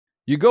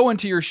You go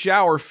into your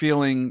shower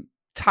feeling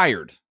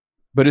tired,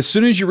 but as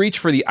soon as you reach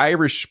for the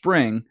Irish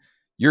Spring,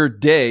 your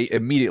day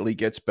immediately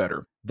gets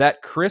better.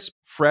 That crisp,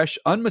 fresh,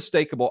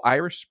 unmistakable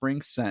Irish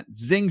Spring scent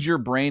zings your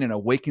brain and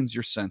awakens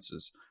your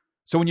senses.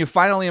 So when you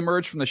finally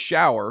emerge from the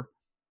shower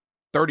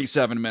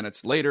 37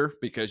 minutes later,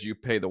 because you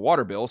pay the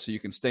water bill so you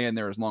can stay in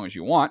there as long as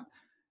you want,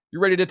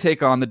 you're ready to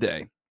take on the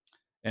day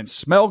and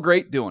smell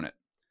great doing it.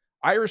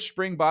 Irish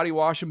Spring Body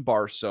Wash and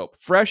Bar Soap.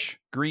 Fresh,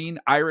 green,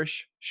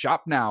 Irish.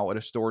 Shop now at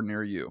a store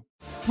near you.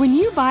 When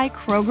you buy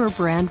Kroger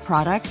brand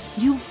products,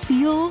 you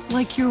feel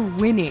like you're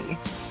winning.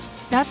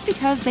 That's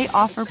because they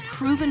offer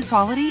proven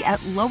quality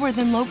at lower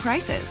than low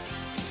prices.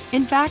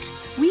 In fact,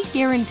 we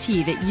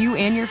guarantee that you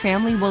and your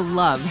family will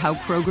love how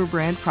Kroger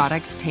brand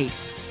products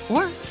taste,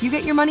 or you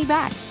get your money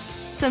back.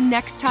 So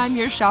next time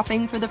you're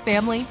shopping for the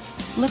family,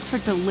 look for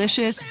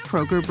delicious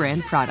Kroger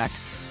brand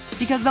products,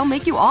 because they'll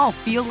make you all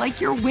feel like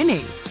you're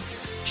winning.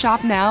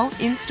 Shop now,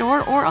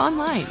 in-store, or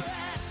online.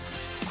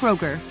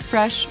 Kroger,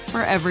 fresh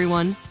for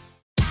everyone.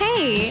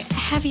 Hey,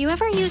 have you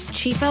ever used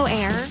Cheapo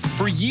Air?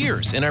 For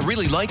years, and I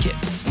really like it.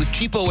 With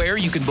Cheapo Air,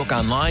 you can book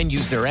online,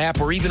 use their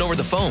app, or even over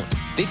the phone.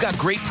 They've got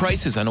great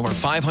prices on over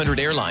 500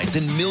 airlines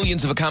and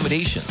millions of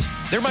accommodations.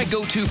 They're my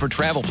go-to for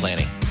travel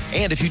planning.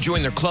 And if you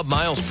join their Club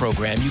Miles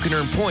program, you can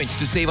earn points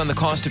to save on the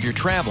cost of your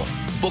travel.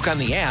 Book on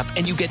the app,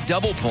 and you get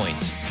double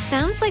points.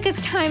 Sounds like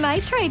it's time I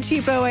tried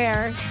Cheapo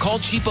Air. Call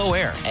Cheapo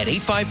Air at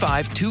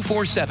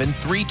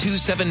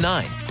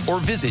 855-247-3279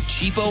 or visit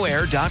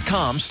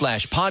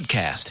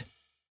cheapoair.com/podcast.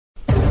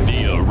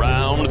 The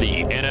Around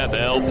the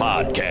NFL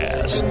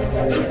podcast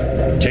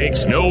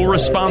takes no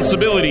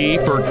responsibility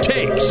for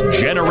takes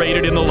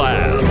generated in the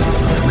lab.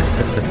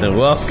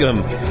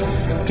 Welcome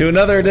to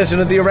another edition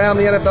of the Around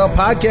the NFL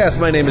podcast.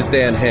 My name is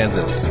Dan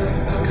Hanzus,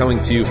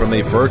 coming to you from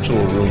a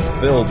virtual room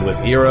filled with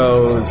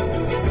heroes,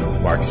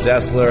 Mark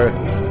Sessler,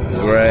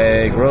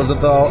 Greg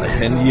Rosenthal,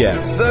 and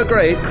yes, the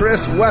great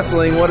Chris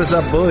Wessling. What is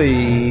up,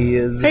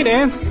 boys? Hey,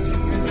 Dan.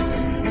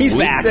 He's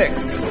Week back.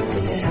 6.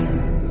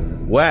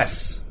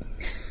 Wes,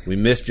 we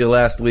missed you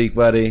last week,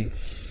 buddy,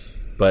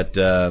 but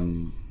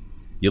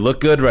you look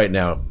good right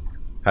now.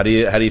 How do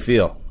you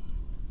feel?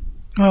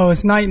 Oh,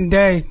 it's night and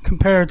day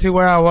compared to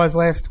where I was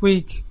last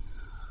week.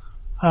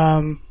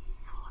 I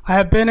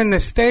have been in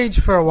this stage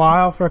for a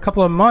while, for a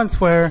couple of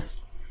months, where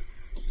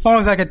as long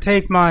as I could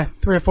take my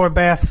 3 or 4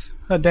 baths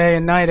a day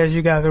and night, as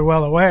you guys are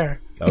well aware.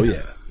 Oh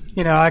yeah.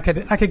 You know, I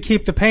could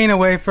keep the pain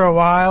away for a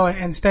while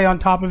and stay on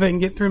top of it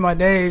and get through my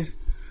days.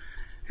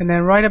 And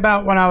then right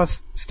about when I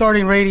was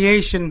starting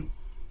radiation,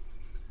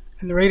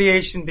 and the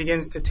radiation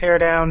begins to tear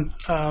down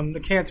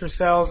the cancer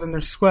cells and they're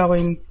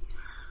swelling,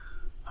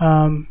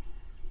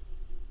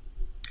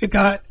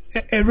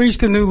 it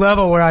reached a new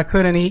level where I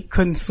couldn't eat,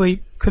 couldn't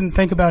sleep, couldn't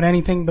think about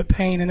anything but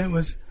pain, and it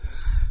was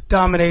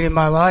dominating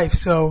my life.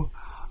 So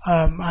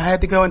I had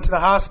to go into the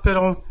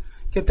hospital,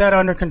 get that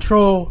under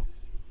control,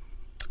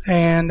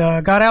 and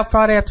got out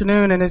Friday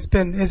afternoon, and it's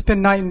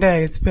been night and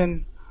day. It's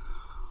been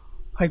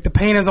like the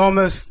pain is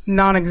almost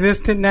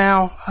non-existent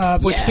now,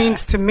 which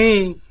means to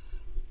me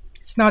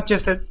it's not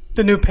just that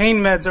the new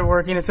pain meds are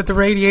working; it's that the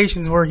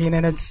radiation's working,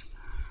 and it's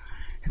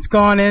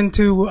gone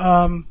into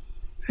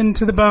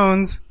the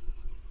bones,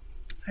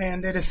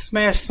 and it has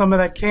smashed some of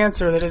that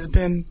cancer that has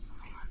been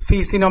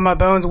feasting on my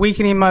bones,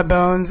 weakening my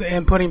bones,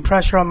 and putting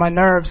pressure on my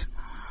nerves.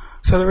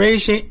 So the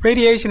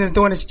radiation is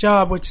doing its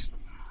job, which is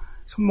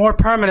a more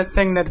permanent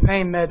thing than the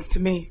pain meds to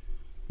me.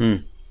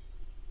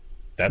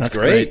 That's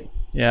great.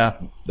 Yeah.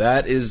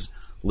 That is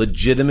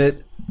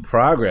legitimate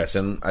progress,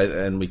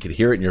 and we could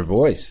hear it in your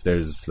voice.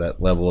 There's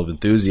that level of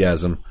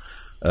enthusiasm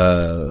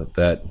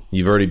that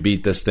you've already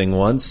beat this thing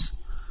once.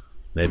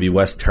 Maybe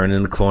West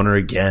turning the corner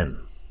again.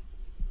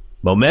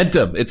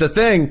 Momentum. It's a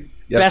thing.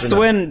 Yes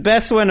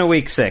Best win of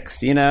week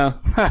 6, you know.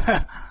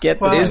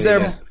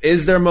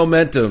 Is there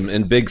momentum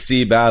in Big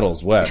C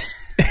battles, West?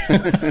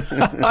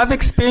 I've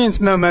experienced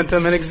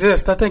momentum. It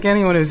exists. I think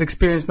anyone who's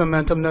experienced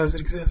momentum knows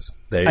it exists.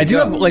 I do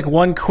have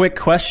one quick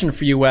question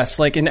for you, Wes.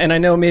 And I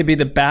know maybe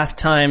the bath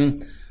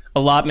time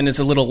allotment is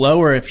a little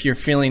lower if you're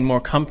feeling more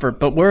comfort,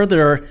 but were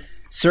there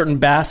certain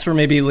baths where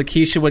maybe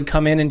Lakeisha would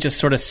come in and just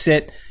sort of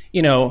sit,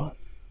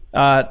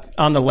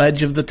 on the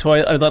ledge of the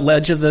toilet or the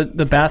ledge of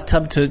the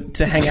bathtub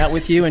to hang out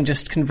with you and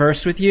just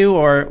converse with you,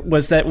 or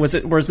was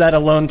that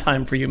alone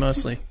time for you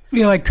mostly?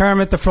 You like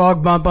Kermit the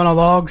Frog bump on a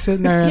log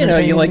sitting there.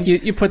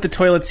 You put the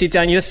toilet seat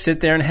down, you just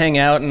sit there and hang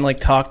out and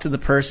talk to the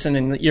person,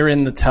 and you're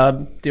in the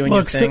tub doing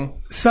your thing.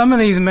 Some of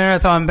these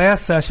marathon bath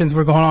sessions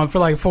were going on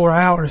for 4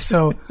 hours,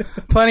 so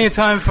plenty of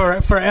time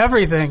for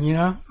everything.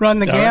 Run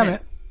the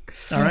gamut.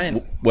 All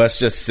right. Wes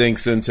just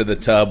sinks into the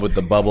tub with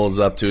the bubbles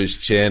up to his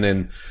chin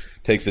and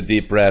takes a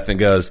deep breath and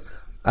goes,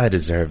 I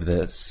deserve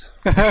this.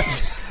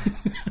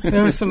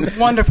 There was some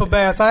wonderful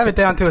baths. I have it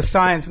down to a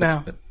science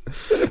now.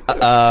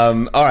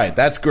 All right,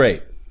 that's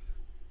great.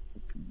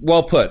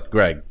 Well put,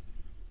 Greg.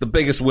 The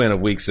biggest win of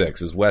week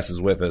 6 is Wes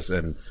is with us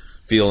and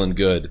feeling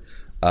good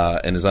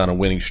and is on a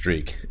winning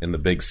streak in the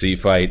Big C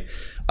fight.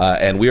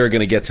 And we are going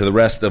to get to the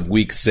rest of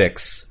week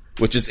 6,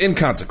 which is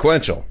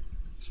inconsequential.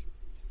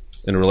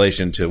 in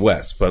relation to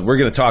Wes, but we're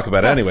going to talk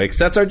about it anyway because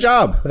that's our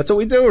job. That's what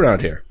we do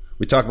around here.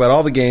 We talk about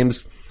all the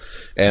games,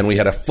 and we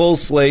had a full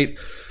slate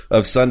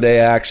of Sunday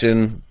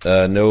action.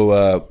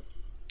 No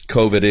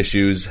COVID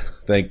issues,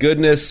 thank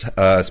goodness,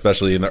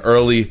 especially in the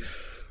early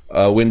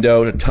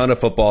window. A ton of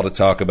football to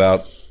talk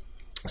about.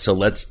 So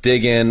let's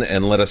dig in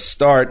and let us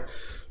start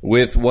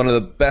with one of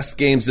the best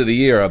games of the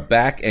year, a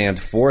back and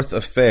forth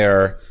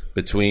affair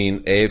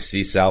between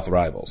AFC South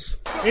rivals.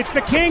 It's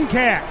the King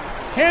Cat.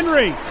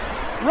 Henry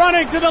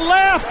running to the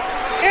left,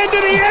 into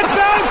the end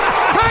zone.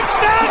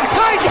 Touchdown,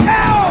 Titans!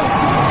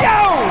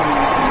 Yo!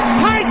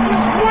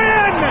 Titans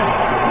win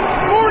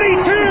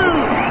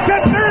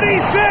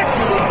 42-36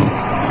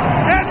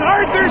 as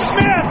Arthur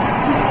Smith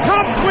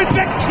comes with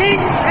the King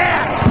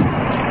Cat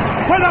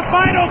for the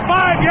final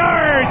 5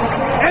 yards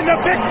and the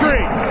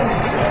victory.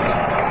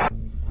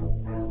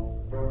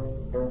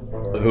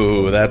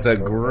 Ooh, that's a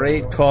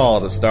great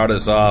call to start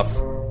us off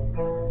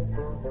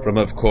from,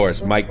 of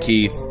course, Mike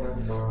Keith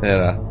and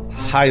a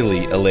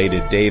highly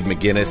elated Dave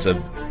McGinnis of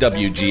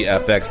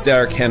WGFX.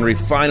 Derrick Henry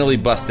finally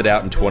busted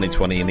out in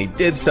 2020, and he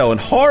did so in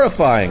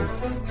horrifying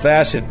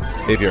fashion.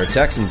 If you're a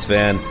Texans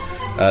fan,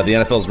 the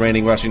NFL's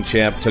reigning rushing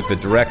champ took the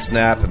direct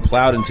snap and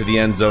plowed into the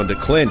end zone to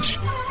clinch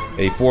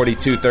a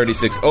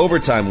 42-36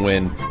 overtime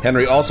win.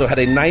 Henry also had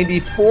a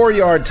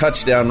 94-yard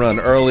touchdown run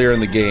earlier in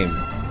the game,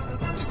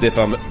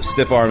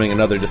 stiff-arming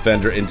another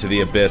defender into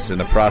the abyss in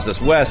the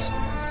process. Wes,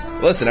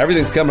 listen,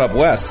 everything's coming up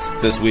Wes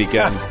this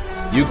weekend.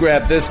 You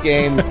grabbed this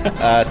game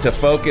to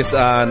focus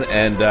on,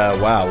 and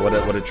wow,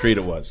 what a treat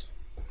it was.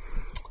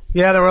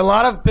 Yeah, there were a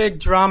lot of big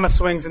drama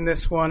swings in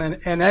this one,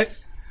 and it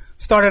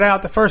started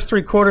out the first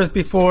three quarters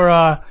before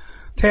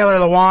Taylor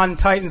Lewan,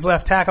 Titans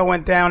left tackle,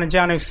 went down, and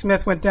Jonnu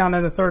Smith went down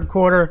in the third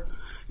quarter.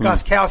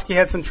 Gostkowski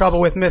had some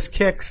trouble with missed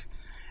kicks.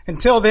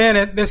 Until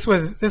then, this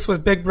was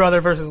big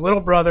brother versus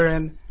little brother,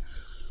 and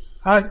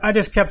I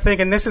just kept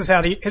thinking this is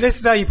how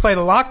you play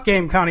the lock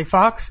game, Connie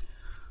Fox.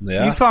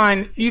 Yeah.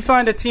 You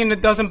find a team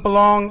that doesn't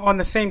belong on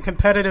the same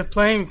competitive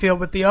playing field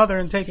with the other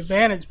and take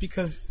advantage,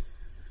 because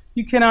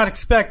you cannot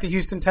expect the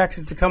Houston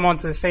Texans to come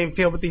onto the same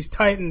field with these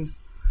Titans,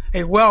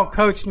 a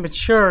well-coached,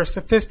 mature,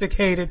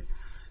 sophisticated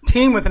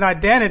team with an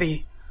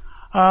identity.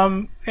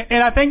 And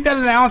I think that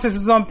analysis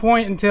is on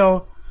point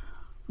until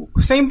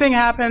same thing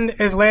happened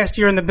as last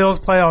year in the Bills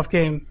playoff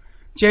game.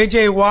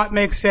 J.J. Watt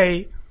makes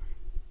a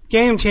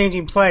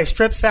game-changing play.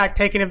 Strip sack,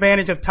 taking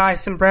advantage of Ty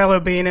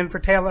Sombrello being in for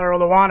Taylor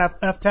Lewan,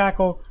 left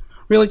tackle.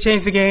 Really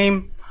changed the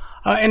game.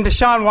 And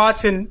Deshaun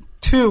Watson,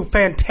 2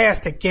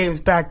 fantastic games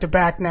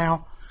back-to-back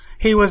now.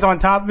 He was on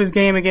top of his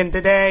game again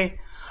today.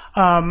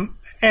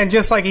 And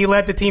just like he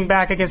led the team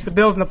back against the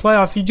Bills in the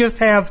playoffs, you just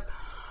have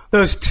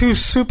those 2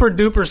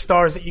 super-duper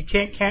stars that you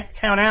can't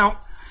count out.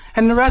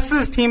 And the rest of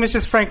this team is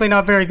just frankly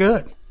not very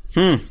good.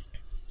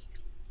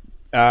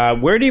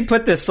 Where do you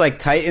put this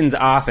Titans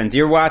offense?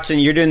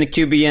 You're doing the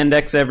QB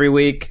index every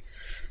week.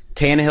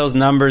 Tannehill's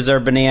numbers are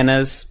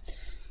bananas.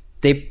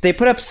 They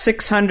put up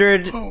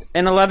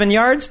 611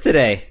 yards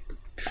today.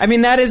 I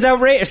mean, that is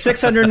outrageous.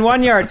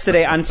 601 yards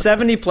today on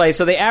 70 plays.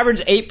 So they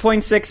averaged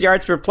 8.6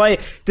 yards per play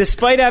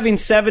despite having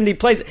 70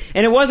 plays.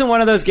 And it wasn't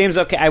one of those games,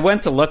 okay, I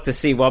went to look to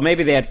see, well,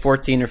 maybe they had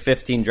 14 or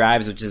 15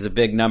 drives, which is a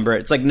big number.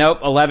 It's nope,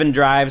 11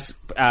 drives,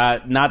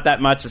 not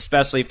that much,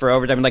 especially for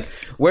overtime.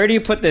 Where do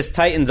you put this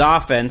Titans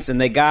offense?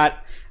 And they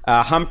got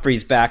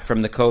Humphreys back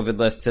from the COVID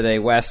list today,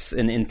 Wes,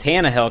 and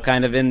Tannehill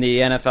kind of in the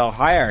NFL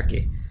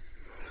hierarchy.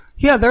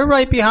 Yeah, they're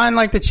right behind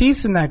the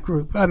Chiefs in that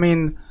group. I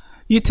mean,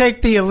 you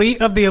take the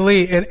elite of the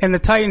elite, and the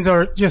Titans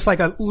are just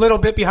a little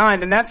bit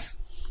behind, and that's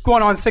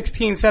going on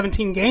 16,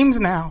 17 games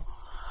now.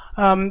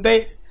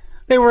 They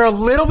were a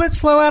little bit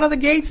slow out of the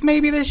gates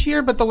maybe this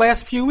year, but the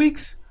last few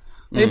weeks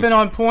they've been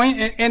on point.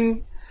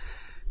 And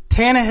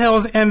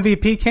Tannehill's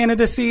MVP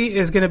candidacy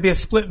is going to be a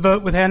split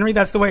vote with Henry.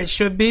 That's the way it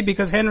should be,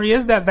 because Henry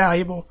is that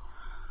valuable.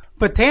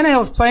 But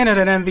Tannehill's playing at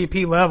an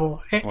MVP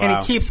level, and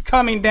he keeps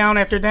coming down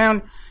after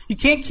down. You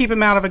can't keep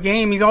him out of a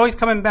game. He's always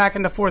coming back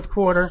in the fourth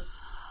quarter.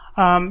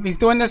 He's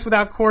doing this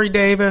without Corey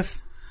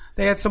Davis.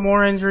 They had some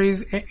more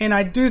injuries. And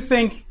I do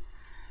think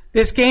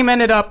this game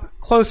ended up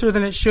closer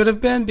than it should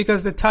have been,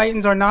 because the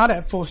Titans are not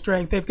at full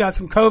strength. They've got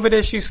some COVID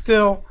issues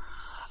still.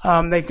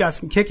 They've got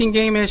some kicking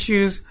game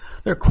issues.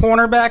 Their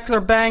cornerbacks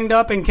are banged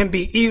up and can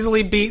be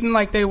easily beaten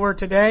like they were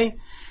today.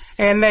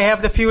 And they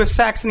have the fewest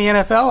sacks in the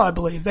NFL, I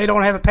believe. They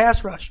don't have a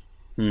pass rush.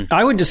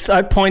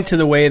 I'd point to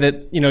the way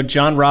that,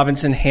 John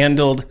Robinson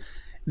handled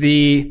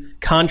the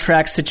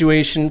contract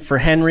situation for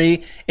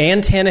Henry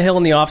and Tannehill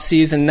in the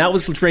offseason. That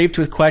was draped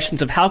with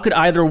questions of how could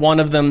either one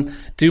of them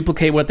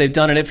duplicate what they've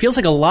done. And it feels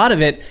like a lot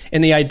of it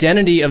in the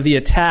identity of the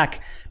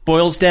attack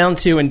boils down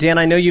to, and Dan,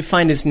 I know you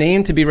find his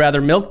name to be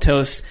rather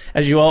milquetoast,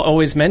 as you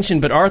always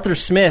mention, but Arthur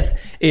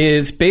Smith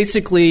is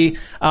basically,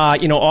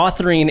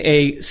 authoring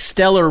a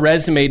stellar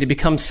resume to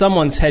become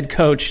someone's head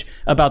coach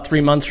about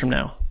 3 months from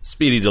now.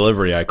 Speedy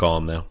delivery, I call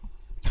him now.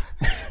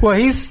 Well,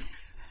 he's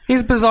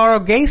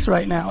Bizarro Gase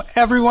right now.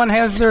 Everyone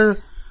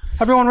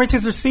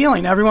reaches their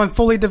ceiling. Everyone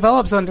fully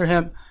develops under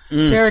him.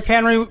 Derrick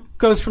Henry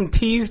goes from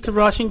tease to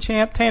rushing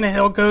champ.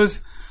 Tannehill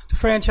goes the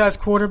franchise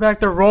quarterback.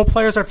 Their role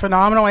players are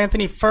phenomenal.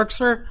 Anthony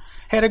Ferkser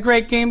had a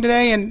great game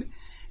today,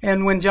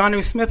 and when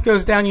Jonnu Smith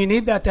goes down, you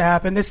need that to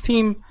happen. This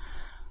team,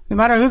 no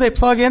matter who they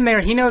plug in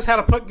there, he knows how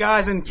to put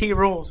guys in key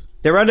roles.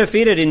 They're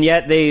undefeated, and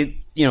yet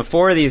they,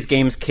 4 of these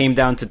games came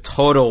down to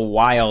total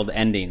wild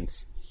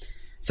endings.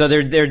 So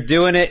they're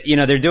doing it,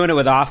 they're doing it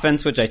with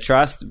offense, which I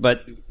trust,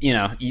 but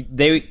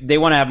they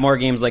want to have more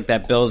games like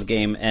that Bills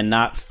game and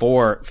not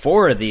four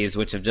of these,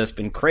 which have just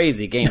been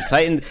crazy games.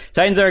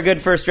 Titans are a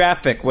good first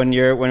draft pick when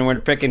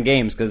we're picking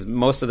games because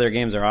most of their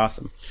games are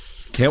awesome.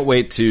 Can't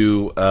wait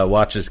to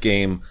watch this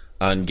game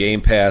on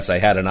Game Pass. I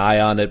had an eye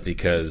on it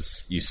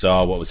because you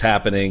saw what was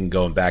happening,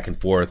 going back and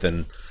forth,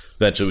 and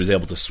eventually was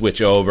able to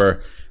switch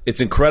over.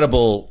 It's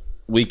incredible.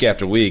 Week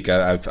after week,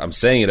 I'm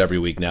saying it every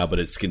week now, but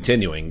it's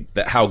continuing,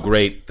 that how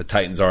great the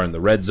Titans are in the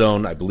red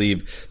zone. I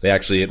believe they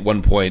actually at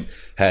one point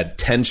had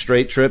 10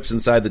 straight trips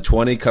inside the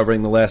 20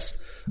 covering the last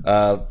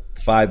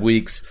 5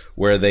 weeks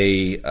where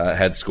they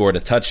had scored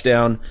a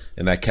touchdown,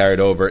 and that carried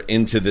over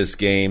into this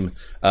game.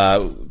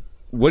 What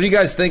do you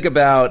guys think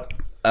about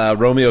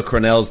Romeo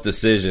Crennel's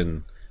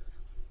decision?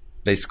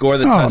 They score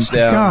the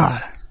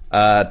touchdown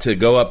to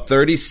go up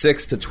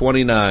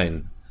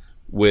 36-29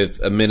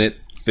 with a minute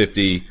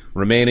 50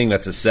 remaining.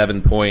 That's a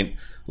 7-point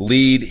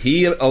lead.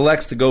 He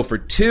elects to go for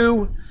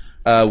 2,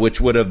 which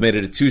would have made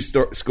it a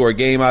 2-score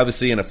game,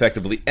 obviously, and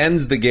effectively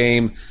ends the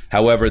game.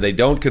 However, they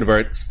don't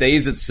convert,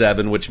 stays at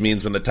 7, which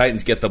means when the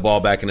Titans get the ball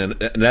back and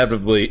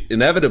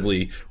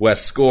inevitably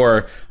West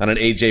score on an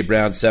A.J.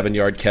 Brown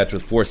 7-yard catch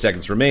with 4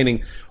 seconds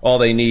remaining, all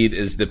they need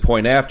is the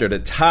point after to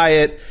tie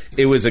it.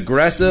 It was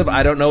aggressive.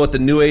 I don't know what the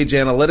New Age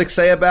analytics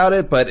say about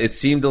it, but it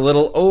seeed a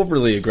little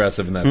overly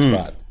aggressive in that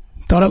spot.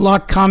 Thought it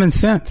lacked common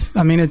sense.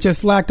 I mean, it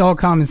just lacked all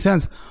common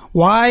sense.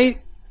 Why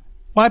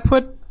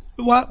give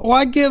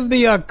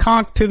the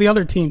conk to the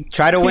other team?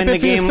 Try to win the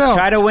game.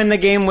 Try to win the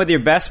game with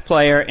your best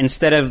player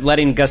instead of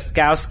letting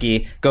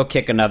Gostkowski go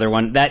kick another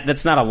one.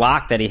 That's not a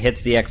lock that he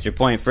hits the extra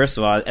point, first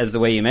of all, as the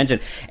way you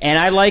mentioned. And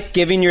I like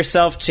giving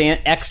yourself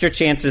extra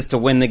chances to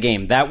win the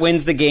game. That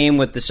wins the game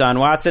with Deshaun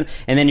Watson,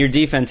 and then your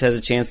defense has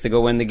a chance to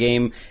go win the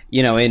game,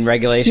 in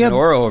regulation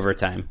or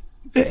overtime.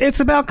 It's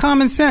about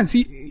common sense.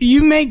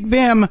 You make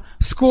them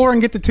score and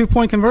get the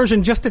 2-point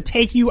conversion just to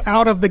take you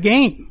out of the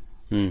game.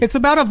 It's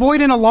about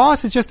avoiding a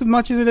loss just as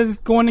much as it is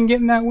going and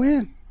getting that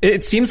win.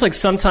 It seems like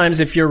sometimes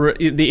if you're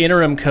the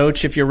interim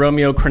coach, if you're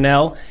Romeo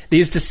Crennel,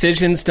 these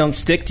decisions don't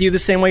stick to you the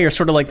same way. You're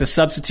sort of like the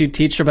substitute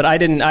teacher, but I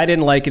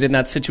didn't like it in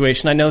that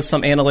situation. I know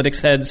some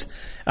analytics heads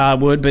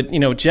would, but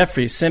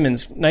Jeffrey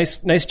Simmons,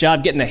 nice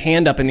job getting the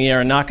hand up in the air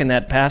and knocking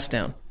that pass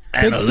down.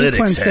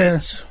 Analytics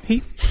heads.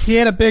 He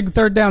had a big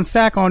third down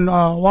sack on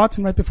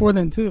Watson right before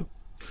then, too.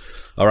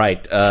 All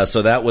right,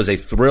 so that was a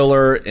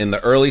thriller in the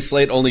early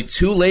slate. Only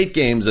 2 late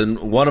games, and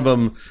one of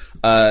them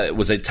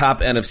was a top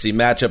NFC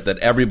matchup that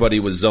everybody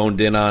was zoned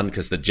in on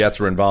because the Jets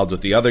were involved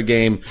with the other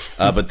game.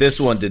 But this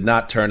one did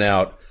not turn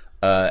out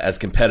as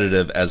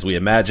competitive as we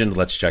imagined.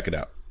 Let's check it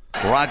out.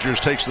 Rodgers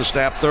takes the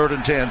snap, 3rd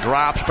and 10,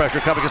 drops, pressure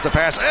coming against the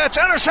pass. It's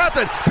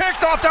intercepted,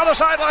 picked off down the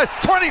sideline,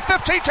 20,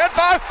 15, 10,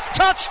 5,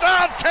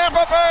 touchdown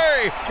Tampa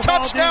Bay,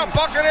 touchdown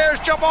Buccaneers,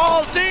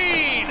 Jamal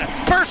Dean,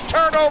 first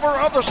turnover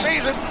of the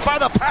season by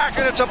the Pack,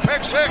 and it's a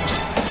pick 6.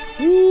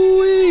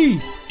 Woo-wee.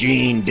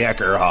 Gene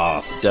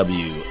Deckerhoff,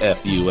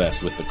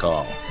 WFUS with the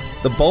call.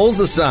 The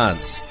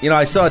Bolzasants.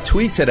 I saw a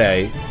tweet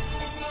today,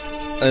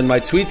 and my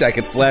tweet deck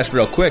had flashed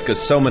real quick because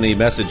so many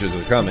messages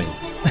are coming.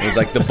 It was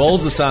like, the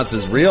Bolzasants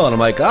is real. And I'm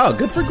like, oh,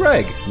 good for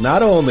Greg.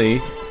 Not only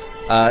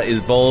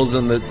is Bowles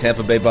and the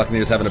Tampa Bay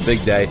Buccaneers having a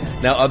big day,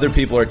 now other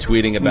people are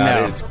tweeting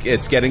about it.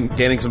 It's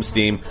gaining some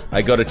steam.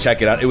 I go to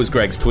check it out. It was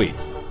Greg's tweet.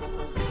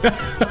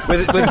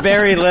 with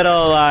very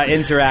little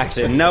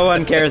interaction. No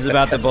one cares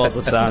about the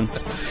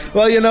Bolzasants.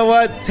 Well, you know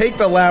what? Take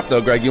the lap,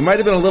 though, Greg. You might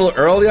have been a little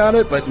early on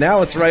it, but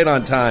now it's right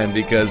on time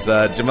because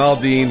Jamal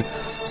Dean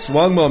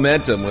swung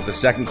momentum with the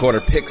second quarter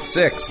pick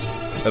 6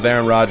 of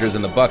Aaron Rodgers,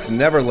 and the Bucs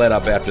never let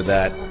up after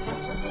that.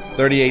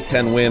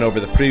 38-10 win over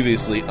the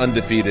previously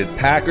undefeated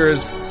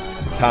Packers.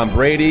 Tom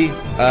Brady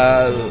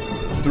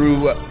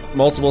threw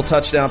multiple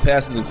touchdown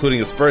passes, including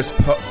his first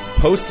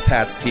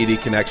post-Pats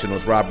TD connection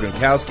with Rob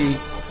Gronkowski.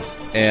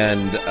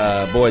 And,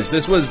 boys,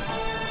 this was,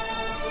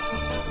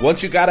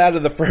 once you got out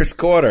of the first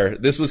quarter,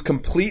 this was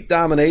complete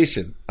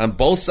domination on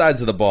both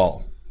sides of the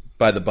ball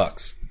by the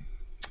Bucs.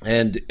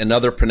 And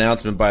another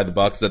pronouncement by the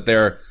Bucs that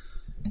they're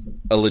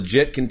a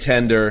legit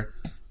contender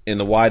in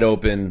the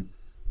wide-open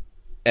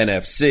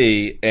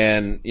NFC.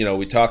 And,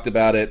 we talked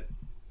about it.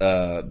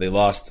 They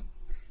lost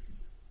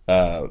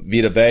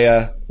Vita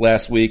Vea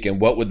last week,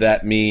 and what would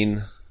that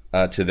mean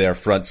to their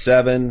front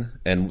seven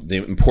and the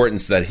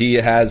importance that he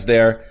has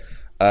there?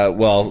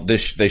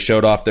 They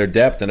showed off their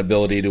depth and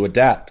ability to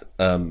adapt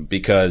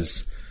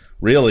because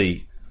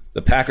really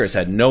the Packers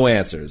had no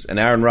answers, and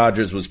Aaron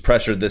Rodgers was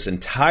pressured this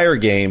entire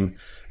game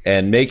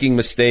and making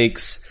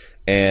mistakes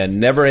and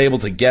never able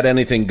to get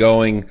anything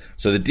going.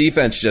 So the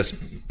defense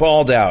just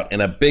balled out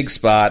in a big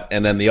spot,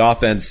 and then the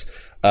offense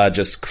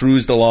just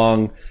cruised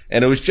along.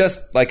 And it was just,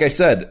 like I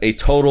said, a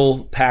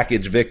total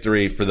package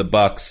victory for the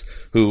Bucs,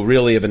 who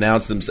really have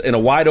announced themselves in a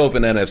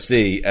wide-open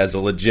NFC as a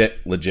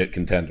legit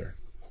contender.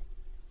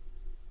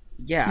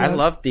 Yeah, I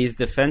love these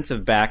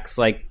defensive backs.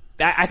 Like,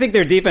 I think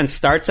their defense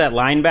starts at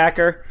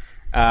linebacker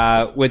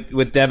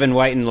with Devin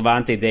White and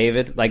Levante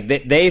David. Like,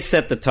 they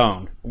set the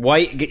tone.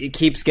 White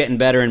keeps getting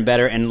better and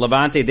better, and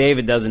Levante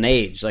David doesn't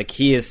age. Like,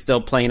 he is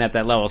still playing at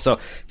that level. So,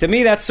 to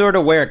me, that's sort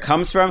of where it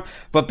comes from.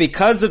 But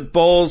because of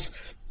Bowles,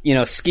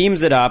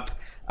 schemes it up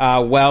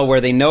where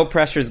they know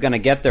pressure is going to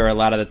get there a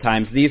lot of the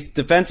times, these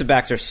defensive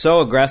backs are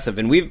so aggressive.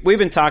 And we've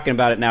been talking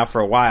about it now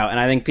for a while, and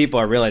I think people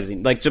are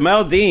realizing. Like,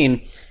 Jamel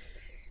Dean...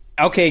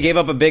 Okay, gave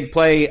up a big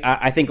play,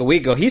 I think, a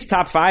week ago. He's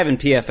top 5 in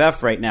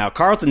PFF right now.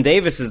 Carlton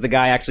Davis is the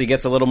guy actually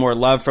gets a little more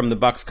love from the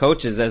Bucs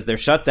coaches as their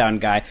shutdown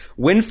guy.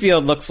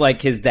 Winfield looks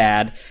like his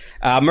dad.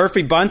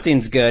 Murphy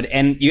Bunting's good.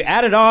 And you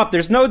add it all up,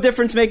 there's no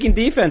difference-making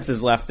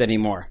defenses left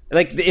anymore.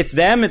 Like, it's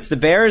them, it's the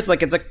Bears,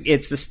 like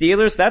it's the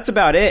Steelers. That's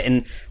about it.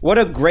 And what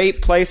a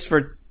great place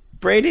for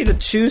Brady to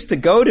choose to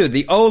go to.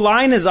 The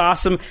O-line is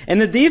awesome,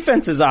 and the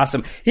defense is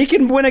awesome. He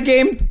can win a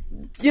game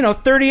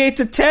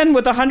 38-10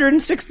 with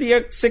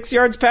 166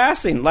 yards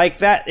passing. Like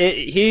that,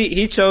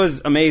 he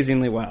chose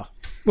amazingly well.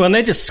 Well, and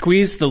they just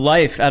squeezed the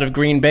life out of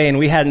Green Bay, and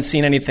we hadn't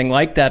seen anything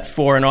like that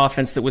for an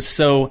offense that was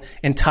so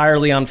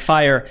entirely on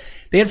fire.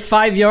 They had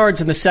 5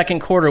 yards in the second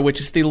quarter, which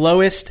is the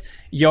lowest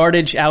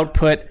yardage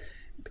output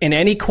in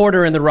any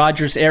quarter in the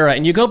Rodgers era.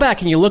 And you go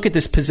back and you look at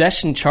this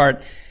possession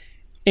chart.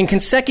 In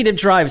consecutive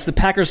drives, the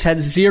Packers had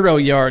 0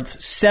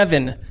 yards,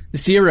 7,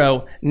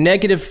 0,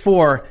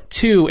 -4,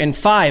 2, and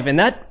 5. And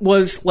that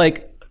was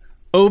like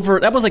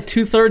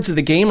 2/3 of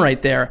the game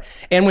right there.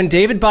 And when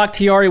David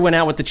Bakhtiari went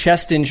out with the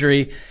chest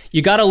injury,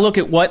 you got to look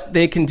at what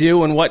they can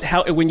do and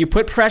when you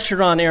put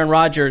pressure on Aaron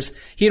Rodgers.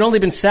 He had only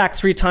been sacked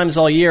 3 times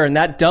all year, and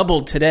that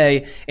doubled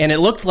today, and it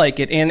looked like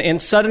it.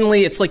 And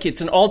suddenly it's like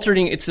it's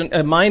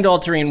a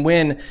mind-altering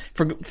win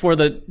for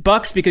the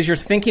Bucs, because you're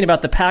thinking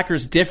about the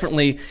Packers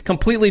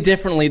completely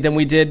differently than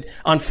we did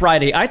on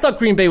Friday. I thought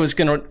Green Bay was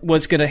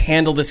gonna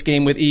handle this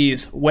game with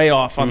ease. Way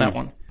off on that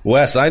one.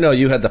 Wes, I know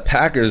you had the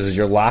Packers as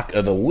your lock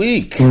of the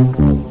week.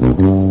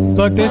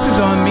 Look, this is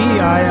on me.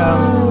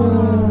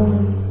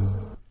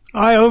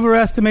 I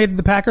overestimated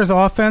the Packers'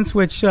 offense,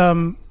 which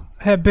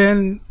have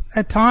been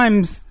at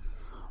times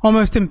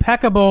almost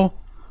impeccable,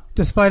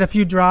 despite a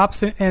few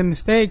drops and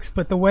mistakes.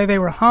 But the way they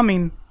were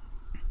humming,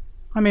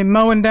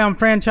 mowing down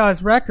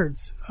franchise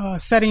records,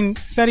 setting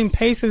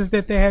paces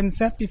that they hadn't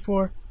set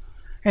before,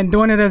 and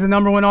doing it as the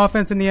number 1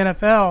 offense in the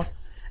NFL.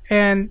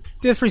 And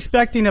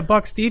disrespecting the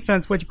Bucs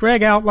defense, which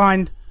Greg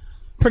outlined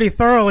pretty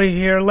thoroughly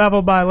here,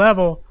 level by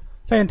level.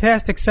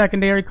 Fantastic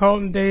secondary,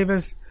 Carlton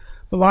Davis.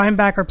 The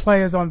linebacker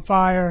play is on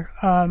fire.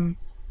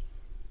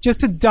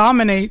 Just to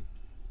dominate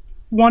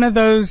one of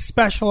those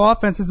special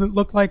offenses that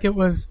looked like it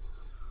was,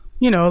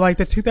 like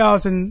the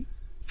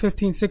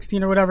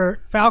 2015-16 or whatever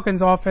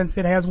Falcons offense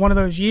that has one of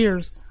those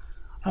years,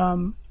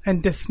 and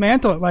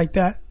dismantle it like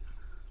that.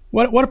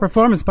 What a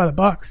performance by the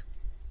Bucs.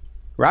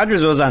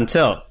 Rodgers was on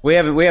tilt. We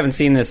haven't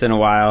seen this in a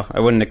while. I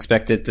wouldn't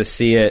expect it to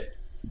see it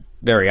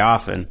very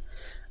often.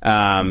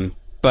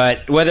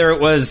 But whether it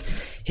was,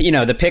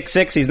 the pick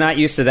 6, he's not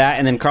used to that,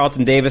 and then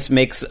Carlton Davis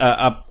makes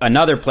up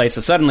another play,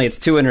 so suddenly it's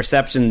 2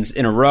 interceptions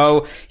in a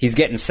row. He's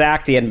getting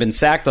sacked. He hadn't been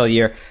sacked all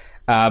year.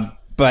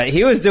 But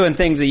he was doing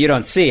things that you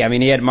don't see.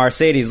 He had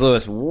Mercedes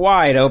Lewis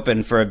wide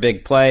open for a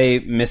big play,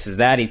 misses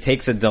that. He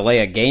takes a delay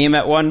a game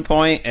at one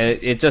point.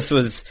 It just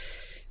was...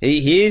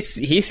 He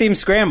seemed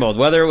scrambled,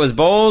 whether it was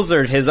Bowles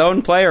or his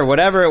own play or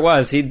whatever it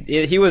was.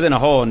 He was in a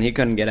hole and he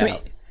couldn't get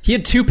out. He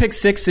had 2 pick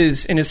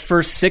sixes in his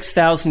first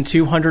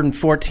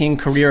 6,214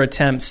 career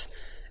attempts.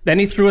 Then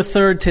he threw a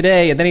third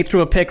today, and then he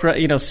threw a pick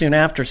soon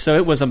after. So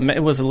it was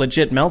a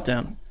legit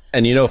meltdown.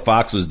 And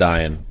Fox was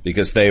dying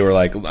because they were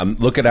like,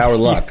 look at our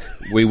luck.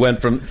 We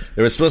went from,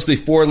 there was supposed to be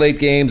 4 late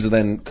games, and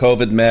then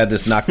COVID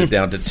madness knocked it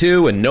down to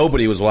 2, and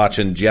nobody was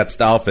watching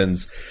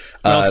Jets-Dolphins.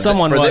 Well,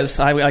 someone was.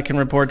 I can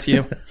report to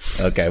you.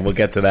 Okay, we'll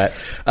get to that.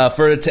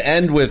 For it to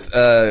end with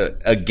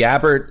a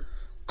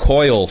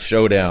Gabbert-Coyle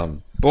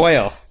showdown.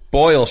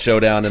 Boyle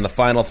showdown in the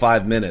final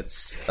 5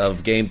 minutes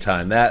of game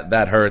time.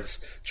 That hurts.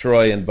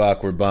 Troy and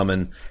Buck were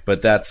bumming,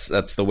 but that's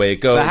the way it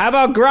goes. But how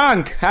about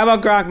Gronk? How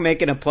about Gronk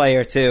making a play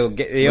or two?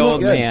 The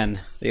old man.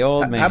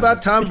 How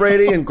about Tom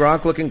Brady and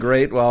Gronk looking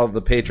great while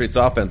the Patriots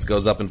offense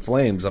goes up in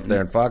flames up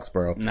there in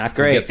Foxborough? Not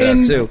great. We'll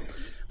get to that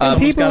too.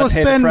 People will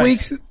spend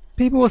weeks.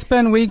 People will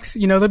spend weeks.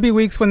 There'll be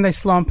weeks when they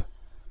slump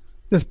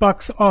this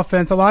Bucs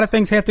offense. A lot of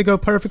things have to go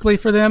perfectly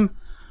for them.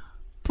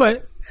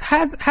 But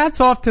hats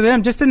off to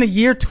them. Just in the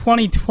year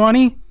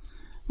 2020,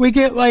 we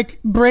get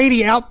like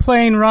Brady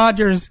outplaying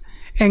Rodgers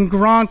and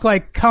Gronk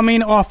like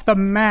coming off the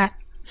mat,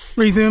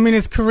 resuming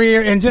his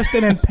career, and just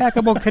an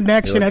impeccable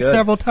connection at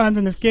several times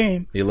in this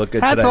game. He looked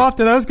good Hats today. off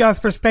to those guys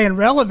for staying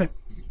relevant.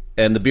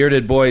 And the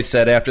bearded boy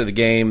said after the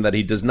game that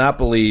he does not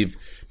believe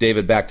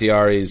David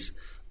Bakhtiari's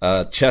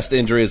chest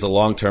injury is a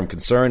long-term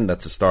concern.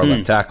 That's the star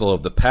left tackle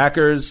of the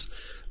Packers.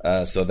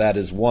 So that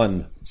is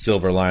one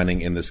silver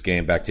lining in this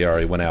game.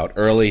 Bakhtiari went out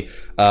early.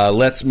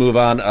 Let's move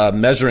on. A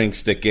measuring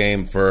stick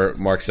game for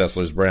Mark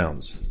Sessler's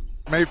Browns.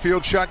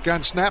 Mayfield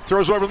shotgun snap,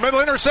 throws over the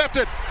middle,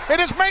 intercepted. It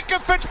is Minkah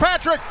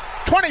Fitzpatrick.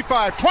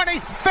 25, 20,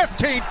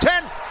 15,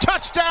 10,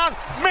 touchdown,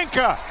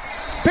 Minkah.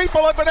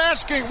 People have been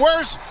asking,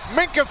 where's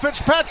Minkah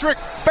Fitzpatrick?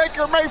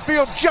 Baker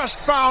Mayfield just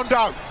found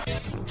out.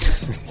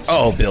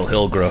 Oh, Bill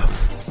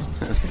Hillgrove.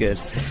 That's good.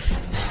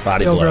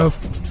 Body blow.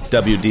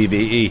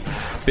 WDVE.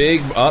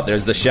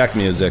 There's the Shaq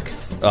music.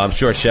 I'm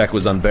sure Shaq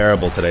was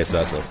unbearable today,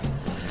 Cecil.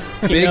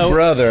 Big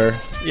Brother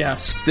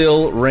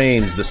still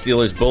reigns. The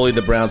Steelers bullied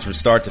the Browns from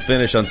start to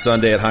finish on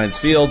Sunday at Heinz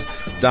Field,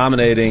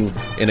 dominating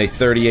in a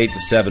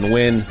 38-7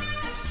 win.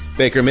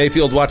 Baker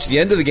Mayfield watched the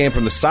end of the game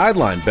from the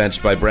sideline,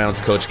 benched by Browns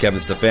coach Kevin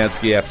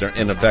Stefanski after an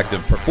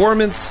ineffective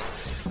performance.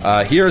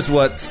 Here's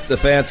what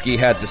Stefanski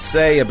had to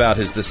say about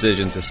his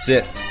decision to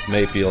sit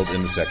Mayfield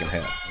in the second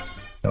half.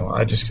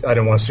 I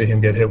didn't want to see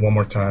him get hit one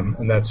more time,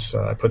 and that's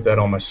I put that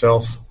on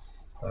myself.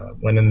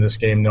 Went into this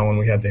game knowing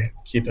we had to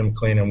keep him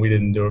clean, and we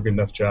didn't do a good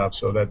enough job.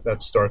 So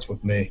that starts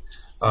with me,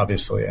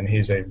 obviously, and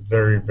he's a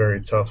very, very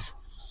tough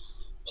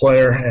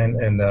player,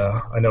 and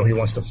I know he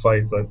wants to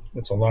fight, but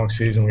it's a long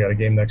season. We got a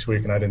game next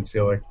week, and I didn't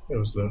feel like it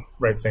was the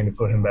right thing to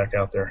put him back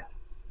out there.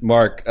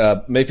 Mark,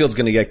 Mayfield's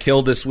going to get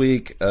killed this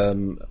week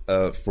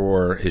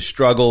for his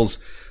struggles,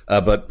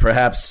 but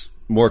perhaps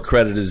more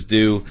credit is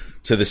due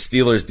to the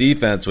Steelers'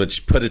 defense,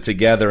 which put it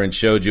together and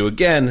showed you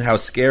again how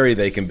scary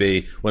they can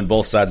be when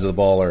both sides of the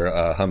ball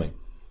are humming.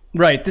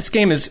 Right. This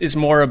game is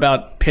more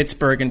about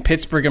Pittsburgh and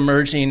Pittsburgh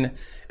emerging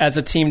as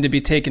a team to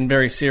be taken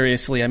very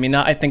seriously. I mean,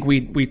 I think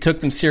we took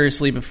them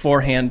seriously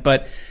beforehand,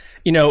 but,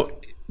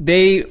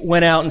 they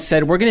went out and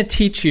said, we're going to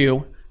teach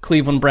you,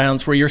 Cleveland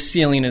Browns, where your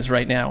ceiling is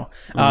right now.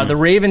 The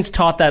Ravens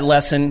taught that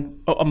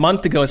lesson a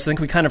month ago, so I think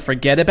we kind of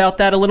forget about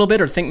that a little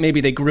bit, or think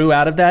maybe they grew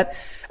out of that.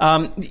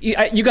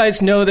 You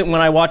guys know that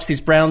when I watch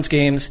these Browns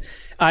games,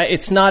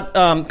 it's not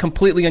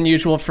completely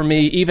unusual for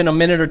me, even a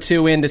minute or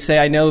two in, to say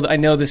I know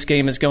this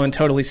game is going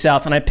totally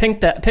south. And I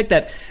picked that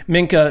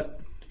Minkah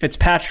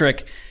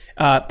Fitzpatrick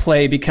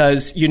play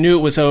because you knew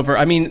it was over.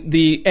 I mean,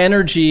 the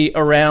energy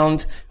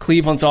around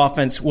Cleveland's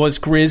offense was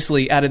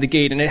grisly out of the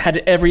gate, and it had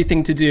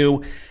everything to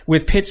do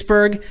with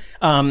Pittsburgh.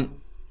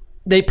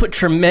 They put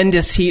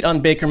tremendous heat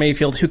on Baker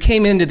Mayfield, who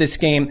came into this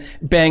game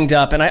banged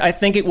up. And I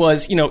think it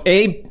was,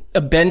 a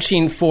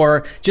benching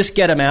for just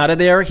get him out of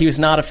there. He was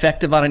not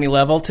effective on any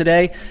level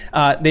today.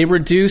 They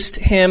reduced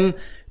him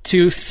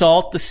to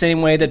salt the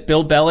same way that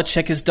Bill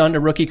Belichick has done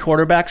to rookie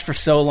quarterbacks for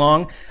so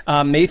long.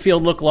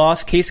 Mayfield looked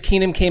lost. Case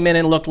Keenum came in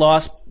and looked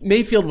lost.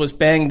 Mayfield was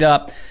banged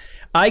up.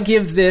 I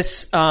give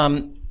this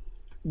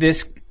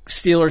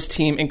Steelers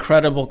team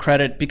incredible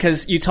credit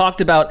because you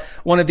talked about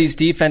one of these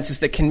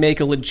defenses that can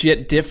make a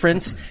legit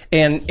difference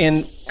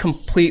and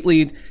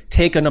completely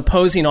take an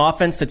opposing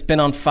offense that's been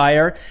on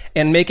fire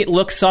and make it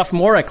look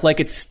sophomoric, like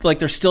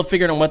they're still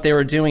figuring out what they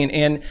were doing.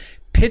 And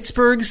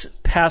Pittsburgh's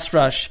pass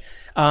rush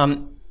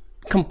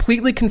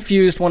completely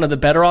confused one of the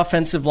better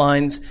offensive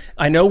lines.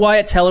 I know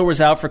Wyatt Teller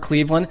was out for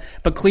Cleveland,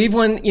 but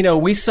Cleveland,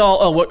 we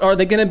saw, are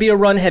they going to be a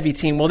run-heavy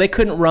team? Well, they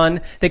couldn't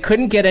run. They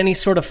couldn't get any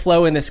sort of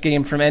flow in this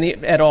game from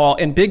at all.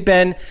 And Big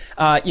Ben,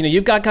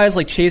 you've got guys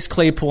like Chase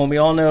Claypool, and we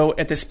all know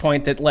at this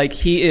point that,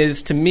 he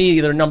is, to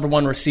me, their number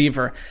one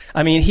receiver.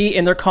 I mean,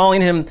 and they're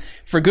calling him,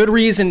 for good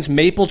reasons,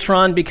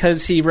 Mapletron,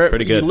 because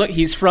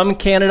he's from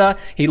Canada.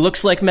 He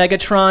looks like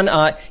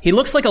Megatron. He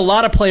looks like a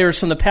lot of players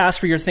from the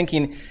past where you're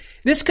thinking,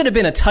 this could have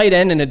been a tight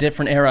end in a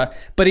different era,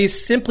 but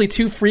he's simply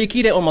too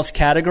freaky to almost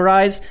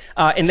categorize.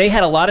 And they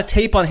had a lot of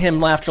tape on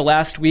him after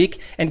last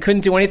week and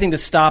couldn't do anything to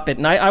stop it.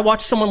 And I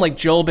watched someone like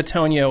Joel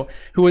Bitonio,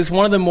 who is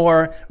one of the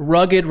more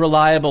rugged,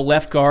 reliable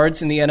left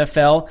guards in the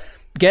NFL,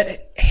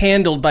 get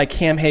handled by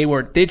Cam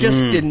Hayward. They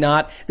just did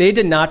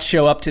not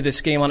show up to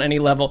this game on any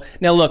level.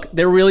 Now look,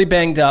 they're really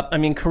banged up. I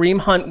mean, Kareem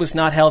Hunt was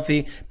not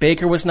healthy.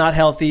 Baker was not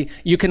healthy.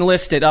 You can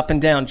list it up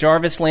and down.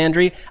 Jarvis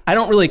Landry, I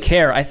don't really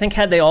care. I think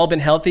had they all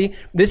been healthy,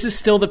 this is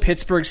still the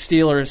Pittsburgh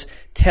Steelers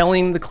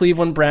telling the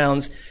Cleveland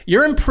Browns,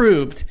 you're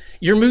improved.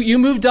 You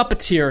moved up a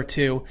tier or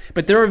two,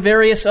 but there are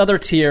various other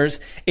tiers,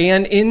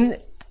 and in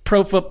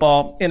pro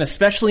football, and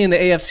especially in the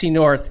AFC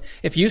North,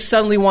 if you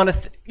suddenly want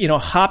to,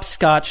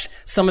 hopscotch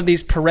some of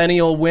these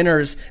perennial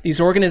winners,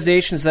 these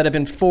organizations that have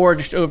been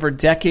forged over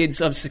decades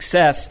of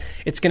success,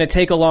 it's going to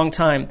take a long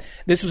time.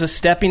 This was a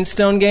stepping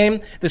stone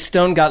game. The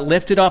stone got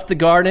lifted off the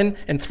garden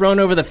and thrown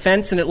over the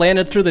fence, and it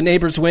landed through the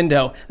neighbor's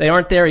window. They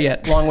aren't there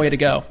yet. Long way to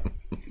go.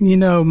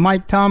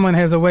 Mike Tomlin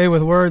has a way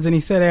with words, and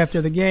he said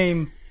after the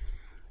game,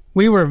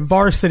 we were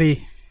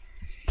varsity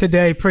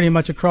today pretty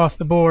much across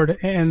the board,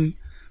 and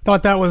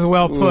thought that was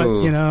well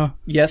put,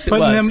 Yes, it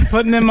was.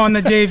 Putting them on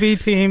the JV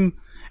team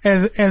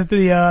as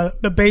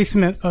the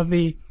basement of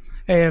the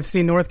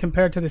AFC North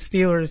compared to the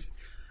Steelers,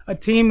 a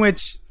team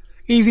which,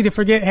 easy to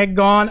forget, had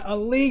gone a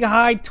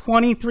league-high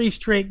 23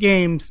 straight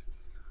games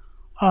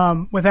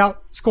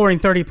without scoring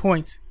 30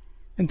 points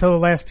until the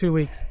last 2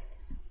 weeks.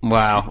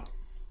 Wow.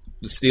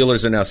 The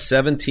Steelers are now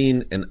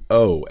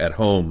 17-0 at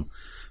home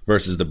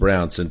versus the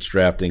Browns since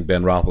drafting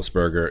Ben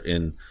Roethlisberger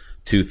in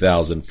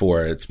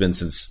 2004. It's been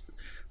since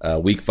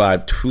Week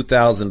 5,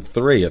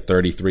 2003, a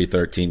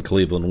 33-13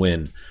 Cleveland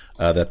win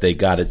that they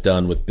got it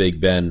done with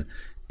Big Ben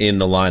in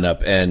the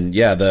lineup. And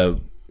yeah,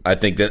 I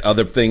think that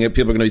other thing that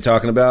people are going to be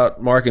talking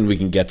about, Mark, and we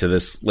can get to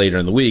this later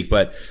in the week,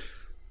 but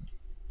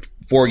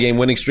 4-game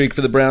winning streak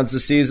for the Browns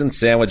this season,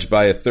 sandwiched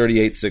by a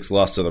 38-6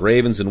 loss to the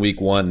Ravens in Week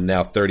 1, and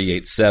now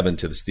 38-7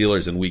 to the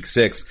Steelers in Week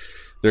 6.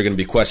 There are going to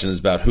be questions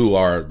about who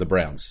are the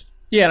Browns.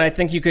 Yeah, and I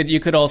think you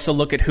could also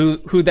look at who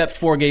that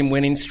 4-game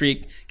winning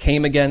streak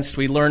came against.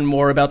 We learned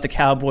more about the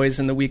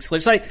Cowboys in the weeks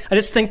later. So I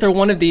just think they're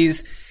one of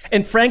these.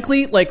 And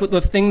frankly, like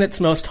the thing that's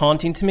most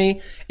haunting to me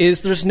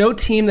is there's no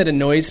team that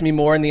annoys me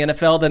more in the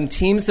NFL than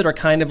teams that are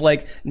kind of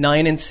like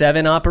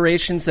 9-7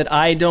 operations that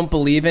I don't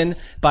believe in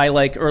by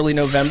like early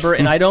November,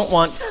 and I don't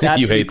want that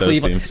you to hate be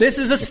Cleveland. those teams. This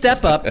is a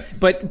step up,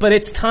 but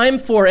it's time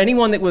for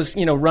anyone that was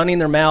running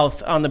their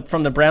mouth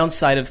from the Browns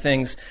side of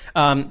things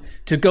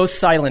to go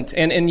silent.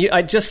 And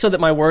I just so that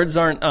my words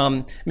aren't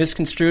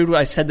misconstrued,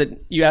 I said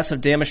that you asked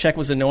if Damashek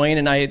was annoying,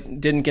 and I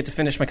didn't get to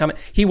finish my comment.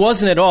 He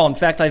wasn't at all. In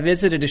fact, I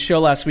visited his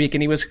show last week,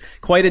 and he was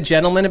quite a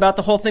gentleman about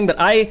the whole thing. But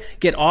I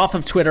get off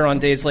of Twitter on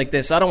days like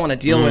this. I don't want to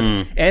deal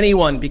with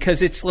anyone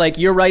because it's like,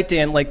 you're right,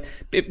 Dan. Like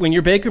when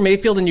you're Baker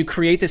Mayfield and you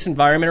create this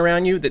environment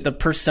around you, the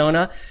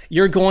persona,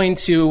 you're going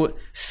to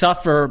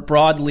suffer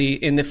broadly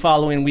in the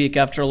following week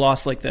after a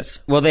loss like this.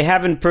 Well, they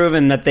haven't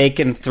proven that they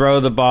can throw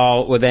the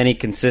ball with any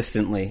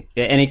consistency.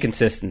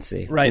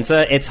 Right. And so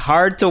it's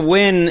hard to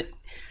win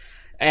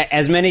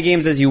as many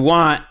games as you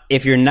want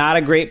if you're not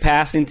a great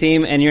passing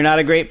team and you're not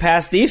a great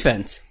pass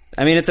defense.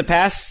 I mean, it's a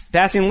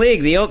passing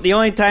league. The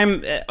only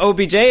time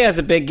OBJ has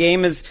a big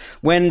game is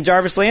when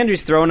Jarvis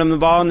Landry's throwing him the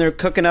ball and they're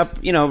cooking up,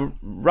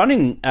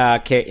 rushing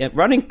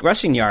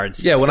yards.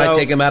 Yeah, when I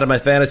take him out of my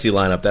fantasy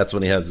lineup, that's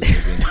when he has this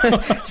big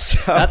game.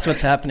 That's what's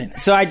happening.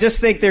 So I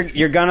just think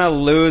you're going to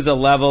lose a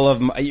level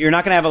of – you're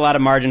not going to have a lot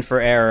of margin for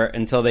error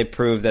until they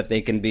prove that they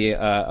can be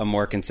a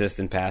more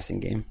consistent passing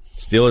game.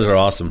 Steelers are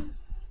awesome.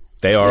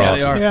 They are awesome.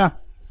 They are. Yeah.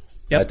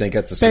 Yep. I think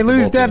that's a Super Bowl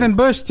lose team. Devin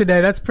Bush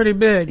today. That's pretty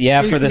big.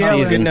 Yeah, for the Good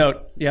season.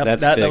 note. Yeah,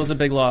 that was a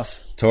big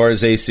loss. Tore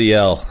his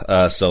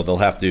ACL, so they'll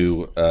have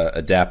to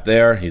adapt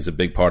there. He's a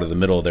big part of the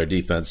middle of their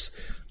defense.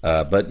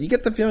 But you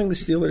get the feeling the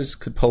Steelers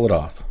could pull it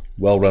off.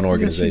 Well-run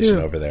organization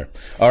over there.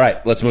 All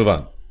right, let's move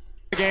on.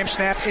 The game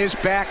snap is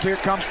back. Here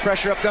comes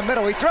pressure up the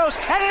middle. He throws,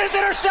 and it is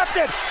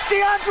intercepted.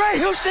 DeAndre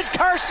Houston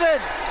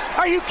Carson.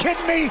 Are you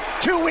kidding me?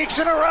 2 weeks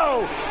in a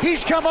row.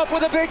 He's come up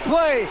with a big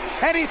play,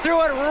 and he threw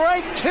it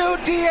right to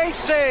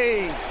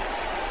DHC.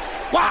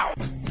 Wow.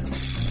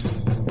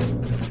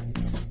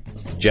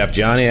 Jeff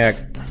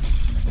Joniak,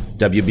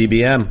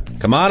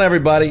 WBBM. Come on,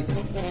 everybody.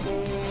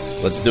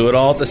 Let's do it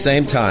all at the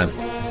same time.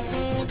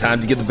 It's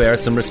time to give the Bears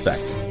some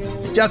respect.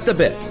 Just a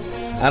bit.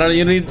 They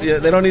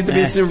don't need to be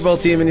a Super Bowl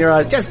team in your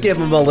eyes. Just give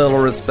them a little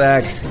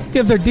respect.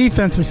 Give their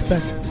defense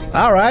respect.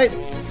 All right.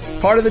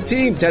 Part of the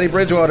team. Teddy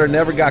Bridgewater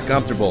never got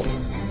comfortable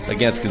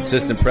against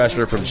consistent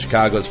pressure from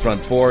Chicago's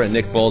front four, and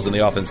Nick Foles in the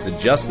offense did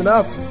just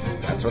enough.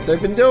 That's what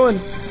they've been doing.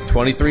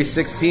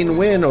 23-16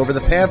 win over the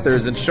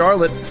Panthers in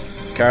Charlotte.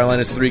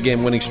 Carolina's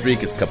 3-game winning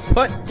streak is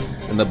kaput,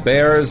 and the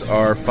Bears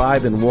are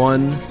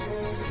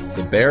 5-1.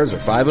 The Bears are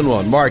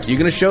 5-1. Mark, you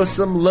going to show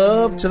some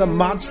love to the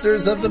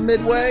monsters of the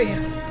Midway?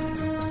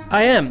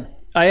 I am.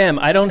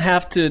 I don't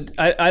have to.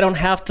 I don't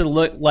have to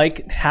look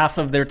like half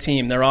of their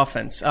team, their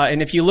offense.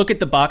 And if you look at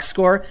the box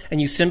score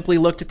and you simply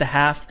looked at the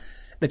half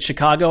that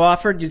Chicago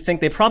offered, you'd think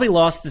they probably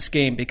lost this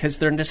game because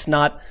they're just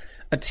not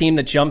a team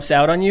that jumps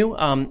out on you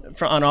on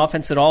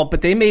offense at all.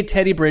 But they made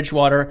Teddy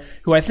Bridgewater,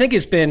 who I think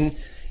has been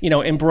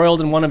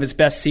embroiled in one of his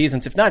best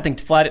seasons. If not, I think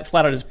flat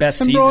out his best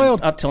season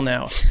up till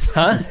now.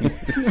 Huh?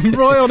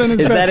 Embroiled in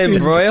his best season. Is that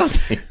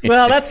embroiled?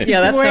 Well, that's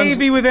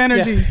wavy with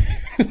energy. Yeah.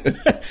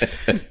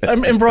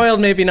 Embroiled,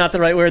 maybe not the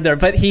right word there,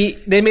 but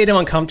they made him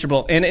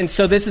uncomfortable, and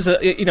so this is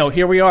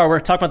here we are.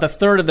 We're talking about the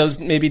third of those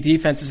maybe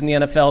defenses in the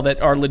NFL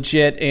that are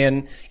legit,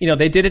 and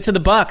they did it to the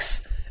Bucs.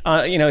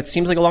 It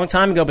seems like a long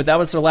time ago, but that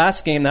was their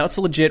last game. That was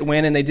a legit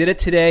win, and they did it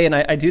today. And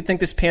I do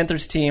think this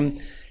Panthers team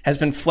has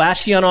been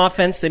flashy on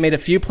offense. They made a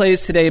few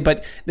plays today,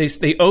 but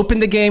they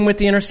opened the game with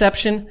the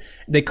interception.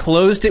 They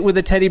closed it with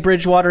a Teddy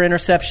Bridgewater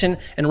interception.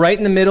 And right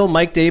in the middle,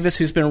 Mike Davis,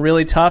 who's been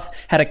really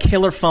tough, had a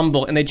killer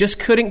fumble. And they just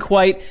couldn't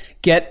quite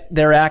get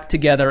their act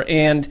together.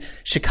 And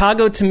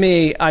Chicago, to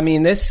me, I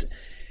mean, this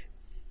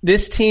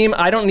team,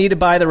 I don't need to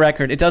buy the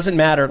record. It doesn't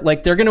matter.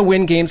 Like, they're going to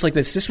win games like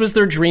this. This was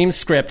their dream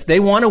script.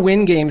 They want to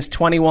win games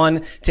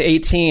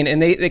 21-18.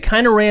 And they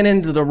kind of ran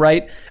into the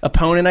right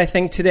opponent, I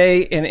think,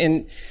 today.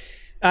 And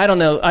I don't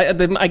know.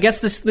 I guess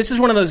this is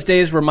one of those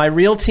days where my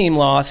real team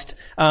lost.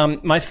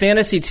 My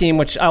fantasy team,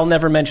 which I'll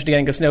never mention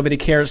again because nobody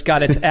cares,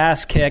 got its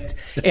ass kicked.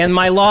 And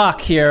my lock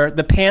here,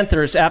 the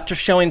Panthers, after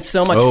showing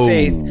so much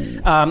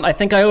faith, I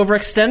think I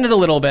overextended a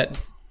little bit.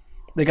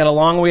 They got a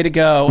long way to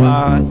go.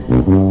 I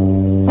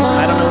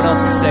don't know what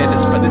else to say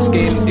but this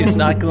game is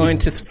not going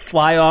to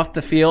fly off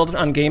the field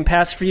on Game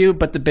Pass for you.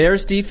 But the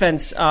Bears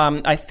defense,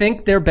 I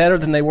think they're better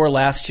than they were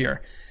last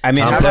year. I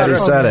mean, Tom Petty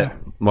said it.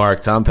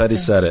 Mark, Tom Petty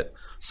said it.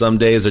 Some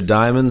days are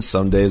diamonds,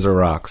 some days are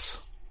rocks.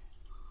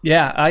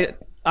 Yeah,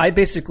 I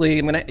basically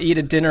am going to eat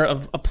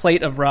a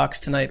plate of rocks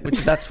tonight, which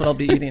that's what I'll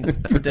be eating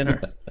for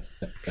dinner.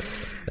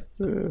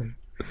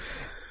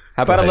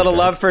 How about a little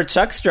love for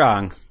Chuck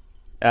Strong?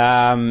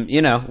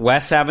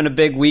 Wes having a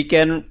big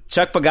weekend.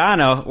 Chuck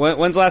Pagano,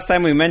 when's the last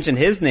time we mentioned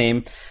his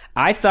name?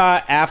 I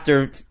thought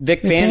after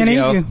Vic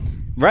Fangio...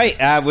 Right.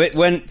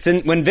 When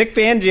Vic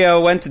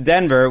Fangio went to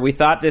Denver, we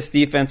thought this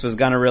defense was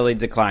going to really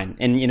decline.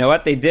 And you know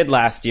what? They did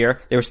last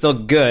year. They were still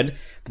good,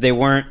 but they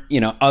weren't,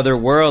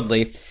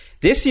 otherworldly.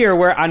 This year,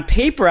 where on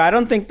paper, I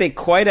don't think they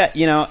quite,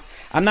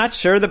 I'm not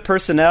sure the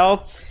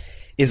personnel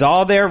is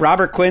all there.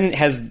 Robert Quinn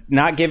has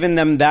not given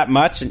them that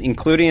much,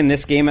 including in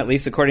this game, at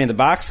least according to the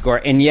box score.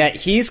 And yet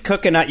he's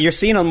cooking up. You're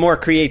seeing more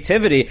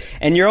creativity.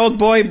 And your old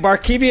boy,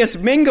 Barkevius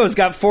Mingo's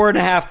got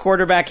 4.5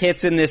 quarterback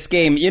hits in this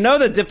game.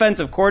 The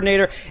defensive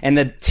coordinator and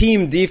the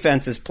team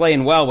defense is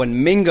playing well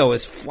when Mingo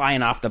is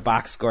flying off the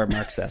box score,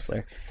 Mark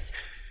Sessler.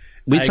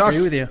 I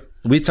agree with you.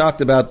 We talked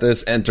about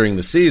this entering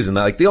the season.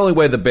 Like, the only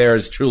way the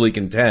Bears truly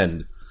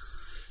contend,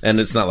 and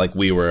it's not like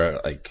we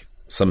were like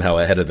somehow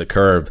ahead of the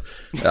curve.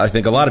 I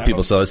think a lot of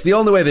people saw this. The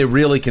only way they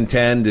really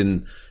contend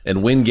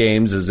and win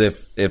games is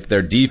if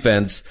their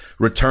defense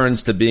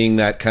returns to being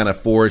that kind of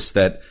force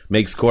that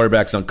makes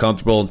quarterbacks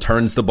uncomfortable and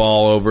turns the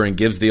ball over and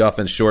gives the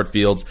offense short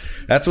fields.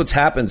 That's what's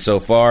happened so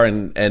far,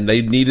 and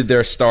they needed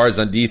their stars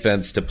on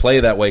defense to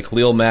play that way.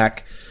 Khalil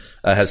Mack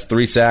has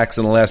 3 sacks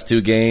in the last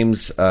 2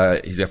 games. He's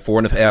got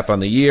 4.5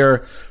 on the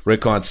year.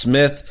 Rickon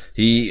Smith,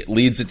 he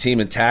leads the team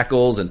in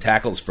tackles and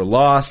tackles for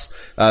loss.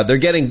 They're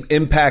getting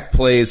impact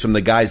plays from the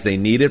guys they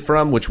need it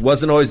from, which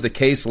wasn't always the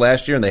case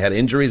last year, and they had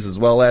injuries as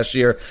well last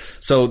year.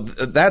 So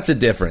that's a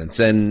difference.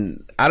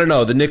 And I don't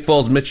know, the Nick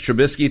Foles, Mitch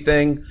Trubisky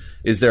thing,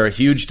 is there a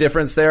huge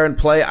difference there in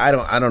play? I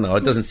don't know.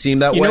 It doesn't seem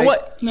that way.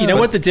 You know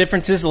what the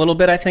difference is a little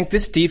bit? I think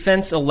this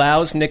defense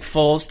allows Nick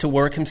Foles to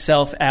work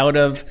himself out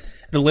of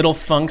the little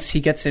funks he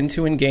gets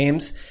into in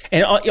games.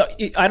 And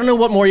I don't know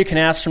what more you can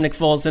ask from Nick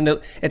Foles than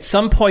to, at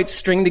some point,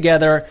 string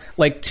together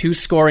like 2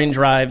 scoring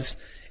drives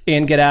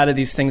and get out of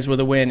these things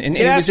with a win. And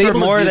he was able for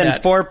more than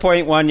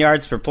 4.1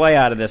 yards per play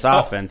out of this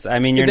offense. I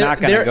mean, you're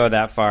not going to go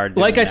that far.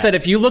 Like I said,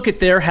 if you look at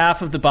their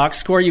half of the box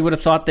score, you would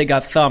have thought they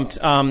got thumped.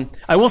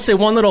 I will say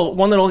one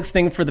little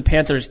thing for the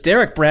Panthers.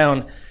 Derek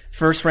Brown,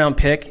 first-round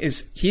pick,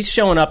 he's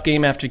showing up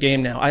game after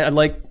game now.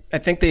 I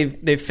think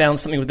they've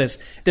found something with this.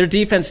 Their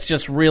defense is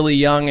just really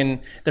young, and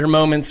there are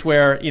moments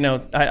where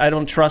I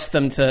don't trust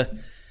them to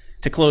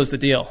close the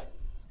deal.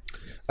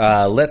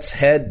 Let's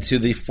head to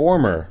the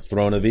former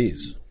Throne of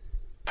Ease.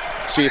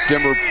 See if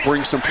Denver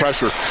brings some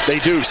pressure. They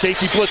do.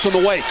 Safety blitz on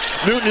the way.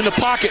 Newton in the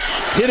pocket.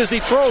 Hit as he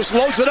throws.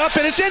 Loads it up,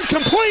 and it's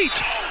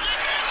incomplete.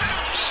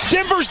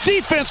 Denver's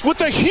defense with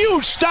a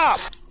huge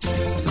stop.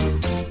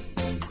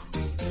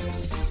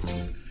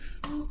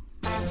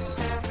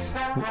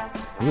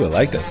 Ooh, I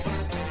like this.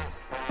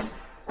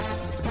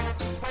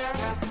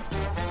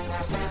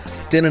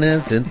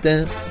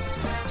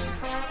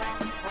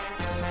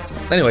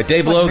 Anyway,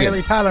 Dave Logan.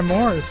 Really Tyler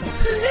Moore or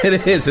something.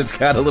 It is. It's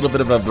got a little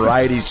bit of a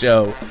variety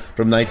show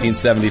from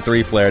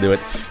 1973 flair to it.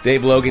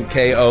 Dave Logan,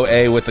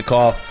 KOA, with the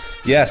call.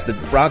 Yes, the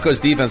Broncos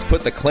defense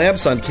put the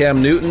clamps on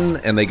Cam Newton,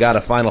 and they got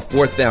a final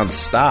 4th down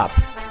stop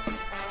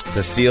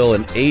to seal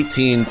an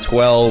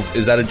 18-12.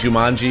 Is that a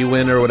Jumanji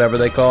win or whatever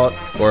they call it?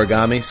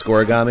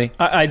 Scoregami?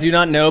 I do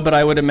not know, but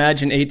I would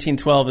imagine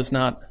 18-12 is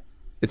not.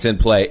 It's in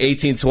play.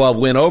 18-12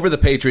 win over the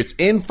Patriots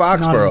in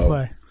Foxborough. Not in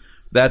play.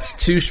 That's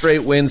 2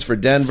 straight wins for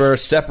Denver,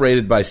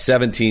 separated by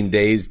 17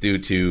 days due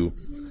to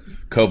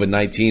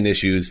COVID-19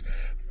 issues.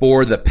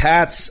 For the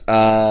Pats,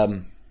 what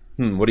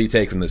do you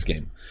take from this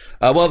game?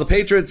 Well, the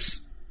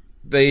Patriots,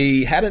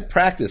 they hadn't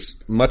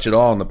practiced much at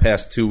all in the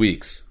past 2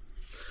 weeks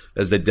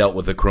as they dealt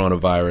with the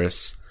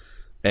coronavirus.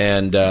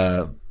 And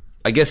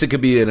I guess it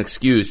could be an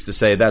excuse to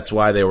say that's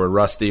why they were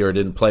rusty or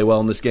didn't play well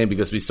in this game,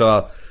 because we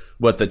saw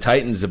what the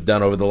Titans have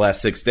done over the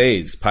last 6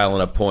 days,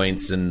 piling up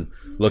points and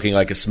looking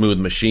like a smooth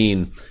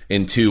machine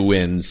in 2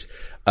 wins.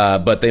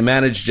 But they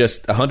managed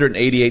just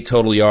 188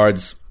 total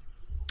yards,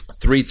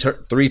 three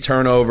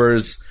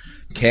turnovers.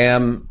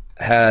 Cam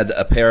had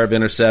a pair of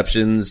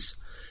interceptions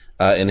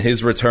in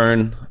his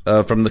return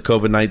from the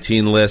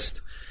COVID-19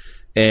 list.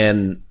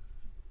 And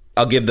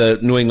I'll give the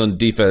New England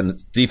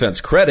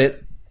defense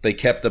credit. They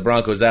kept the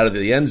Broncos out of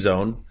the end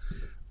zone.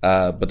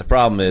 But the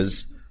problem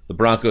is, the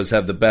Broncos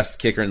have the best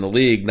kicker in the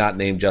league, not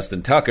named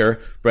Justin Tucker,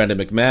 Brandon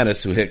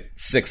McManus, who hit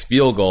 6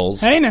 field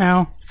goals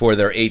for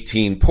their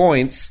 18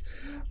 points.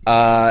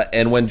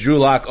 And when Drew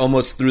Lock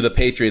almost threw the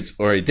Patriots,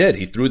 or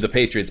he threw the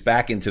Patriots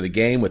back into the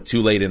game with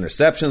 2 late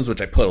interceptions, which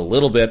I put a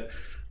little bit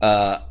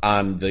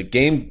on the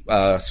game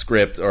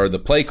script or the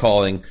play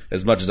calling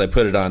as much as I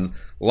put it on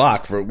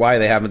Lock for why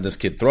they haven't this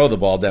kid throw the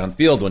ball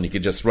downfield when you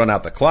could just run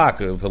out the clock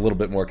with a little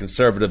bit more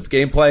conservative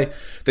gameplay.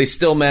 They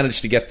still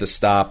managed to get the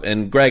stop.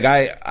 And Greg,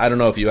 I don't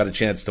know if you had a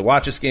chance to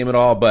watch this game at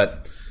all,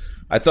 but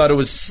I thought it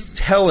was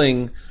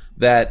telling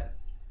that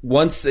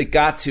once it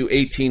got to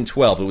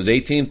 18-12, it was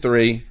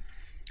 18-3.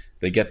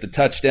 They get the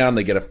touchdown,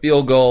 they get a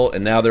field goal,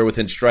 and now they're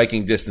within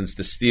striking distance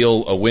to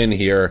steal a win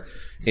here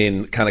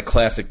in kind of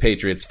classic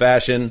Patriots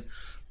fashion,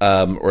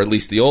 or at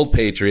least the old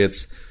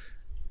Patriots.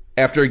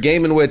 After a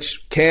game in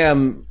which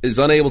Cam is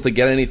unable to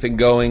get anything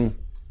going,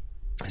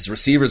 his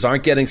receivers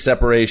aren't getting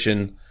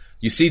separation,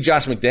 you see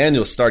Josh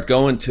McDaniels start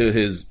going to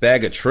his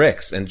bag of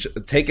tricks and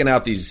taking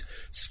out these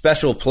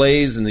special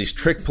plays and these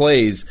trick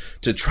plays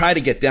to try to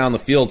get down the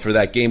field for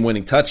that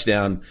game-winning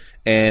touchdown,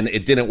 and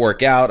it didn't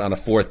work out on a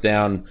fourth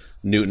down.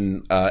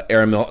 Newton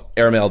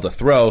airmailed to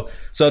throw.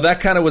 So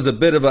that kind of was a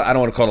bit of a, I don't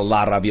want to call it a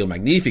La Ravio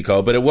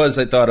Magnifico, but it was,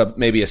 I thought,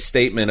 maybe a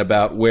statement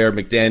about where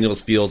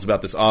McDaniels feels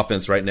about this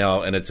offense right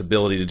now and its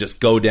ability to just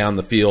go down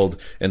the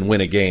field and win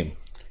a game.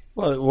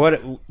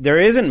 Well, there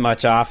isn't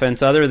much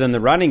offense other than the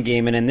running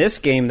game, and in this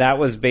game, that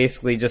was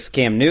basically just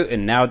Cam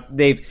Newton. Now,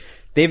 they've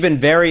been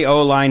very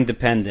O-line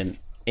dependent,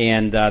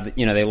 and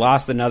they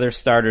lost another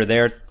starter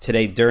there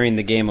today during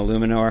the game,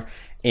 Illuminor.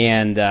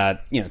 And,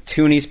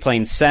 Tooney's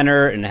playing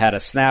center and had a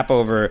snap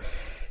over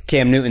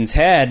Cam Newton's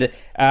head.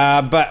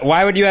 But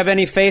why would you have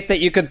any faith that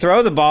you could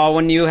throw the ball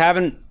when you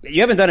haven't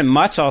done it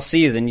much all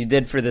season? You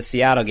did for the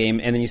Seattle game,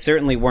 and then you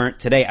certainly weren't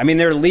today. I mean,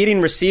 their leading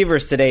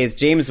receivers today is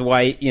James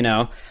White,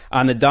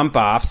 on the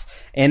dump-offs.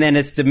 And then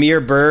it's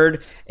Damiere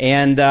Byrd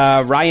and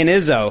Ryan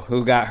Izzo,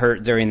 who got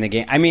hurt during the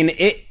game. I mean,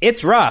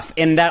 it's rough.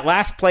 And that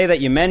last play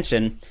that you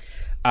mentioned,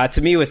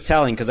 to me, was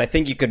telling, because I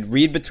think you could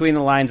read between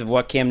the lines of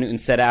what Cam Newton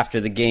said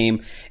after the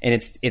game,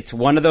 and it's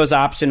one of those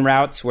option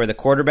routes where the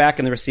quarterback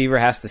and the receiver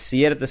has to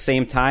see it at the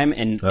same time,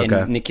 and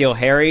N'Keal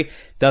Harry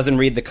doesn't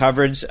read the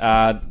coverage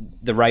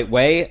the right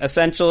way.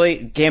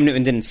 Essentially, Cam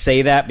Newton didn't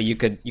say that, but you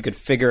could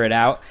figure it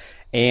out.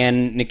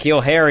 And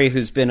N'Keal Harry,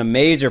 who's been a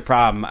major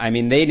problem, I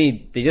mean,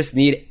 they just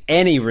need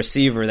any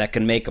receiver that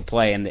can make a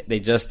play, and they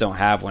just don't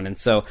have one. And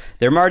so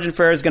their margin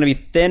for error is going to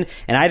be thin.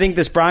 And I think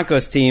this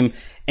Broncos team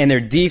and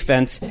their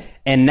defense,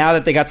 and now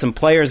that they got some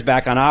players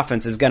back on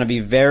offense, is going to be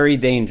very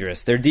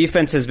dangerous. Their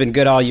defense has been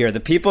good all year. The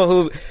people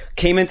who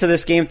came into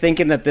this game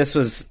thinking that this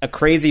was a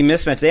crazy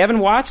mismatch, they haven't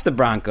watched the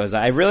Broncos.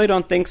 I really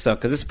don't think so,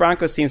 because this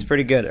Broncos team's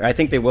pretty good. Or I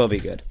think they will be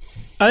good.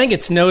 I think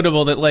it's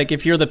notable that,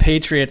 if you're the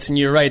Patriots, and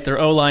you're right, they're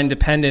O-line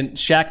dependent,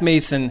 Shaq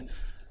Mason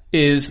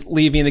is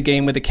leaving the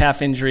game with a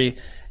calf injury.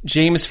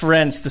 James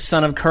Ferentz, the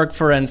son of Kirk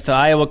Ferentz, the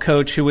Iowa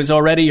coach, who was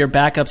already your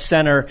backup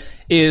center,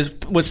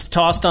 was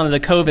tossed onto the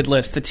COVID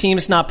list. The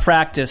team's not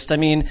practiced. I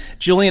mean,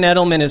 Julian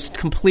Edelman has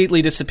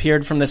completely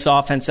disappeared from this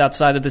offense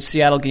outside of the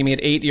Seattle game. He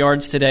had 8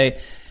 yards today.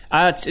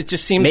 It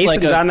just seems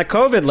Mason's on the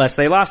COVID list.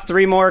 They lost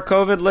 3 more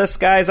COVID list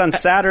guys on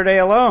Saturday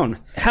alone.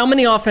 How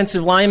many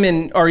offensive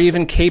linemen are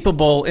even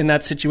capable in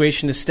that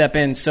situation to step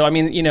in? So, I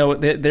mean,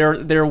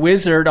 their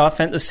wizard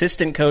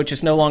assistant coach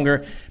is no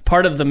longer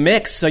part of the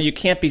mix, so you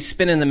can't be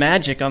spinning the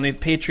magic on the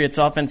Patriots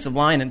offensive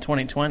line in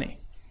 2020.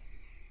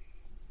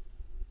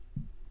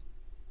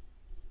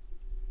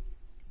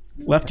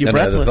 Left you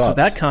breathless with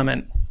that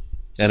comment.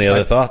 Any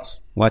other thoughts?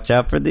 Watch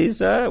out for these.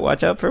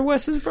 Watch out for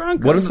Wes's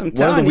Broncos. One of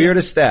the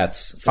weirdest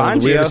stats.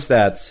 Fangio.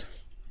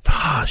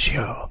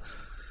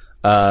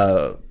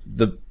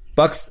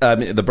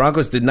 The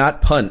Broncos did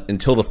not punt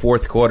until the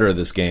fourth quarter of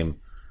this game,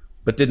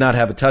 but did not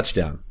have a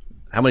touchdown.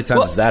 How many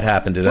times has that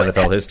happened in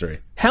NFL history?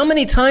 How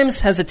many times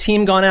has a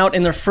team gone out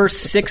in their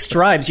first 6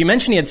 drives? You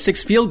mentioned he had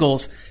 6 field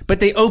goals, but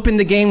they opened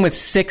the game with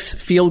 6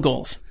 field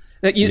goals.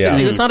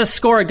 It's not a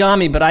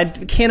scoregami, but I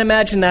can't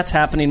imagine that's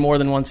happening more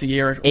than once a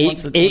year.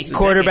 Eight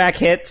quarterback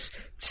hits,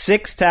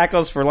 6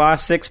 tackles for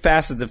loss, 6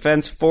 passes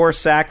defense, 4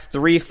 sacks,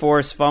 3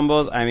 forced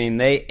fumbles. I mean,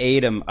 they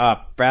ate him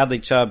up. Bradley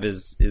Chubb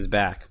is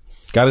back.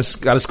 Got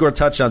to score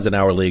touchdowns in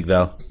our league,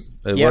 though.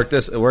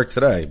 It worked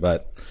today,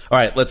 but all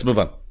right, let's move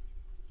on.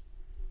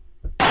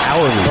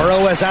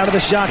 Burrow is out of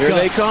the shotgun. Here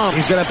they come.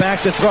 He's going to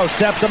back to throw.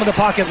 Steps up in the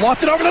pocket.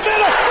 Lofted over the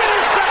middle.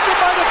 Intercepted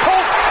by the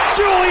Colts.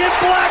 Julian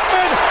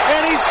Blackmon.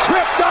 And he's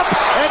tripped up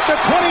at the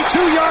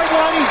 22-yard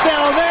line. He's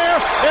down there.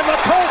 And the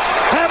Colts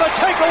have a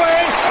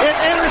takeaway. An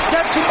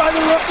interception by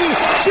the rookie,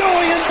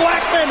 Julian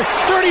Blackmon.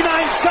 39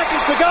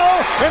 seconds to go.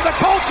 And the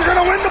Colts are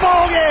going to win the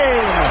ball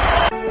game.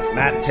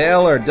 Matt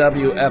Taylor,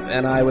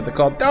 WFNI, with the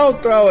call.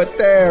 Don't throw it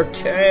there,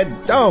 kid.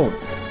 Don't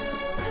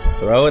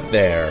throw it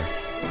there.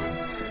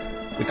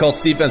 The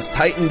Colts defense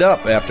tightened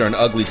up after an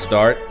ugly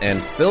start,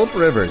 and Philip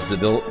Rivers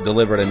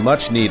delivered a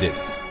much-needed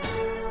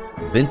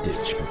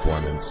vintage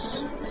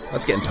performance.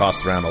 That's getting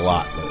tossed around a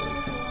lot lately.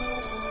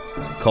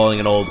 Calling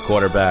an old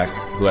quarterback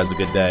who has a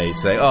good day,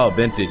 say,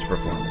 vintage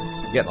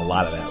performance. You're getting a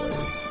lot of that lately.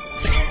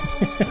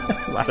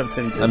 A lot of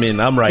vintage. I mean,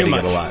 I'm writing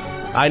it a lot.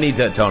 I need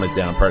to tone it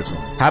down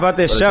personally. How about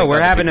this show?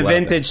 We're having a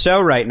vintage show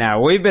right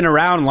now. We've been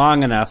around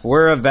long enough.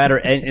 We're a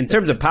veteran. In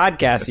terms of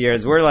podcast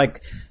years, we're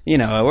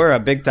we're a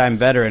big-time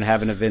veteran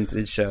having a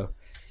vintage show.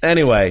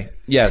 Anyway,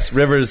 yes,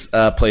 Rivers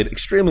played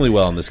extremely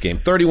well in this game.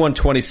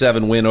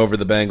 31-27 win over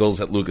the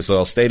Bengals at Lucas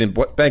Oil Stadium.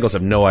 Bengals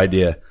have no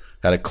idea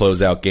how to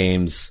close out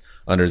games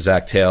under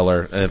Zach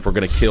Taylor. And if we're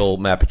going to kill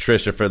Matt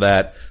Patricia for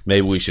that,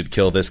 maybe we should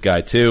kill this guy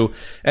too.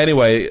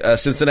 Anyway,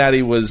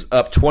 Cincinnati was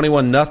up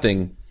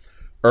 21-0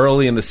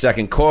 early in the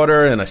second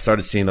quarter, and I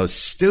started seeing those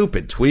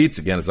stupid tweets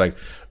again. It's like,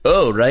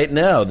 oh, right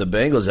now the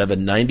Bengals have a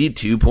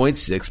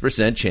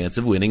 92.6% chance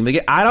of winning the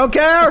game. I don't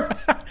care.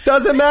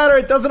 Doesn't matter.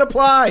 It doesn't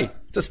apply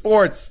to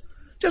sports.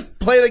 Just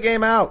play the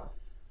game out.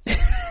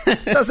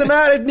 Doesn't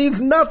matter. It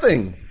means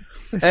nothing.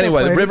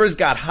 Anyway, the Rivers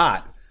got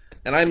hot,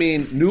 and I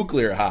mean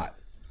nuclear hot,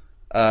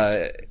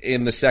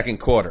 in the second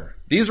quarter.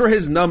 These were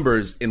his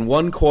numbers in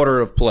one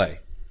quarter of play.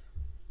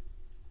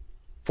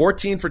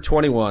 14 for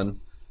 21,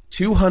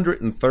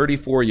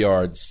 234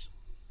 yards,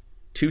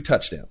 2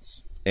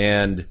 touchdowns.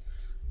 And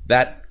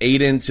that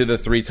ate into the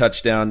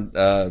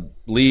 3-touchdown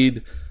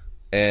lead.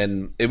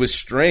 And it was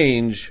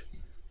strange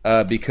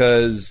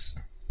because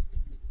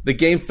the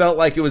game felt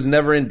like it was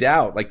never in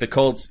doubt. Like the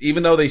Colts,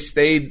 even though they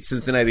stayed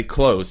Cincinnati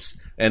close,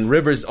 and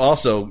Rivers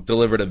also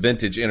delivered a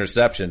vintage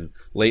interception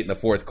late in the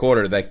fourth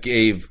quarter that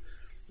gave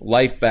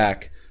life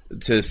back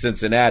to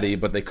Cincinnati,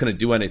 but they couldn't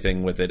do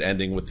anything with it,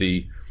 ending with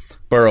the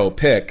Burrow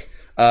pick.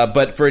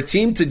 But for a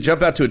team to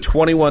jump out to a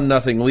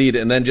 21-0 lead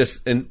and then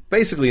just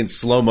basically in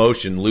slow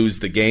motion lose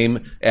the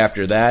game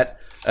after that,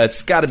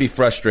 it's got to be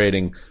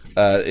frustrating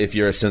if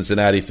you're a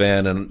Cincinnati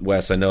fan. And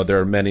Wes, I know there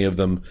are many of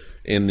them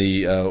in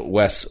the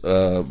West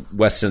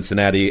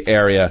Cincinnati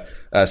area,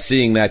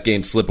 seeing that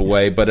game slip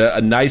away. But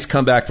a nice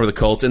comeback for the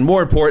Colts, and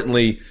more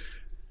importantly,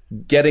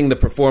 getting the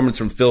performance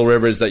from Phil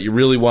Rivers that you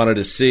really wanted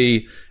to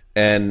see.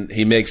 And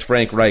he makes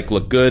Frank Reich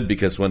look good,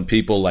 because when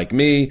people like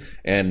me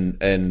and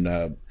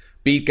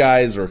beat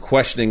guys are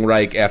questioning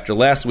Reich after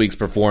last week's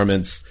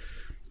performance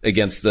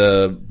against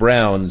the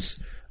Browns,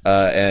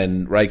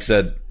 and Reich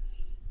said,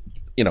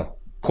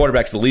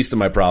 quarterback's the least of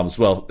my problems.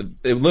 Well,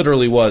 it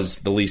literally was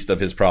the least of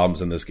his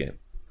problems in this game.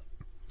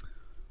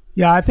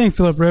 Yeah, I think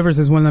Phillip Rivers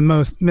is one of the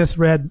most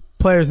misread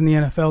players in the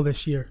NFL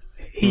this year.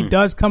 He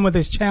does come with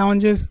his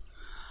challenges,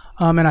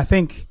 and I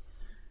think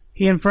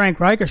he and Frank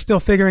Reich are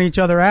still figuring each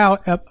other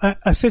out.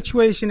 A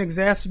situation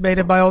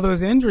exacerbated by all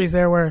those injuries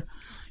there, where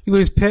you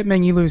lose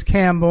Pittman, you lose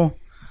Campbell.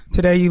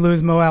 Today you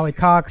lose Mo Alley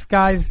Cox,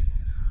 guys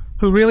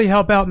who really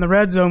help out in the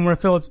red zone where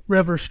Phillip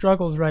Rivers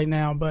struggles right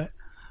now. But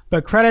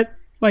credit,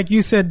 like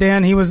you said,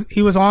 Dan, he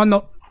was on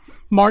the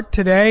mark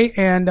today,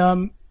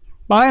 and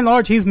by and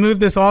large he's moved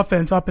this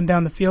offense up and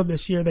down the field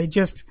this year. They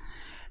just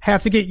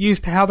have to get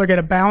used to how they're going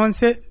to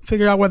balance it,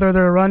 figure out whether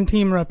they're a run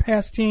team or a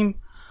pass team.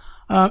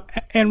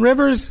 And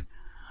Rivers,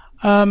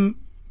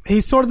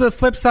 he's sort of the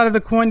flip side of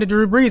the coin to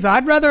Drew Brees.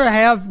 I'd rather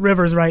have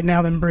Rivers right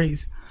now than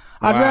Brees.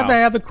 I'd rather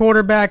have the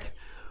quarterback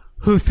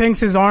who thinks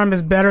his arm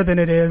is better than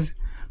it is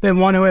than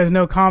one who has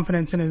no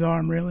confidence in his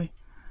arm, really.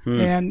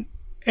 And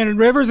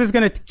Rivers is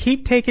going to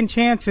keep taking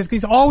chances.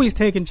 He's always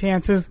taking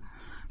chances.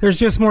 There's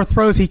just more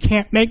throws he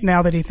can't make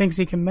now that he thinks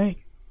he can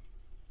make.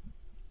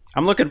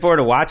 I'm looking forward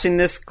to watching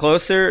this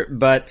closer,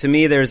 but to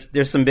me,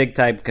 there's some big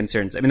time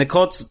concerns. I mean, the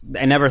Colts,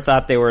 I never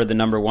thought they were the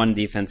number one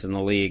defense in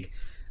the league.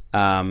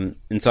 And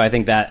so I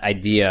think that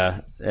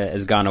idea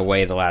has gone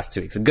away the last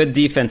 2 weeks. A good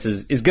defense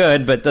is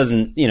good, but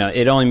doesn't,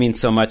 it only means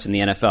so much in the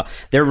NFL.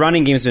 Their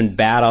running game's been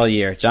bad all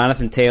year.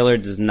 Jonathan Taylor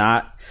does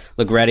not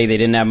look ready. They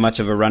didn't have much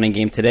of a running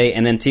game today.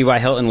 And then T.Y.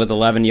 Hilton with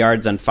 11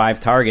 yards on 5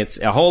 targets.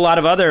 A whole lot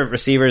of other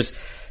receivers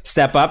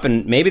step up,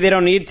 and maybe they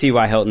don't need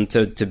T.Y. Hilton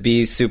to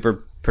be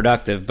super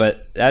productive,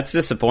 but that's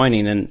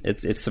disappointing, and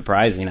it's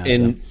surprising.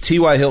 In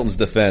T.Y. Hilton's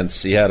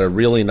defense, he had a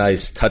really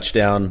nice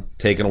touchdown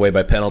taken away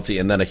by penalty,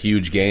 and then a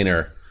huge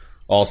gainer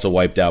also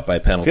wiped out by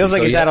penalty. Feels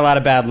like he's had a lot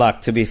of bad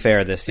luck, to be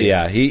fair, this year.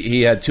 Yeah,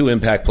 he had 2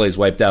 impact plays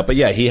wiped out. But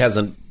yeah, he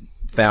hasn't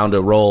found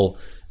a role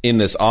in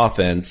this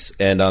offense.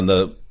 And on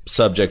the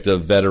subject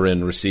of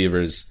veteran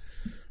receivers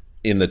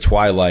in the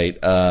twilight,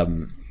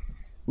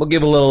 we'll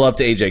give a little love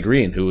to A.J.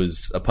 Green, who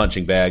was a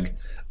punching bag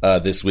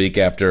this week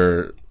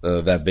after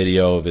that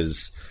video of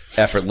his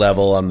effort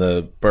level on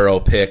the Burrow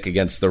pick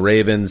against the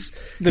Ravens.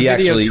 The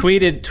video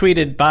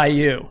tweeted by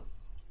you.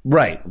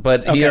 Right,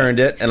 but he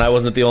earned it, and I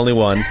wasn't the only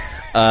one.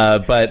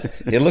 But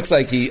it looks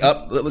like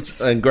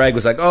and Greg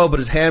was like, oh, but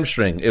his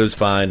hamstring. It was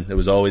fine. It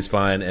was always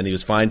fine, and he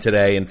was fine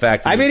today. In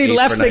fact, he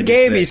left the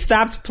game. He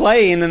stopped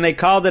playing, and they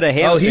called it a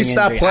hamstring. Oh, he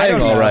stopped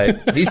playing, all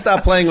right. He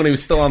stopped playing when he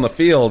was still on the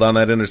field on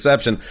that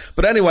interception.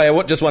 But anyway,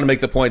 I just want to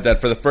make the point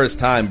that for the first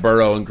time,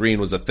 Burrow and Green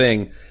was a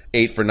thing.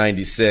 8 for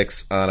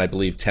 96 on, I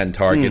believe, 10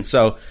 targets.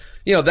 So,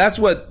 that's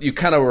what you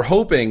kind of were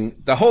hoping.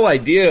 The whole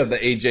idea of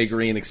the A.J.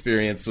 Green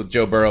experience with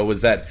Joe Burrow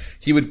was that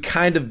he would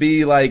kind of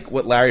be like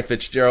what Larry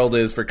Fitzgerald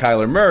is for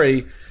Kyler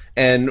Murray.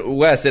 And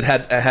Wes, it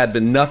had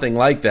been nothing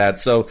like that.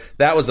 So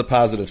that was a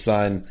positive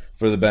sign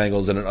for the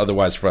Bengals in an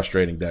otherwise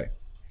frustrating day.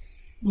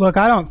 Look,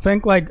 I don't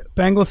think like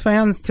Bengals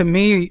fans. To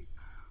me,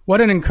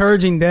 what an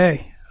encouraging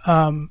day.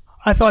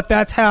 I thought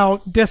that's how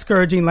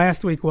discouraging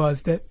last week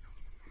was, that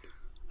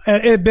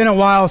it had been a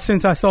while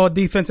since I saw a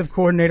defensive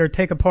coordinator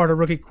take apart a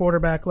rookie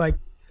quarterback like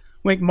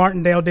Wink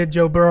Martindale did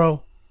Joe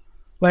Burrow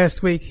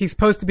last week. He's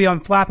supposed to be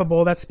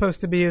unflappable. That's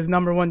supposed to be his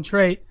number one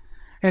trait.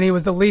 And he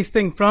was the least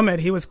thing from it.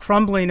 He was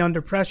crumbling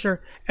under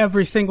pressure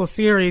every single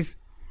series.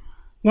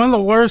 One of the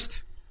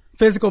worst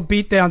physical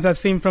beatdowns I've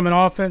seen from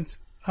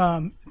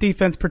an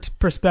defense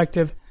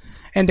perspective.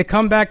 And to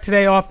come back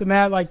today off the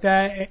mat like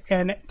that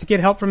and to get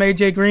help from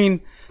A.J.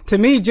 Green, to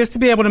me, just to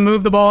be able to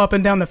move the ball up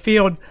and down the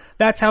field,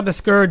 that's how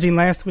discouraging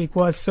last week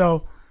was.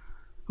 So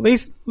at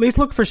least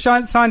look for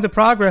signs of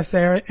progress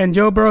there, and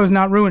Joe Burrow is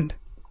not ruined.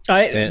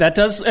 I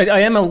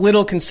am a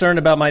little concerned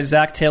about my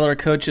Zach Taylor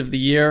Coach of the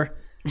Year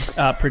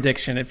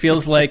prediction. It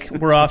feels like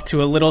we're off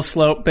to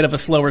a bit of a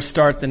slower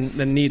start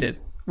than needed.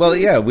 Well,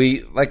 yeah,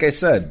 like I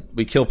said,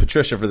 we kill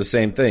Patricia for the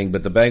same thing,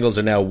 but the Bengals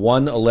are now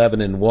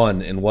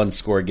 1-11-1 in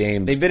one-score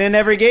games. They've been in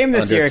every game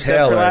this year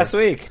except for last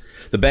week.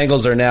 The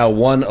Bengals are now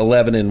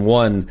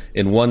 1-11-1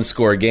 in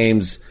one-score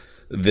games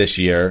this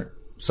year,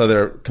 so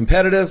they're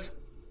competitive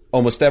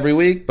almost every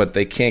week, but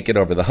they can't get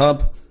over the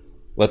hump.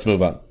 Let's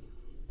move on.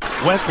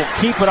 Wentz will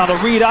keep it on the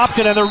read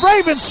option, and the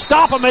Ravens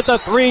stop him at the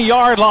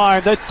 3-yard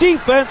line. The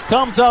defense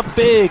comes up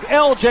big.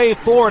 L.J.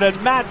 Ford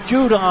and Matt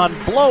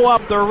Judon blow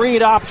up the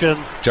read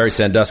option. Jerry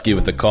Sandusky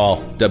with the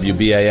call,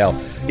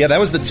 WBAL. Yeah, that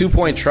was the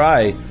 2-point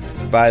try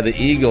by the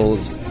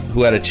Eagles,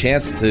 who had a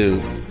chance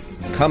to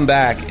come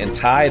back and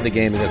tie the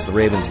game against the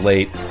Ravens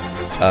late.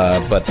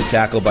 But the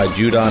tackle by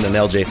Judon and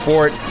L.J.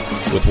 Fort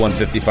with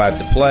 1:55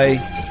 to play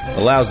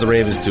allows the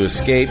Ravens to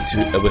escape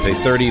with a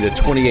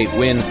 30-28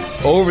 win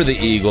over the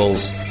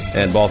Eagles,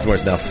 and Baltimore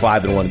is now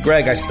 5-1.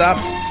 Greg, I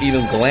stopped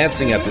even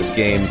glancing at this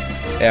game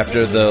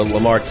after the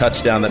Lamar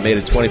touchdown that made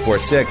it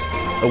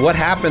 24-6. What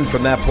happened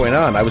from that point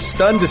on? I was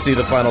stunned to see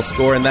the final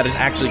score and that it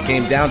actually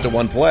came down to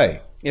one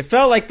play. It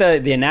felt like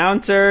the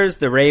announcers,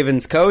 the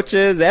Ravens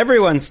coaches,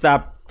 everyone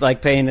stopped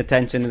paying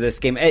attention to this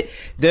game.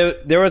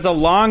 There was a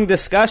long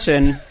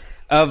discussion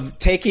of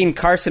taking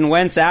Carson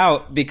Wentz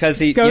out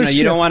because you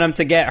don't want him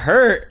to get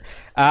hurt.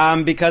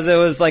 Because it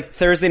was like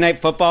Thursday Night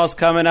Football's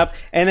coming up,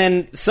 and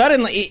then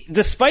suddenly,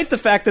 despite the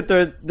fact that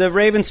the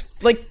Ravens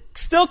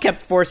still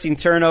kept forcing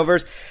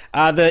turnovers,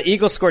 the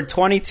Eagles scored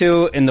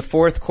 22 in the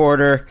fourth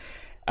quarter.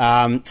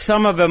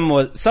 Some of it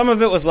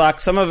was luck,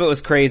 some of it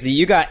was crazy.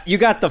 You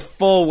got the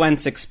full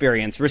Wentz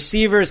experience.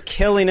 Receivers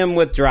killing him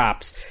with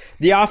drops.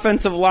 The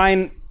offensive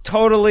line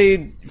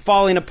totally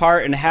falling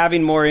apart and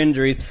having more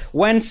injuries.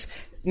 Wentz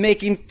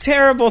making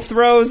terrible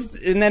throws,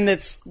 and then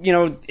it's,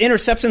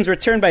 interceptions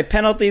returned by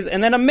penalties,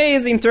 and then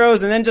amazing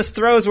throws, and then just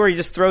throws where he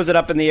just throws it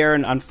up in the air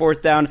and on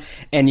fourth down,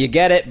 and you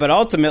get it. But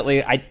ultimately,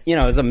 it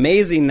was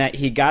amazing that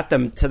he got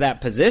them to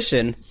that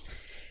position,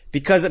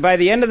 because by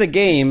the end of the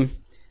game,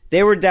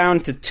 they were down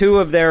to 2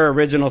 of their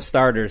original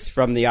starters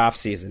from the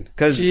offseason.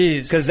 Because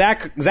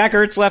Zach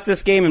Ertz left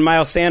this game, and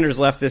Miles Sanders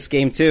left this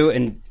game too,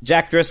 and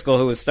Jack Driscoll,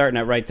 who was starting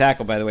at right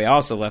tackle, by the way,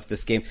 also left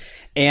this game.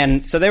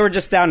 And so they were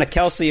just down to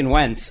Kelsey and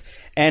Wentz.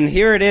 And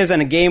here it is in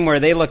a game where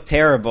they look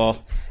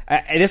terrible.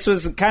 This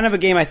was kind of a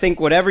game, I think,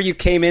 whatever you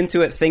came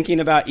into it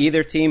thinking about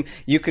either team,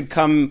 you could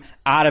come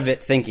out of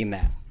it thinking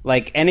that.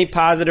 Like, any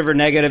positive or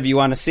negative you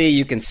want to see,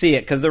 you can see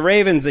it. Because the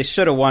Ravens, they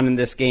should have won in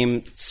this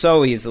game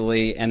so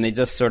easily, and they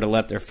just sort of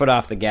let their foot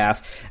off the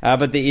gas.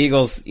 But the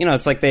Eagles,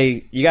 it's like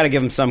you got to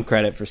give them some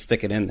credit for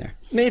sticking in there.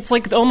 I mean, it's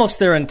like almost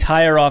their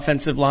entire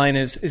offensive line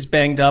is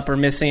banged up or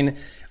missing.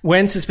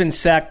 Wentz has been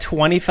sacked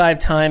 25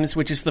 times,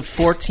 which is the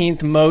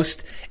 14th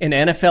most in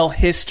NFL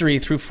history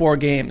through 4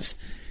 games.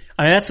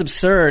 I mean, that's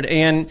absurd.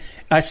 And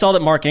I saw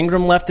that Mark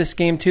Ingram left this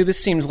game, too. This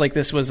seems like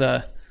this was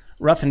a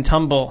rough and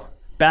tumble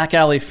back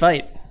alley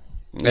fight.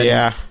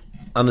 Yeah.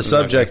 On the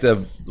subject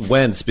of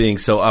Wentz being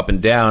so up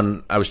and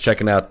down, I was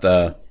checking out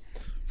the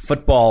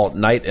Football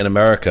Night in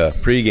America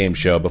pregame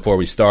show before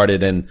we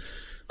started, and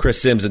Chris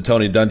Sims and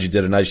Tony Dungy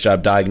did a nice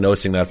job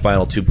diagnosing that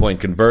final 2-point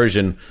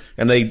conversion,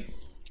 and they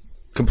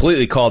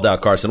completely called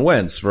out Carson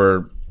Wentz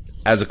for,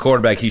 as a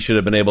quarterback, he should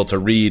have been able to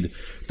read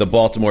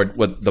what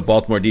the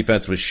Baltimore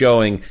defense was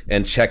showing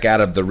and check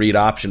out of the read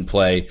option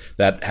play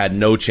that had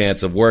no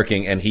chance of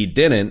working, and he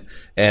didn't,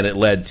 and it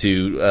led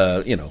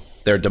to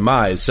their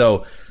demise.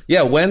 So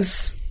yeah,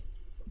 Wentz,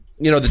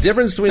 the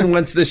difference between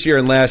Wentz this year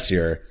and last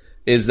year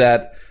is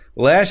that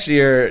last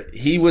year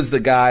he was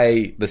the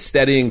guy, the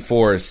steadying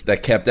force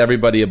that kept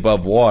everybody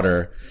above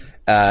water.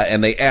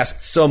 And they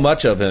asked so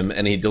much of him,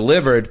 and he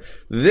delivered.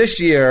 This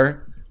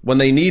year, when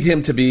they need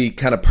him to be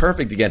kind of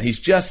perfect again,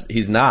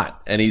 he's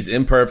not. And he's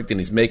imperfect, and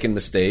he's making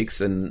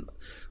mistakes. And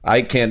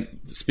I can't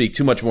speak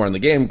too much more on the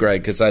game,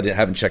 Greg, because I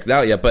haven't checked it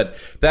out yet. But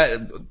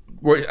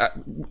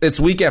it's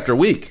week after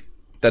week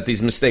that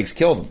these mistakes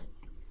kill them.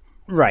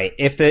 Right.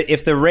 If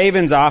the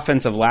Ravens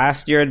offense of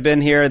last year had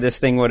been here, this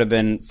thing would have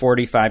been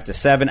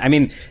 45-7. I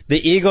mean,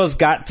 the Eagles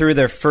got through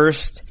their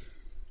first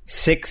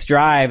 6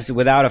 drives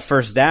without a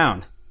first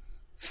down.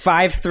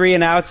 5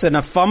 3-and-outs and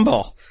a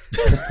fumble.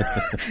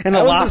 and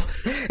a lost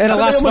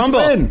fumble.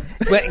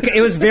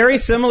 It was very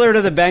similar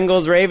to the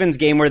Bengals-Ravens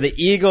game where the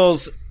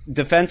Eagles'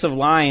 defensive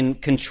line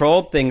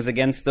controlled things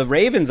against the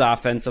Ravens'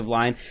 offensive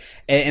line.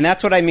 And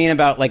that's what I mean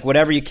about,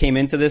 whatever you came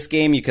into this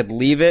game, you could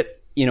leave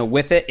it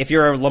with it. If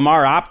you're a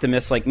Lamar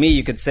optimist like me,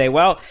 you could say,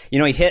 well,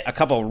 he hit a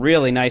couple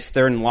really nice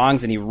third and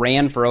longs and he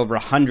ran for over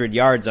 100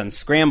 yards on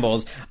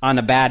scrambles. On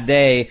a bad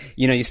day,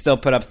 you still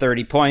put up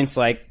 30 points.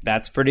 Like,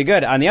 that's pretty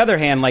good. On the other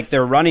hand, like,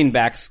 their running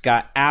backs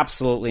got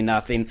absolutely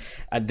nothing.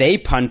 They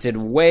punted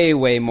way,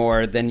 way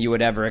more than you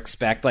would ever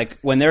expect. Like,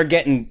 when they're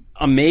getting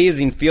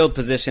amazing field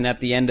position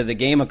at the end of the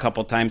game a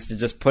couple times to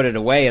just put it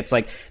away, it's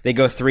like they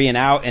go 3 and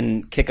out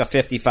and kick a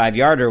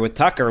 55-yarder with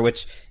Tucker,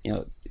 which,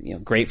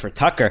 great for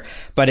Tucker,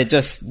 but it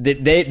just,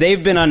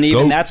 they've been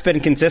uneven. That's been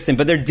consistent,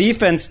 but their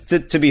defense,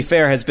 to be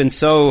fair, has been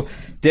so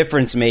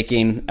difference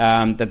making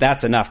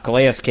that's enough.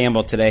 Calais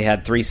Campbell today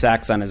had 3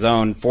 sacks on his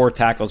own, 4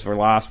 tackles for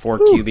loss, 4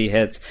 QB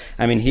hits.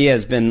 I mean, he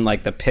has been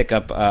like the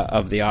pickup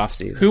of the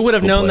offseason. Who would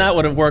have known that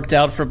would have worked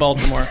out for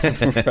Baltimore?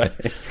 Right.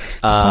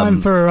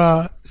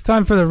 It's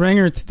time for the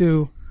Ringer to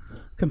do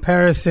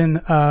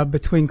comparison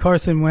between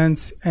Carson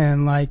Wentz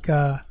and like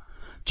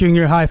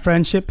junior high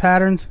friendship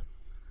patterns.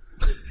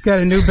 He's got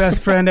a new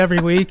best friend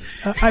every week.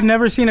 I've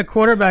never seen a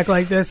quarterback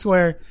like this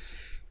where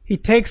he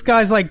takes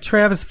guys like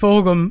Travis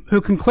Fulgham,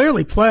 who can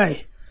clearly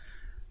play,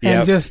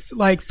 and just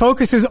like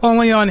focuses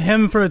only on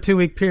him for a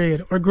 2-week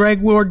period, or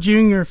Greg Ward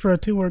Jr. for a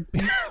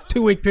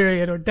 2-week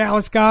period, or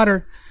Dallas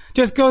Goedert.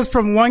 Just goes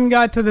from one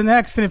guy to the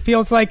next, and it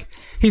feels like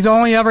he's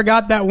only ever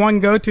got that one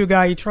go-to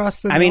guy he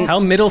trusts. I mean, how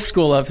middle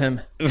school of him.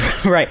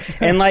 Right.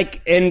 And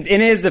like in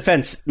his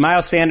defense,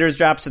 Miles Sanders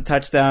drops a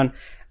touchdown.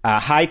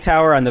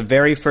 Hightower on the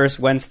very first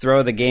Wentz throw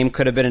of the game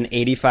could have been an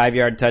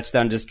 85-yard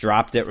touchdown, just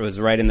dropped it. It was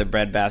right in the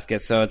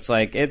breadbasket. So it's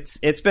like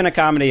it's been a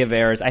comedy of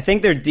errors. I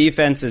think their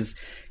defense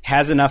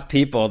has enough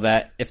people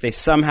that if they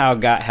somehow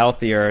got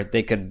healthier,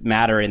 they could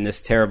matter in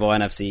this terrible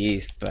NFC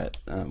East. But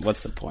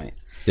what's the point?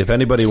 If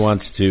anybody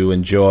wants to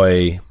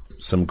enjoy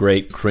some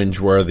great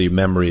cringeworthy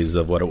memories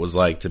of what it was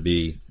like to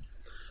be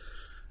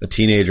a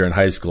teenager in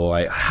high school,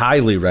 I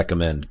highly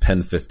recommend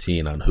Pen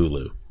 15 on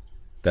Hulu.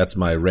 That's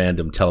my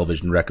random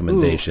television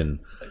recommendation.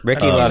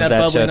 Ricky loves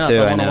that show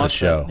too. I know the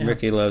show. Yeah.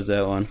 Ricky loves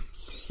that one.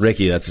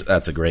 Ricky,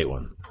 that's a great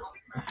one.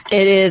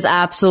 It is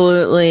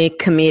absolutely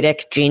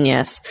comedic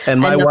genius. And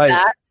my wife.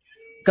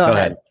 Go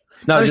ahead.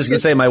 No, I was just going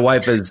to say, my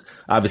wife is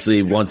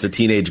obviously once a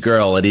teenage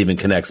girl. It even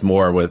connects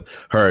more with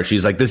her.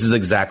 She's like, this is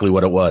exactly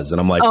what it was. And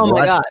I'm like, oh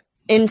what? My God.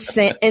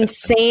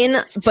 Insane.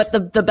 But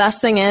the best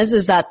thing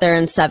is that they're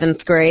in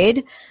 7th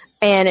grade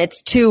and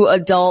it's 2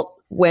 adult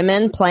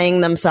women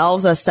playing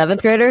themselves as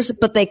 7th graders,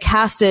 but they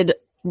casted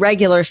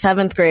regular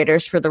 7th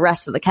graders for the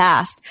rest of the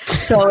cast.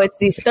 So it's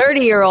these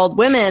 30-year-old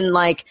women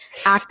like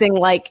acting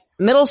like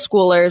middle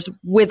schoolers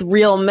with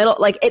real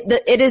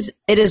it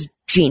is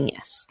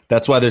genius.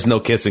 That's why there's no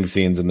kissing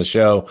scenes in the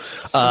show.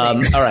 All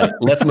right,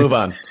 let's move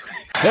on.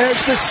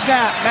 There's the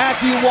snap.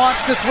 Matthew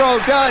wants to throw,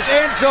 does.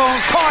 End zone,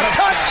 caught.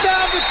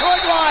 Touchdown,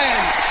 Detroit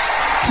Lions.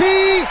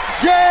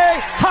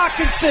 T.J.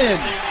 Hawkinson.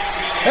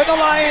 And the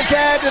Lions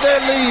add to their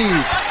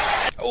lead.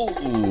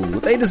 Oh,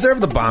 they deserve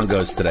the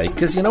bongos today,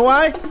 because you know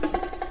why?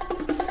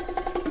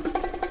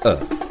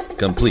 A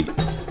complete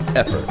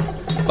effort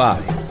by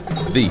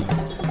the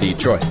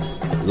Detroit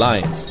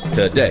Lions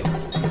today.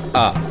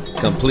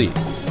 Complete.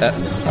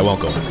 I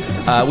won't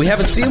go. We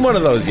haven't seen one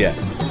of those yet.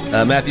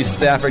 Matthew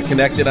Stafford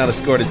connected on a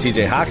score to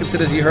T.J.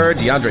 Hawkinson, as you heard.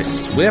 DeAndre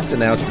Swift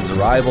announced his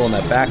arrival in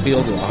that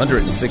backfield with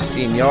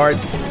 116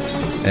 yards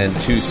and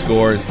 2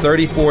 scores.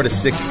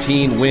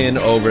 34-16 win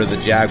over the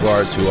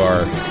Jaguars, who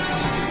are,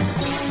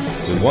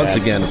 to once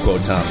again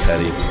quote Tom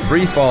Petty,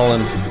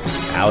 free-falling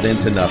out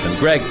into nothing.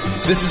 Greg,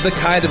 this is the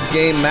kind of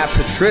game Matt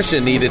Patricia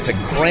needed to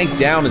crank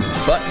down his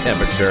butt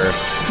temperature.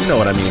 You know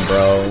what I mean,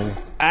 bro.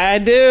 I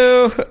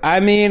do. I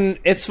mean,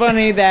 it's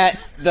funny that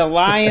the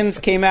Lions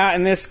came out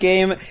in this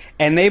game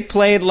and they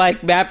played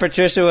like Matt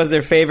Patricia was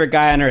their favorite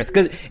guy on earth.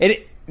 Because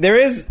there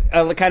is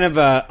a kind of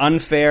a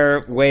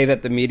unfair way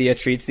that the media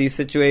treats these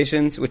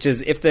situations, which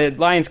is if the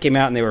Lions came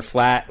out and they were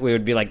flat, we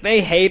would be like,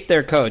 they hate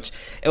their coach.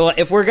 Well,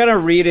 if we're going to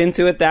read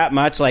into it that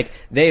much, like,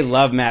 they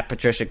love Matt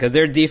Patricia because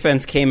their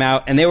defense came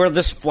out and they were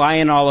just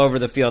flying all over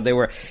the field. They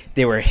were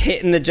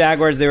hitting the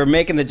Jaguars. They were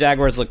making the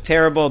Jaguars look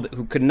terrible,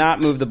 who could not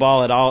move the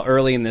ball at all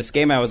early in this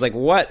game. I was like,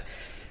 what?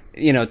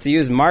 To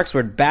use Mark's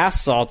word, bath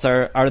salts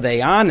are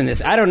they on in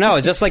this? I don't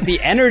know. Just like the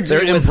energy,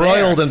 they're was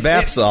embroiled there. in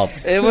bath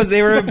salts. They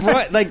were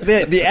embroiled, like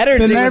the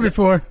energy Been there was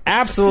before.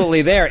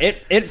 absolutely there.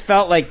 It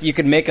felt like you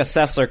could make a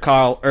Sessler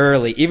call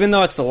early, even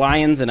though it's the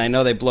Lions, and I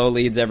know they blow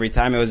leads every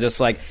time. It was just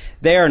like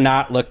they are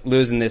not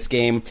losing this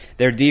game.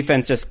 Their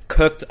defense just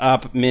cooked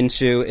up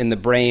Minshew in the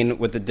brain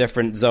with the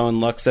different zone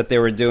looks that they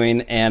were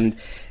doing, and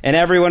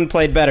everyone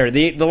played better.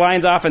 The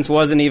Lions offense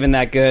wasn't even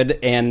that good,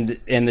 and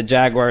the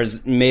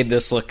Jaguars made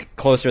this look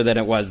closer than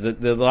it was.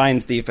 The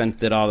Lions defense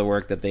did all the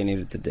work that they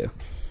needed to do.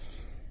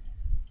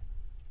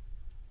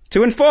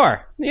 2-4,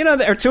 or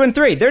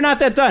 2-3. They're not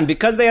that done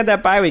because they had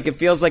that bye week. It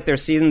feels like their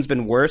season's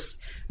been worse.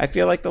 I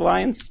feel like the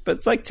Lions, but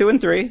it's like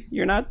 2-3.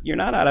 You're not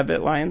out of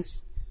it,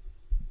 Lions.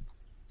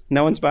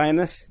 No one's buying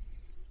this.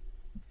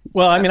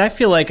 Well, I mean, I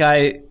feel like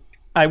I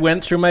I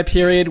went through my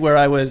period where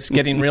I was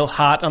getting real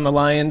hot on the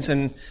Lions,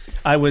 and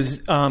I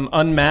was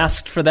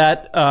unmasked for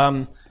that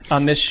on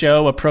this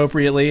show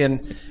appropriately,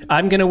 and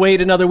I'm going to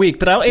wait another week.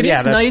 But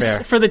it's nice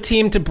for the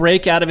team to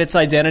break out of its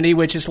identity,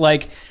 which is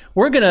like,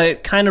 we're going to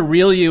kind of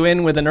reel you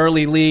in with an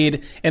early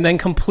lead and then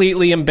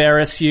completely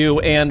embarrass you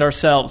and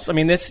ourselves. I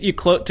mean,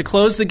 to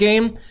close the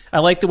game, I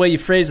like the way you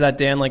phrase that,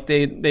 Dan. Like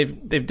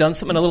they've done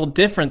something a little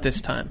different this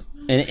time.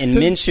 And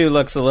Minshew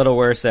looks a little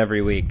worse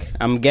every week.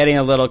 I'm getting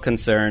a little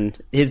concerned.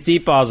 His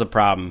deep ball's a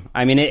problem.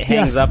 I mean, it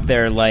hangs up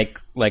there like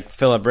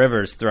Phillip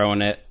Rivers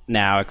throwing it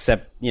now,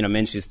 except,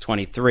 Minshew's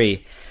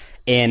 23.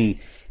 And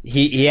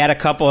he had a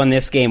couple in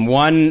this game.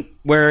 One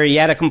where he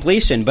had a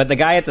completion, but the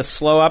guy had to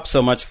slow up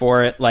so much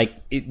for it,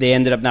 they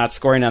ended up not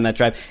scoring on that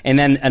drive. And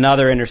then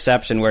another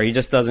interception where he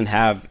just doesn't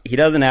have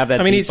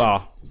that deep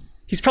ball.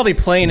 He's probably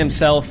playing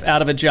himself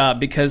out of a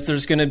job because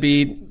there's going to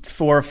be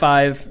 4 or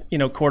 5,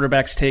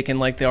 quarterbacks taken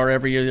like they are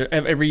every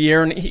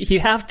year, and he'd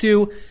have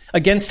to,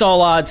 against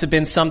all odds, have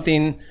been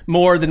something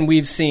more than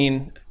we've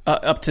seen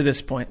up to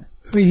this point.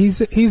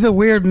 He's a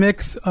weird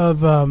mix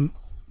of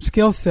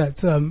skill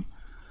sets.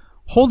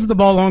 Holds the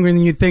ball longer than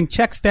you'd think.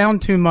 Checks down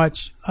too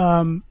much.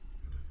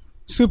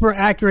 Super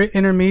accurate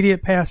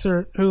intermediate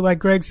passer who, like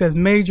Greg says,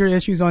 major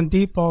issues on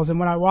deep balls. And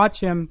when I watch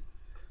him,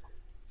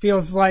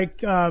 feels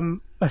like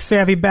a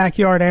savvy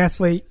backyard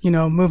athlete,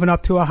 moving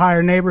up to a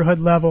higher neighborhood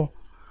level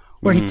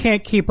where he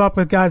can't keep up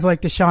with guys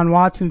like Deshaun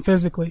Watson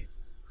physically.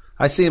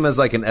 I see him as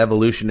like an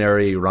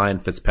evolutionary Ryan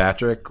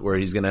Fitzpatrick, where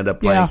he's going to end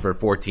up playing for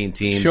 14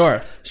 teams.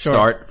 Sure.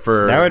 Start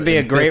for that would be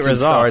a great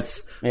result.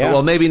 Starts. Yeah.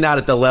 Well, maybe not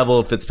at the level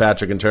of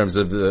Fitzpatrick in terms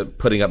of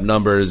putting up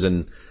numbers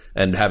and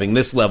having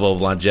this level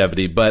of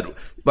longevity, but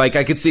like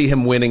I could see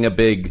him winning a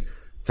big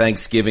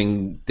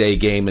Thanksgiving Day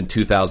game in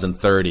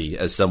 2030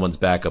 as someone's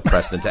backup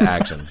pressed into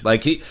action.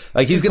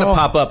 He's going to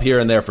pop up here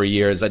and there for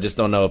years. I just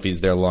don't know if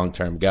he's their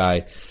long-term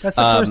guy. That's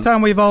the first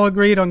time we've all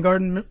agreed on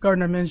Gardner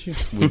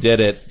Minshew. We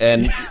did it.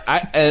 And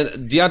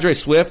DeAndre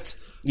Swift,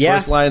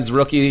 first Lions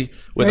rookie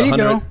with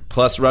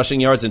 100-plus rushing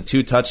yards and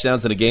 2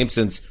 touchdowns in a game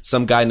since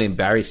some guy named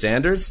Barry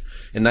Sanders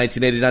in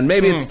 1989.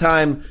 Maybe it's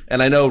time,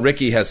 and I know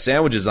Ricky has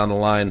sandwiches on the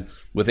line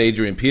with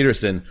Adrian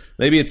Peterson,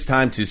 maybe it's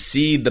time to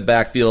seed the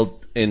backfield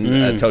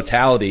in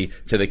totality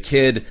to the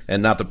kid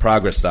and not the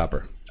progress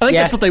stopper. I think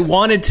that's what they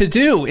wanted to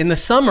do in the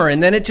summer,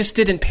 and then it just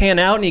didn't pan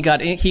out,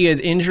 and he had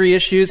injury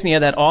issues, and he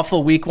had that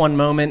awful week 1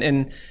 moment,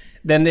 and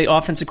then the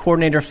offensive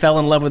coordinator fell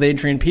in love with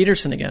Adrian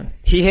Peterson again.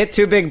 He hit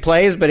 2 big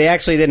plays, but he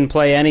actually didn't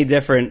play any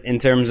different in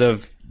terms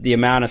of the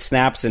amount of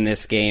snaps in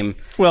this game.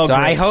 Well, so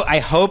I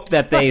hope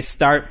that they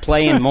start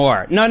playing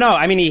more. No,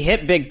 I mean, he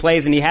hit big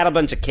plays and he had a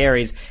bunch of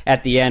carries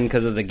at the end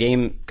because of the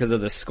game, because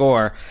of the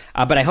score.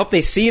 But I hope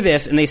they see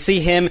this and they see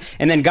him.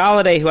 And then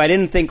Golladay, who I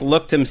didn't think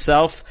looked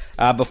himself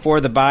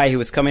before the bye, who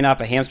was coming off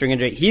a hamstring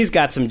injury, he's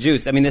got some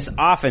juice. I mean, this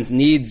offense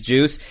needs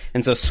juice.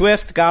 And so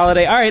Swift,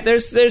 Golladay, all right,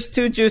 there's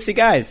 2 juicy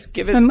guys.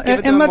 Give it to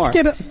them let's more.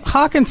 Get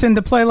Hawkinson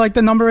to play like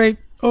the number 8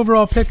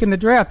 overall pick in the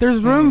draft. There's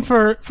room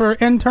for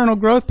internal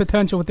growth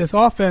potential with this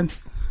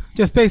offense,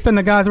 just based on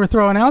the guys we're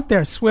throwing out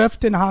there,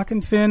 Swift and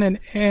Hawkinson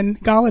and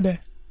Golladay.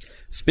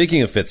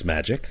 Speaking of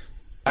Fitzmagic.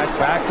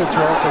 Back to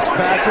throw.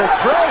 Fitzpatrick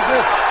throws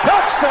it.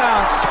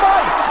 Touchdown,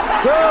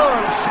 Smythe.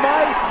 Durham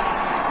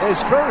Smythe,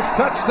 his first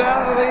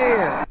touchdown of the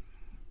year.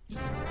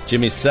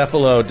 Jimmy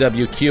Cephalo,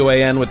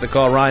 WQAN with the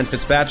call. Ryan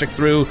Fitzpatrick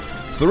threw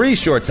 3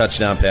 short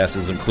touchdown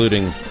passes,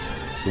 including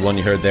the one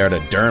you heard there to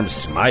Durham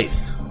Smythe.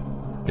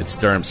 It's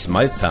Durham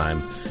Smythe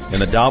time, and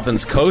the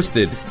Dolphins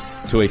coasted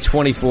to a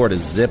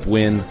 24-0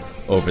 win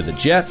over the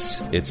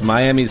Jets. It's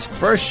Miami's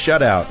first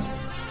shutout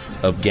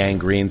of Gang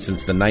Green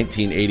since the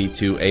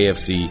 1982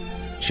 AFC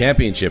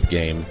Championship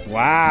game.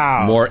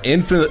 Wow. More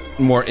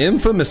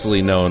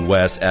infamously known,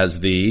 Wes, as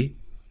the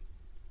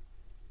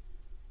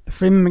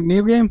Freeman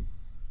McNeil game?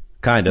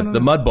 Kind of. The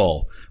Mud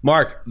Bowl.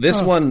 Mark,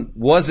 this one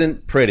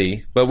wasn't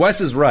pretty, but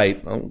Wes is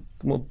right.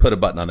 We'll put a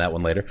button on that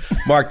one later.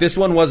 Mark, this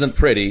one wasn't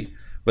pretty.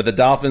 But the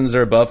Dolphins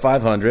are above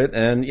 500,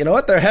 and you know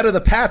what? They're ahead of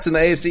the Pats in the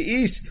AFC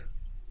East.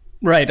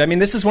 Right. I mean,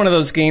 this is one of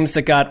those games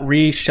that got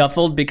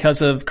reshuffled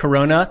because of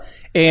Corona.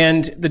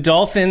 And the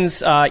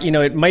Dolphins,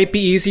 it might be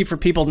easy for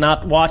people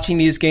not watching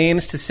these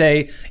games to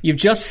say, you've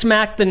just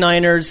smacked the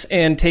Niners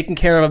and taken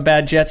care of a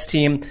bad Jets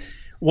team.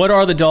 What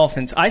are the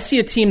Dolphins? I see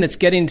a team that's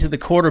getting to the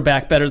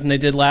quarterback better than they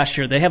did last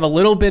year. They have a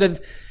little bit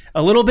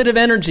of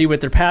energy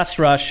with their pass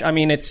rush. I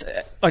mean, it's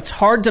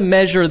hard to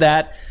measure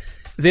that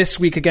this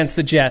week against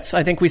the Jets.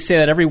 I think we say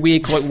that every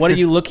week. What are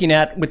you looking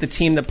at with the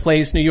team that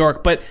plays New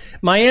York? But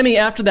Miami,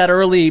 after that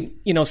early,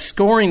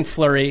 scoring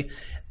flurry,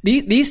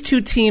 these 2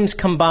 teams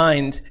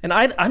combined, and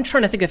I'm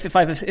trying to think if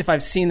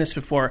I've seen this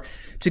before,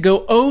 to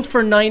go 0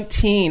 for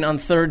 19 on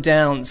 3rd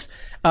downs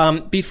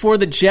before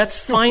the Jets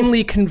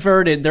finally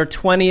converted their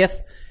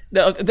 20th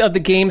of the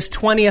game's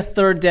 20th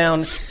 3rd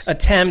down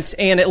attempt,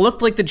 and it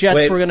looked like the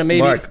Jets were going to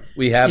maybe. Mark,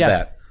 we have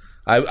that.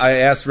 I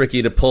asked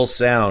Ricky to pull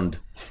sound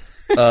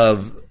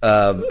of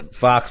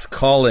Fox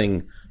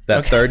calling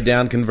that 3rd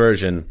down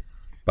conversion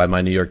by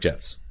my New York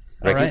Jets.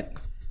 Ricky? All right.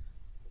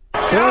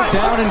 3rd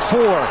down and 4.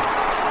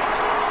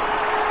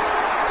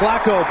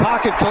 Flacco,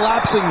 pocket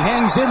collapsing,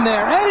 hangs in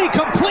there, and he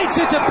completes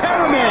it to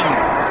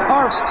Perriman.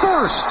 Our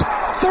first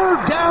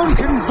third down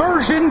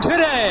conversion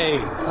today.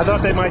 I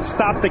thought they might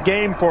stop the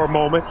game for a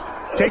moment.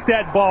 Take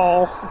that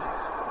ball,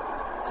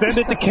 send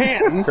it to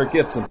Canton. Kirk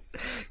Gibson.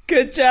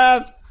 Good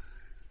job.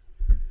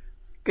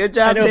 Good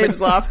job, James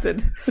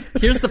Lofton.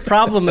 Here's the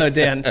problem, though,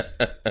 Dan.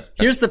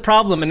 Here's the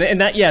problem,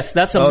 and that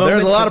that's a moment.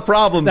 There's a lot of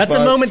problems. That's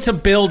Mark. a moment to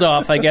build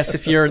off, I guess,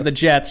 if you're the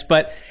Jets.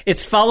 But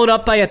it's followed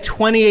up by a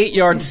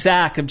 28-yard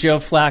sack of Joe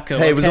Flacco.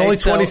 Hey, it was only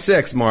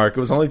 26, Mark.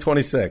 It was only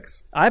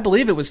 26. I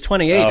believe it was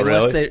 28. Oh,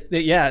 really?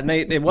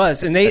 It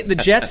was, and the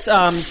Jets.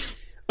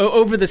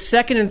 Over the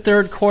second and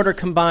third quarter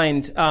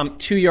combined,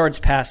 2 yards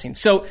passing.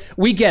 So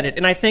we get it,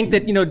 and I think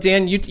that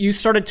Dan, you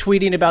started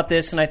tweeting about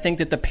this, and I think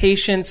that the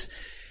patience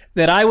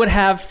that I would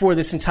have for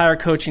this entire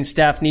coaching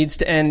staff needs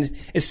to end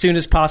as soon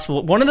as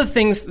possible. One of the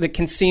things that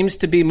seems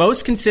to be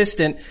most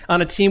consistent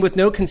on a team with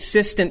no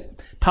consistent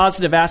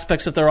positive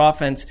aspects of their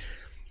offense,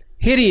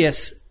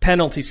 hideous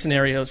penalty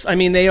scenarios. I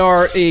mean, they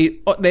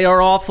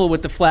are awful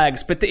with the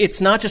flags, but it's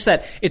not just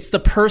that. It's the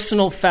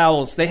personal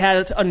fouls. They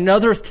had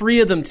another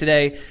 3 of them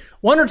today.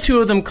 1 or 2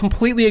 of them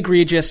completely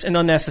egregious and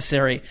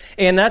unnecessary.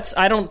 And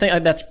I don't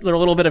think that's a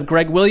little bit of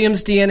Greg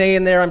Williams DNA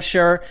in there, I'm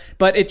sure.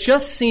 But it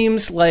just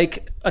seems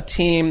like a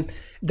team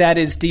that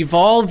is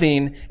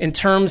devolving in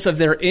terms of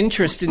their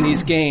interest in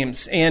these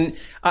games. And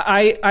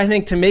I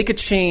think to make a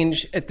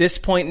change at this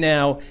point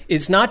now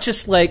is not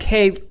just like,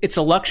 hey, it's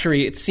a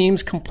luxury. It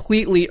seems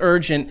completely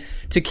urgent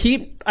to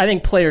keep, I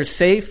think, players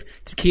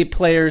safe, to keep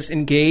players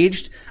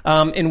engaged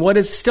in what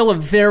is still a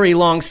very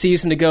long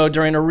season to go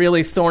during a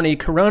really thorny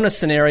corona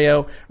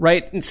scenario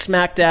right in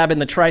smack dab in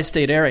the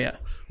tri-state area.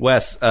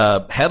 Wes,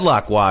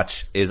 Headlock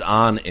Watch is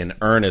on in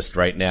earnest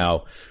right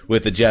now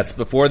with the Jets.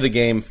 Before the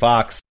game,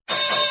 Fox.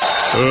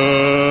 Let's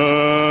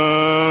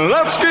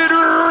get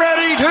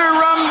ready to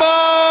rumble!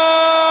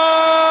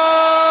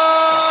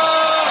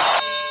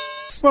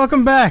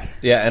 Welcome back.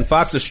 Yeah, and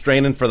Fox is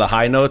straining for the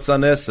high notes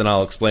on this, and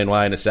I'll explain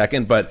why in a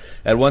second. But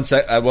at one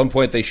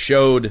point, they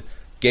showed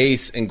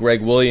Gase and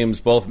Greg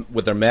Williams both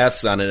with their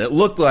masks on, and it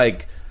looked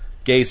like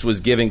Gase was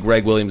giving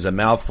Greg Williams a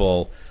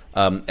mouthful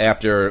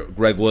after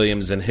Greg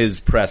Williams and his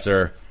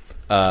presser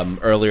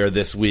earlier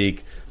this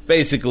week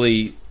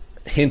basically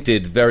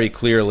hinted very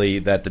clearly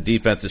that the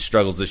defense's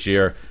struggles this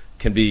year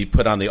can be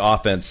put on the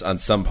offense on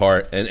some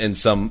part and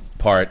some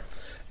part.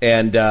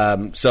 And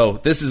so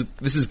this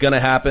is going to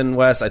happen,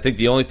 Wes. I think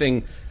the only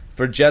thing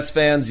for Jets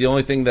fans, the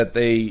only thing that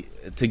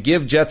to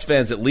give Jets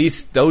fans at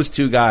least those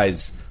 2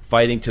 guys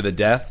fighting to the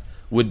death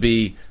would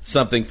be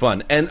something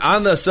fun. And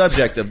on the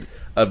subject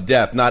of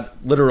death,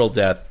 not literal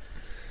death,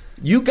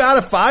 you got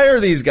to fire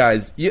these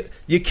guys.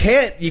 You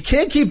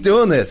can't keep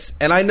doing this.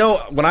 And I know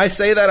when I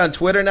say that on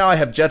Twitter now, I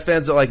have Jet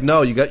fans that are like,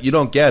 no, you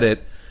don't get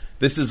it.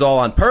 This is all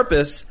on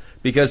purpose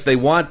because they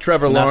want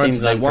Trevor Lawrence.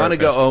 They want to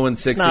go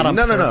 0-16.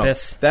 No.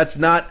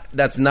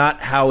 That's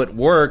not how it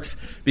works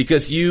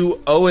because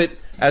you owe it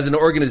as an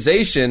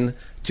organization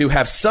to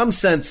have some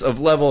sense of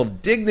level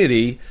of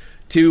dignity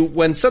to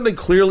when something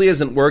clearly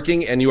isn't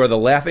working and you are the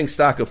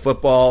laughingstock of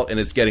football and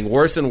it's getting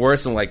worse and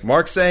worse. And like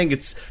Mark's saying,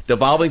 it's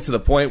devolving to the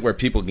point where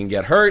people can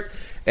get hurt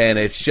and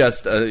it's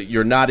just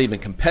you're not even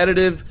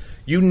competitive.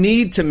 You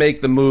need to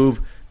make the move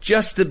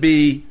just to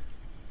be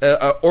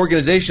an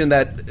organization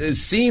that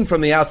is seen from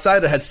the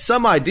outside that has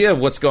some idea of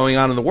what's going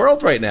on in the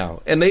world right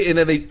now. And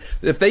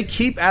if they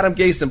keep Adam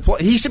Gase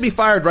employed, he should be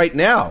fired right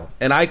now.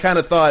 And I kind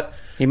of thought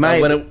he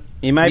might.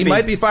 He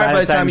might be fired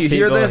by the time you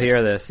hear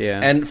this. Yeah.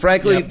 And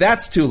frankly,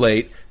 that's too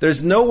late.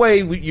 There's no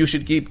way you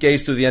should keep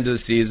Gase through the end of the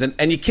season,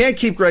 and you can't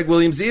keep Greg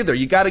Williams either.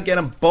 You got to get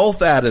them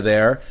both out of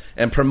there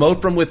and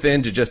promote from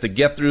within to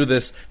get through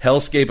this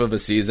hellscape of a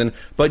season.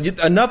 But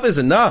enough is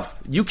enough.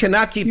 You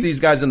cannot keep these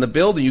guys in the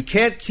building. You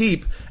can't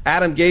keep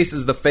Adam Gase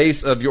as the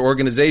face of your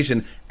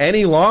organization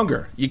any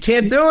longer. You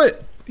can't do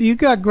it. You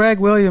got Greg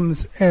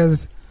Williams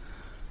as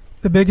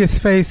the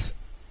biggest face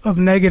of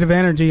negative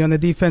energy on the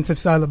defensive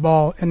side of the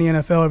ball in the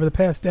NFL over the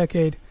past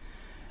decade.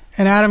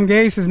 And Adam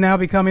Gase is now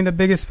becoming the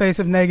biggest face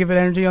of negative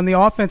energy on the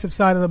offensive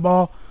side of the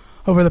ball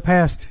over the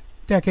past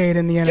decade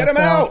in the NFL. Get him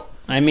out!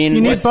 I mean,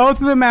 you need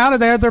both of them out of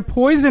there. They're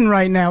poison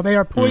right now. They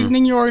are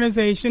poisoning your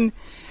organization,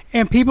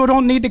 and people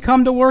don't need to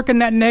come to work in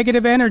that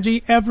negative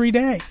energy every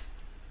day.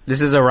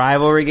 This is a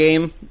rivalry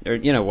game, or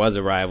was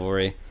a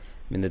rivalry. I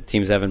mean, the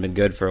teams haven't been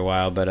good for a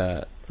while,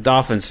 but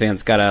Dolphins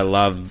fans gotta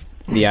love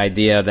the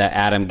idea that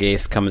Adam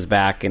Gase comes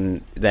back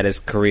and that his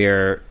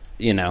career,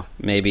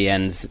 maybe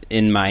ends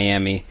in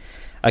Miami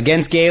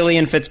against Gailey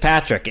and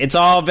Fitzpatrick. It's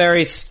all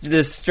this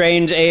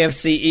strange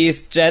AFC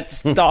East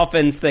Jets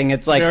Dolphins thing.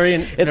 It's like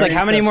like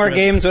how many more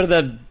games would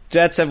the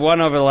Jets have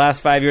won over the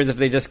last 5 years if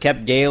they just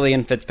kept Gailey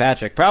and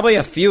Fitzpatrick? Probably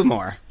a few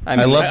more.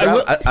 I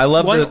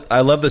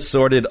love the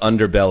sordid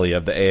underbelly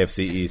of the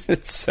AFC East.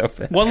 It's so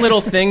bad. One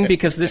little thing,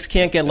 because this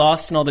can't get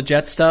lost in all the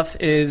Jets stuff,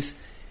 is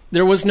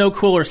there was no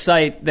cooler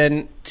sight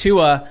than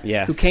Tua,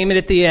 who came in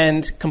at the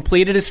end,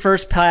 completed his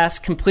first pass,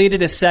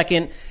 completed his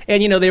second,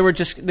 and they were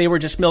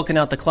just milking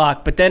out the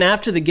clock. But then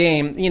after the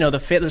game,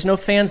 there's no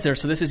fans there,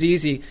 so this is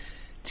easy.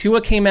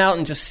 Tua came out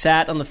and just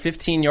sat on the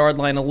 15-yard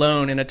line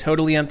alone in a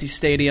totally empty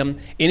stadium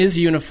in his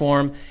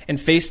uniform and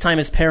FaceTime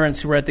his parents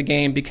who were at the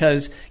game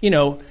because,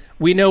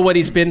 we know what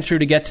he's been through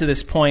to get to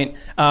this point.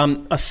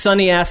 A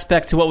sunny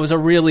aspect to what was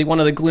one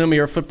of the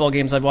gloomier football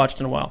games I've watched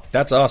in a while.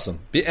 That's awesome.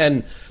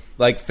 And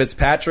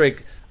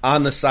Fitzpatrick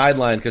on the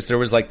sideline, because there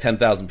was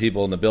 10,000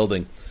 people in the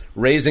building,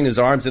 raising his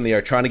arms in the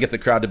air, trying to get the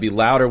crowd to be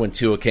louder when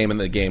Tua came in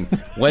the game.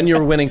 When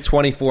you're winning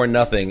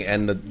 24-0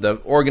 and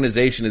the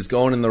organization is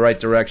going in the right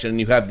direction and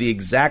you have the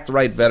exact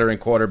right veteran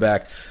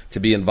quarterback to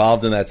be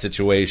involved in that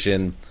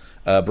situation,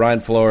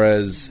 Brian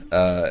Flores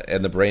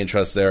and the Brain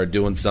Trust there are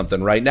doing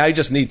something right. Now you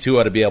just need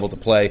Tua to be able to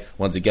play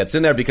once he gets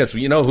in there because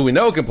who we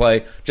know can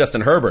play?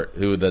 Justin Herbert,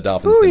 who the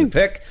Dolphins didn't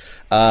pick.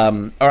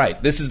 All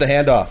right, this is the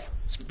handoff.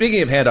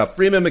 Speaking of handoff,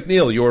 Freeman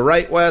McNeil, you were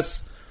right,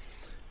 Wes.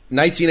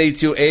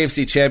 1982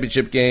 AFC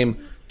Championship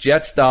game,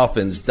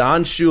 Jets-Dolphins,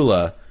 Don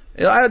Shula.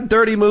 A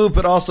dirty move,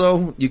 but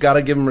also you got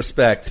to give him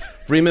respect.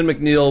 Freeman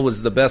McNeil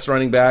was the best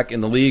running back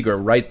in the league, or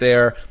right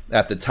there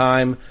at the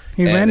time.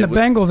 He ran the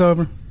Bengals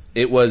over.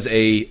 It was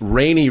a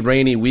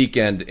rainy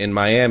weekend in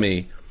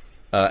Miami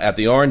at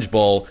the Orange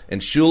Bowl, and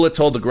Shula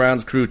told the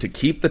grounds crew to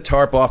keep the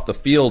tarp off the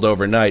field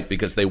overnight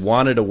because they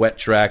wanted a wet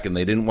track and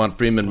they didn't want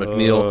Freeman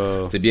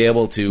McNeil to be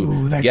able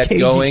to get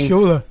going.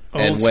 Shula.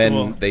 And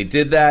when they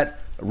did that,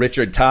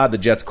 Richard Todd, the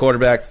Jets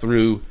quarterback,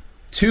 threw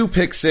 2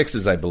 pick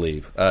sixes, I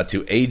believe,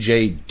 to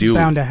A.J. Dewey.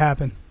 Bound to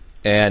happen.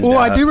 And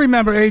I do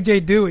remember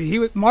A.J.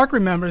 Dewey. Mark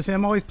remembers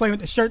him, always playing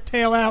with the shirt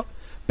tail out,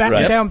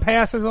 batting down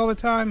passes all the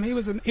time. He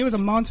was a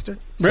monster.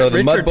 So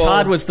Richard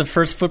Todd was the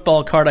first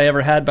football card I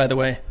ever had, by the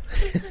way.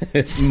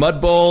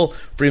 Mud Bowl,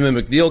 Freeman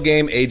McNeil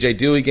game, A.J.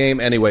 Dewey game.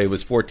 Anyway, it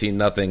was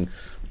 14-0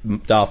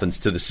 Dolphins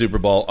to the Super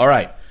Bowl. All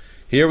right,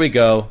 here we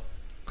go.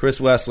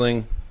 Chris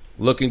Wessling,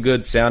 looking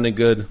good, sounding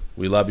good.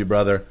 We love you,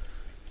 brother.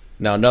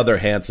 Now another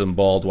handsome,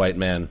 bald white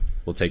man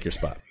will take your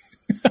spot.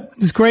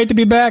 It's great to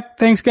be back.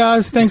 Thanks,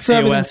 guys. Thanks for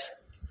having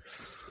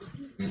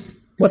me.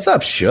 What's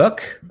up,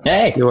 Shook?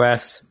 Hey,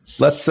 US.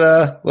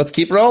 Let's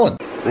keep rolling.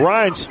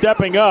 Ryan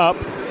stepping up.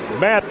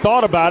 Matt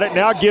thought about it.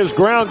 Now gives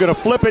ground. Going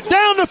to flip it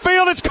down the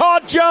field. It's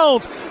caught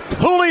Jones.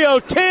 Julio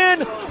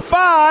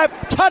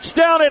 10-5.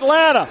 Touchdown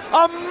Atlanta.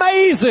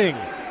 Amazing.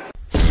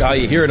 Oh,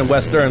 you hear it in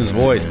Wes Stern's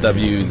voice.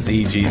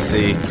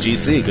 WZGC.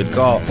 GC, good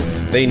call.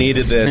 They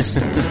needed this.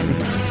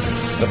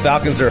 The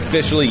Falcons are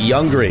officially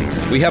youngry.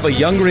 We have a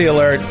youngry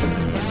alert.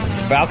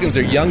 Falcons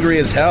are youngry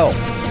as hell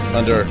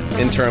under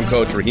interim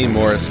coach Raheem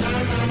Morris.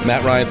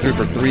 Matt Ryan threw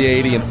for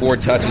 380 and 4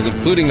 touches,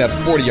 including that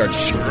 40-yard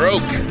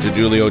stroke to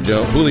Julio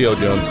Jones.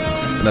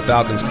 And the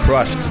Falcons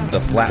crushed the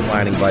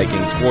flatlining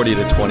Vikings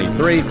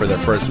 40-23 for their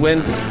first win.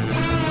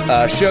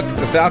 Shook,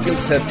 the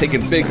Falcons have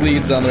taken big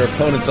leads on their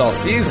opponents all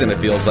season, it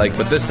feels like,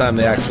 but this time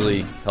they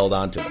actually held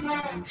on to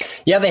it.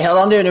 Yeah, they held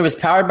on to it, and it was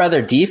powered by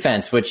their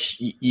defense, which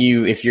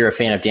if you're a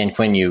fan of Dan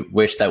Quinn, you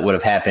wish that would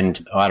have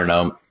happened, I don't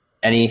know,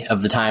 any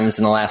of the times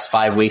in the last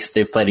 5 weeks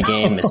they've played a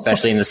game,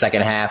 especially in the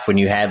second half when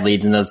you had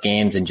leads in those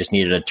games and just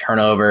needed a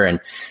turnover and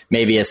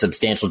maybe a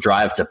substantial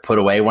drive to put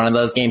away one of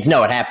those games.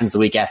 No, it happens the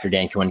week after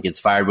Dan Quinn gets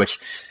fired, which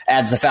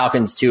adds the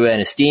Falcons to an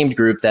esteemed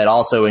group that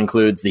also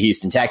includes the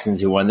Houston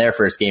Texans, who won their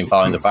first game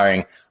following the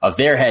firing of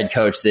their head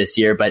coach this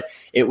year. But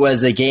it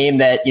was a game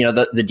that,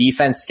 the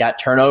defense got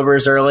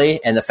turnovers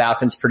early and the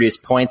Falcons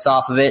produced points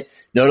off of it,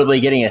 notably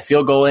getting a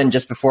field goal in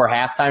just before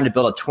halftime to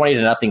build a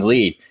 20-0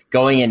 lead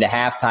going into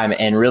halftime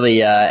and really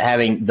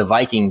having the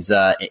Vikings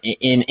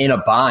in a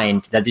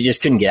bind that they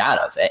just couldn't get out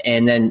of.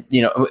 And then,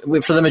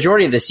 for the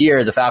majority of this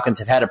year, the Falcons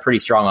have had a pretty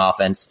strong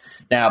offense.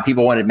 Now,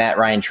 people wanted Matt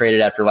Ryan traded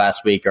after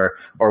last week or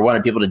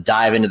wanted people to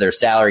dive into their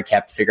salary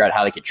cap to figure out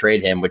how they could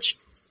trade him, which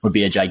would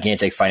be a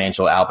gigantic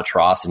financial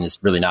albatross and is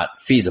really not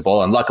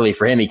feasible. And luckily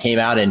for him, he came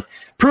out and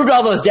proved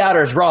all those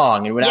doubters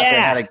wrong and went out there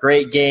and had a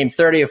great game,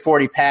 30 of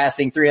 40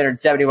 passing,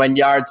 371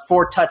 yards,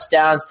 4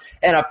 touchdowns,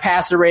 and a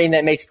passer rating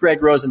that makes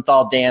Greg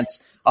Rosenthal dance,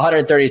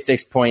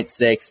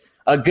 136.6.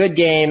 A good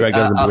game. Greg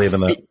doesn't believe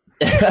in that.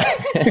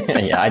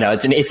 Yeah, I know.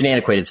 It's an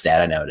antiquated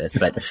stat. I know it is,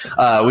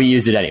 but we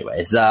use it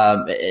anyways.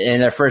 In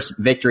their first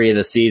victory of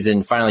the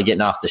season, finally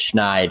getting off the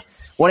schneid.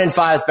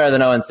 1-5 is better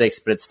than 0-6,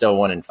 but it's still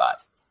 1-5.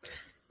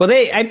 Well,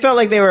 I felt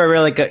like they were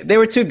really good. They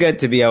were too good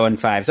to be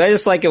 0-5. So I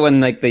just like it when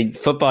the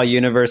football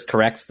universe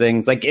corrects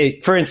things.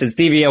 For instance,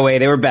 DVOA,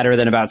 they were better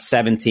than about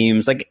 7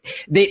 teams.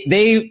 They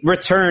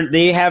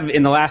have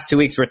in the last 2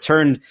 weeks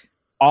returned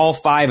all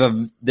 5 out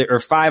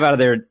of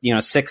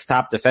their 6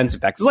 top defensive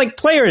backs. It's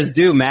players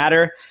do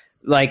matter.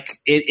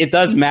 It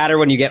does matter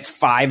when you get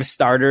 5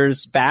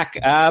 starters back,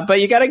 but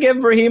you got to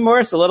give Raheem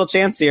Morris a little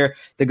chance here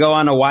to go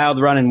on a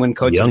wild run and win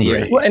Coach of the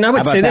Year. Well, and I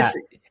would say this.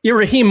 You're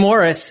Raheem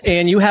Morris,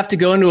 and you have to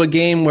go into a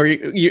game where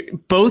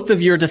both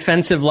of your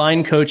defensive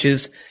line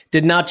coaches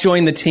did not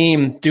join the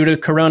team due to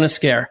Corona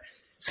scare.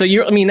 So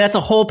that's a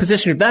whole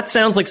position. That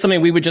sounds like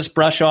something we would just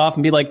brush off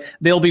and be like,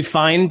 they'll be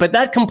fine. But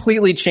that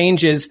completely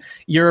changes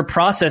your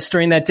process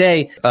during that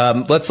day.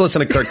 Let's listen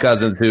to Kirk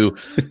Cousins, who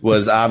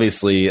was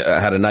obviously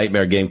had a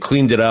nightmare game,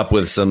 cleaned it up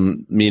with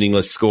some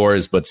meaningless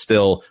scores, but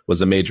still was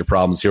a major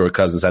problem. See what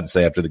Cousins had to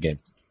say after the game.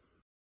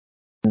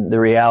 The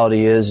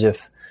reality is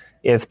if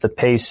the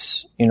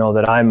pace,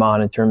 that I'm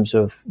on in terms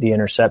of the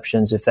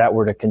interceptions, if that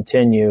were to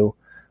continue,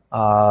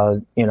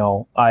 I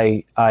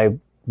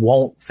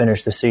won't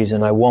finish the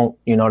season. I won't,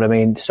 you know what I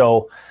mean?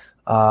 So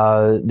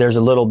there's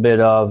a little bit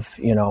of,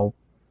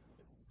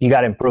 you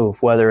got to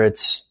improve, whether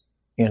it's,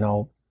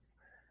 them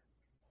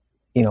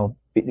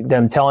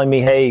telling me,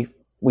 hey,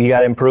 we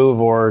got to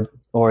improve,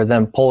 or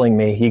them pulling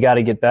me. You got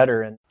to get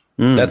better. And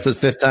that's the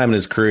 5th time in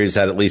his career he's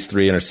had at least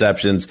 3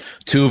 interceptions.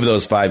 2 of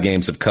those 5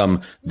 games have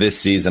come this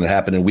season. It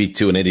happened in week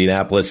 2 in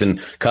Indianapolis, and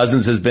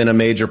Cousins has been a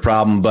major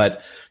problem.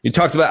 But I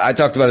talked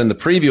about in the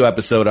preview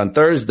episode on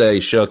Thursday,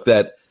 Shook,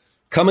 that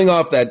coming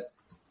off that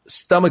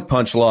stomach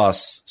punch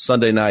loss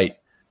Sunday night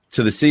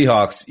to the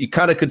Seahawks, you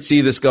kind of could see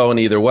this going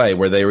either way,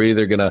 where they were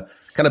either going to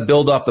kind of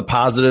build off the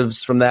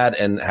positives from that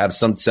and have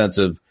some sense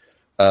of,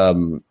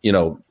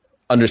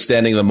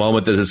 understanding the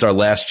moment that this is our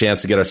last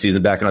chance to get our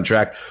season back on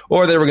track,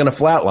 or they were going to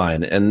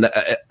flatline. And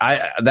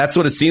that's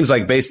what it seems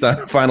like based on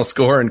the final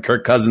score and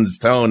Kirk Cousins'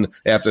 tone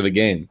after the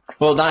game.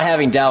 Well, not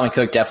having Dalvin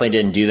Cook definitely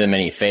didn't do them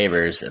any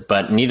favors,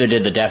 but neither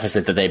did the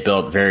deficit that they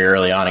built very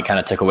early on. It kind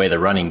of took away the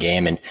running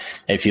game. And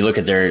if you look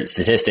at their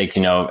statistics,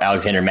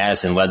 Alexander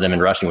Mattison led them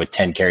in rushing with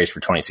 10 carries for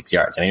 26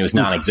 yards. I mean, it was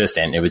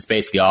non-existent. It was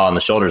basically all on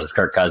the shoulders of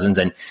Kirk Cousins.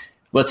 And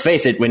let's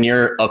face it, when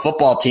you're a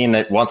football team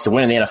that wants to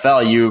win in the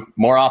NFL, you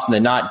more often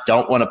than not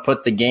don't want to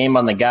put the game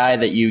on the guy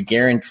that you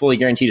fully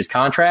guaranteed his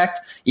contract.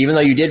 Even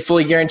though you did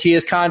fully guarantee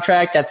his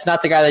contract, that's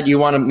not the guy that you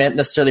want to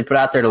necessarily put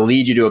out there to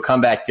lead you to a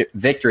comeback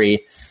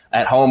victory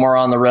at home or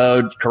on the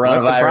road,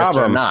 coronavirus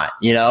or not,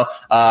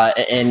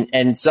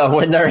 and so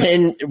when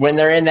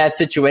they're in that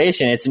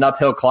situation, it's an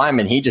uphill climb,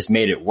 and he just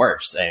made it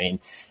worse. I mean,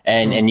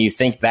 and you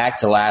think back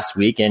to last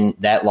week and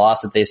that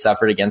loss that they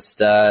suffered against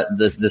the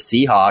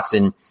Seahawks,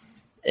 and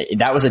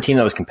that was a team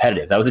that was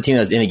competitive. That was a team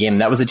that was in a game.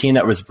 That was a team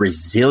that was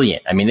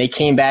resilient. I mean, they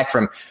came back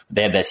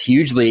they had this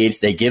huge lead.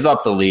 They give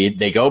up the lead.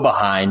 They go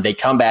behind. They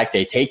come back.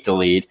 They take the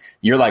lead.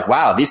 You're like,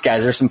 wow, these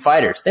guys are some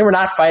fighters. They were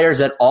not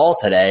fighters at all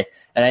today.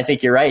 And I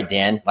think you're right,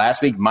 Dan.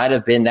 Last week might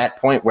have been that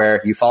point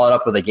where you followed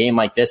up with a game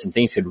like this and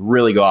things could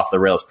really go off the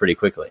rails pretty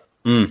quickly.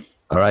 All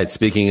right.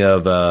 Speaking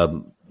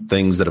of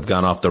things that have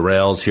gone off the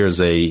rails, here's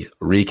a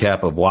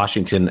recap of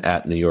Washington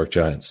at New York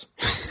Giants.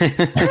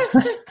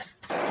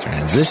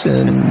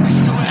 Transition.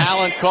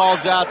 Allen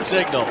calls out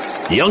signals.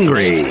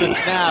 Youngry. The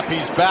snap.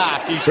 He's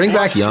back. Bring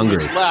back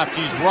Youngry. Left.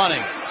 He's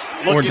running.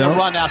 Looking to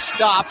run. Now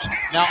stops.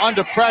 Now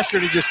under pressure.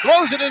 He just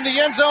throws it in the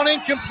end zone.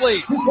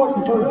 Incomplete.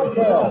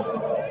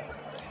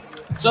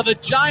 So the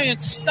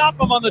Giants stop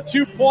him on the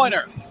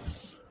 2-pointer.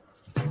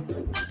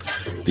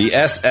 The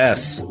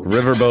SS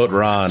Riverboat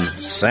Ron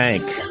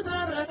sank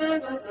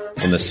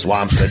in the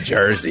swamps of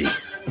Jersey.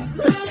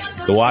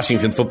 The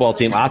Washington football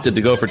team opted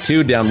to go for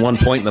 2, down 1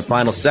 point in the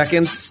final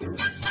seconds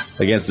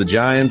against the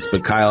Giants,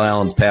 but Kyle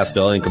Allen's pass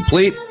fell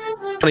incomplete.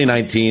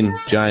 2019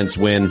 Giants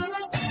win.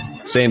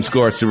 Same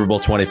score, Super Bowl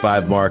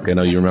 25, Mark. I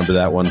know you remember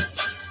that one.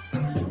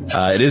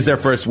 It is their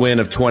first win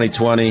of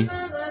 2020.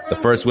 The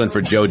first win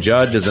for Joe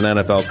Judge as an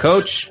NFL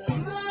coach.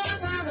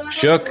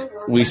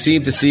 Shook, we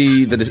seem to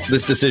see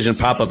this decision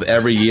pop up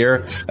every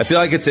year. I feel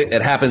like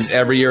it happens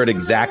every year at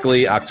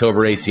exactly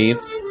October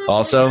 18th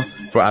also.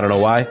 I don't know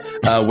why.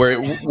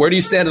 Where do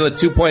you stand on the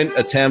 2-point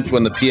attempt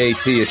when the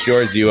PAT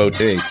assures you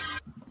OT?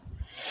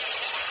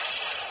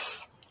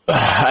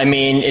 I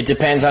mean, it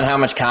depends on how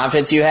much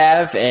confidence you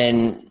have,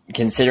 and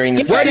considering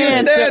the Where do you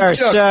stand,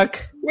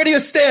 Shook? Where do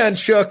you stand,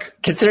 Shook?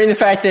 Considering the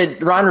fact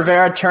that Ron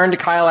Rivera turned to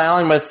Kyle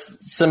Allen with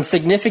some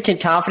significant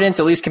confidence,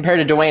 at least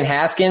compared to Dwayne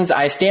Haskins,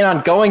 I stand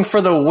on going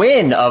for the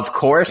win, of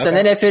course. Okay. And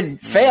then if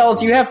it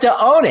fails, you have to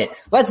own it.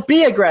 Let's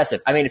be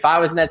aggressive. I mean, if I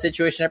was in that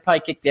situation, I'd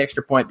probably kick the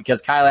extra point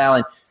because Kyle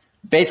Allen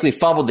basically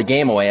fumbled the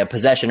game away, a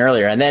possession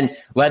earlier, and then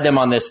led them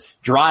on this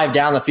drive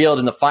down the field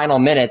in the final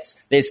minutes.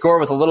 They score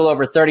with a little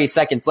over 30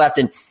 seconds left,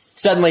 and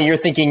suddenly you're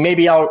thinking,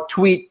 maybe I'll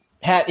tweet,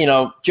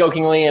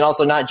 jokingly and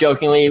also not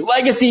jokingly,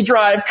 legacy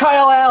drive,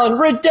 Kyle Allen,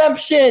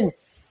 redemption.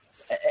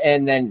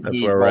 And then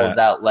he rolls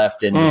out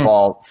left, and the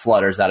ball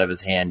flutters out of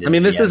his hand. I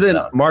mean, this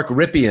isn't Mark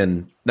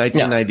Ripien,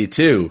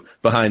 1992,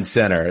 behind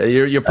center.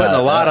 You're putting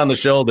a lot on the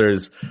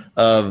shoulders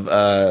of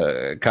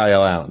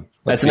Kyle Allen.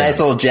 That's a nice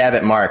little jab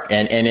at Mark.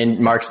 And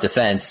in Mark's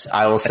defense,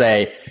 I will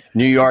say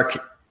New York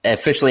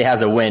officially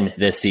has a win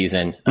this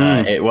season.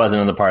 It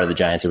wasn't on the part of the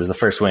Giants. It was the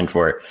first win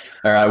for it.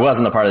 Or it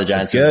wasn't the part of the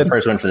Giants. It was the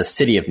first win for the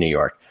city of New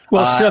York.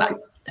 Fans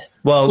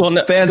in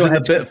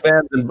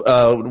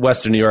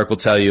Western New York will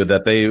tell you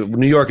that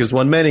New York has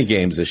won many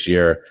games this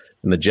year,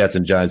 and the Jets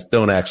and Giants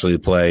don't actually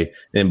play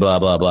in blah,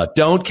 blah, blah.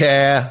 Don't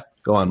care.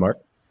 Go on, Mark.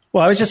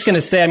 Well, I was just going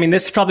to say, I mean,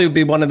 this probably would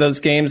be one of those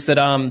games that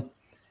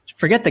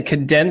forget the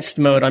condensed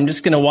mode. I'm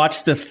just going to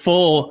watch the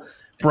full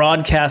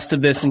broadcast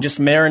of this and just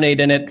marinate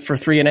in it for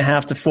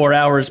 3.5 to 4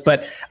 hours.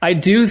 But I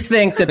do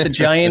think that the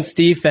Giants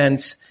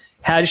defense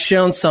has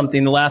shown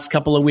something the last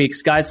couple of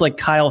weeks. Guys like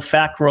Kyle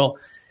Fackrell,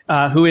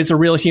 who is a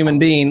real human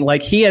being,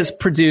 like he has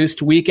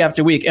produced week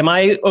after week. Am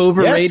I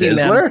overrating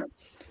them?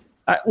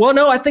 Well,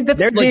 no, I think that's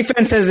their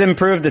defense has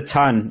improved a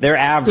ton. They're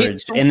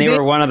average, and they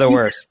were one of the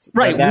worst.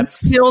 Right. What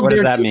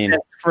does that mean?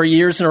 For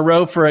years in a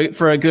row for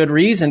a good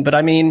reason. But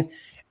I mean,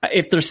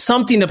 if there's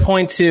something to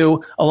point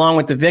to along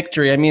with the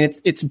victory, I mean,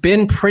 it's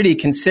been pretty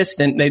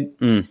consistent.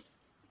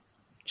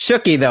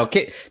 Shooky, though.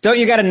 Don't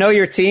you got to know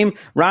your team?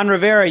 Ron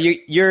Rivera,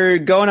 you're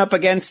going up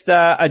against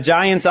a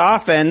Giants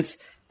offense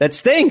that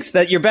stinks,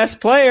 that your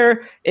best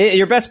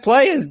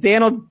play is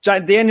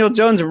Daniel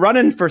Jones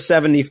running for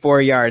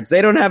 74 yards.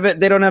 They don't have it.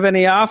 They don't have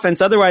any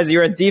offense. Otherwise,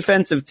 you're a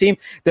defensive team.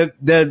 The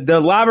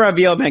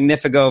Labraville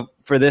Magnifico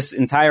for this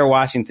entire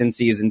Washington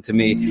season, to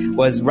me,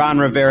 was Ron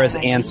Rivera's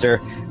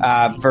answer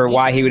for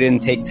why he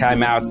didn't take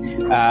time out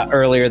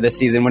earlier this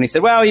season when he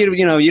said, well,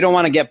 you don't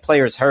want to get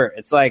players hurt.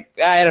 It's like,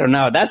 I don't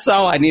know. That's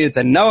all I needed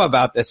to know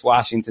about this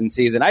Washington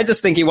season. I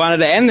just think he wanted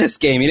to end this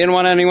game. He didn't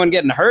want anyone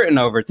getting hurt in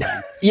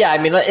overtime. Yeah, I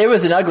mean, it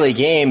was an ugly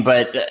game,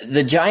 but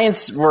the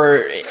Giants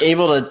were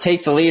able to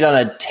take the lead on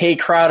a Tay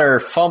Crowder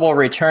fumble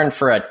return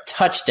for a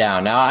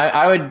touchdown. Now,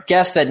 I would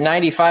guess that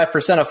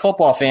 95% of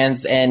football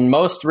fans, and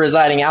most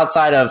residing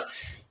outside of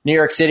New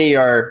York City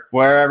or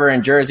wherever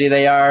in Jersey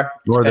they are,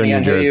 depending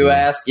on who you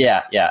ask.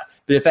 Yeah.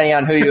 But depending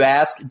on who you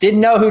ask,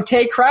 didn't know who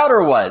Tay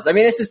Crowder was. I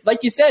mean, it's just,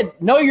 like you said,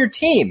 know your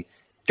team.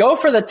 Go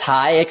for the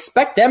tie.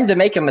 Expect them to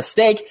make a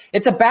mistake.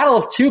 It's a battle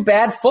of two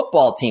bad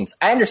football teams.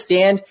 I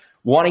understand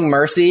wanting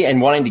mercy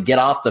and wanting to get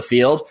off the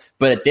field,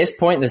 but at this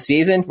point in the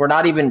season, we're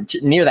not even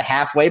near the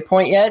halfway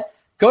point yet.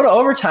 Go to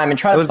overtime and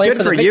try to play for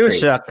the victory. It was good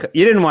for you, Shuck.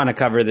 You didn't want to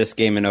cover this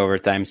game in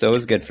overtime, so it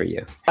was good for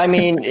you. I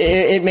mean,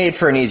 it made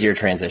for an easier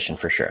transition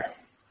for sure.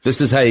 This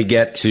is how you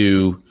get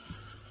to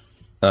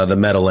the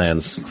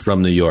Meadowlands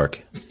from New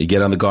York. You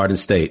get on the Garden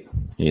State,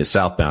 you're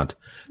southbound.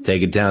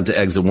 Take it down to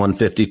exit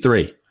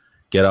 153.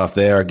 Get off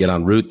there, get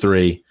on Route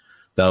 3.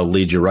 That'll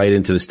lead you right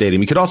into the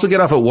stadium. You could also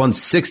get off at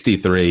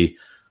 163,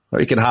 or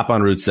you can hop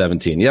on Route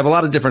 17. You have a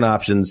lot of different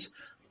options,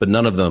 but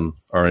none of them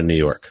are in New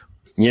York.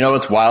 You know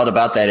what's wild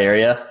about that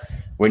area?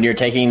 When you're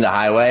taking the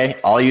highway,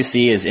 all you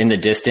see is in the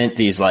distance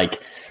these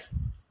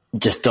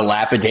just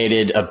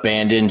dilapidated,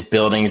 abandoned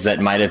buildings that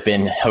might have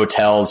been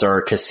hotels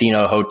or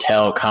casino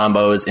hotel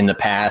combos in the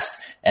past.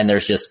 And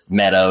there's just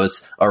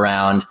meadows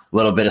around, a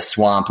little bit of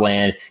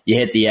swampland. You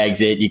hit the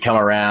exit, you come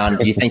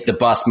around, you think the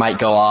bus might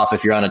go off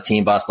if you're on a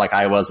team bus like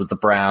I was with the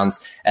Browns.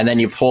 And then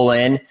you pull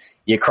in,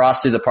 you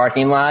cross through the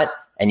parking lot,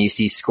 and you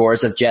see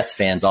scores of Jets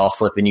fans all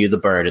flipping you the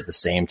bird at the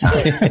same time.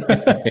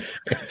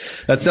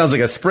 That sounds like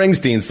a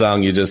Springsteen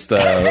song you just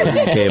gave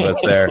us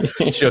there,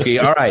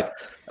 Shooky. All right.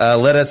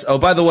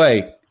 By the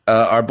way,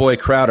 our boy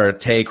Crowder,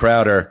 Tay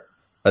Crowder,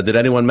 did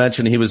anyone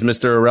mention he was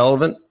Mr.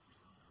 Irrelevant?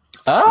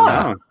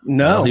 Oh,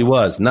 no. Well, he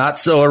was. Not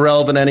so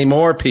irrelevant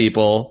anymore,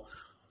 people.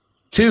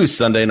 To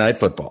Sunday Night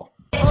Football.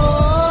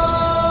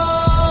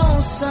 Oh,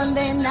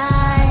 Sunday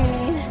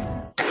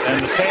night.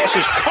 And the pass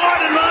is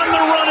caught and on the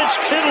run. It's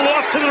Kittle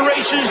off to the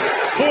races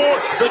for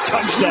the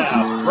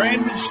touchdown.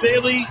 Brandon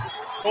Staley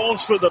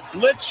calls for the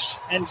blitz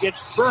and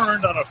gets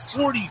burned on a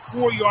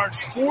 44-yard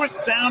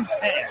fourth down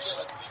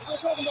pass.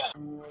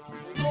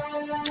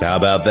 How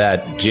about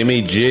that?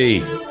 Jimmy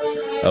G,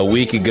 a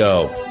week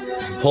ago,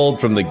 pulled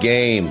from the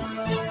game,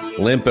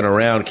 limping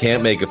around,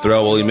 can't make a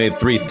throw. Well, he made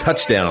 3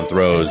 touchdown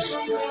throws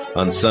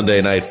on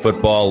Sunday Night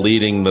Football,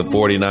 leading the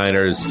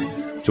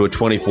 49ers to a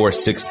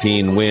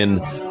 24-16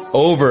 win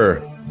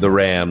over the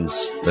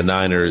Rams. The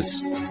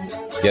Niners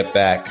get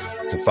back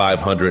to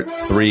 500,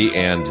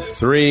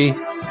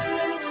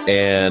 3-3.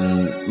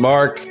 And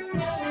Mark,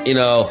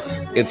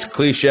 it's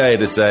cliche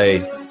to say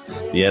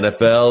the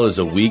NFL is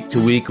a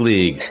week-to-week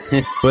league,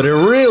 but it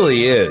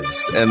really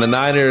is. And the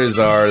Niners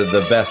are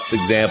the best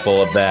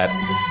example of that.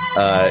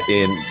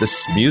 In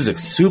this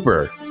music's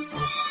super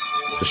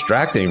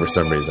distracting for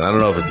some reason. I don't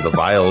know if it's the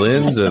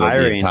violins or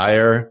the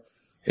entire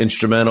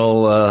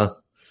instrumental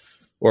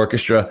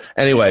orchestra.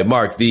 Anyway,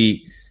 Mark,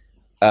 the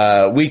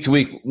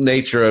week-to-week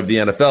nature of the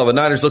NFL, the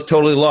Niners look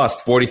totally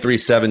lost,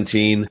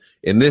 43-17.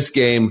 In this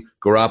game,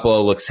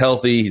 Garoppolo looks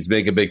healthy. He's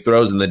making big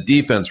throws, and the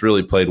defense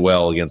really played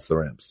well against the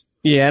Rams.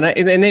 Yeah,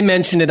 and they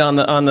mentioned it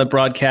on the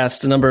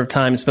broadcast a number of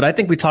times, but I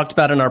think we talked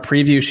about in our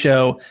preview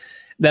show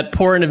that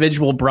poor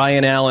individual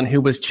Brian Allen,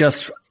 who was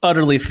just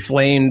utterly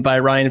flamed by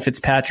Ryan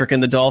Fitzpatrick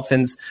and the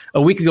Dolphins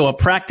a week ago, a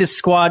practice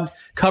squad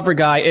cover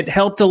guy. It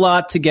helped a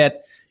lot to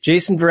get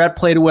Jason Verrett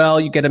played well.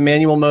 You get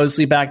Emmanuel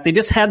Mosley back. They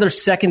just had their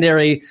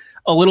secondary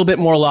a little bit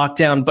more locked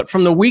down. But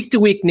from the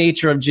week-to-week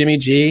nature of Jimmy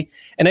G,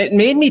 and it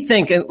made me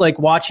think, like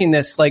watching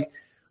this, like,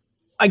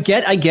 I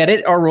get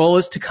it. Our role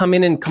is to come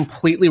in and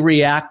completely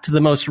react to the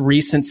most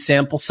recent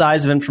sample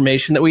size of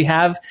information that we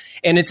have.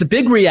 And it's a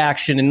big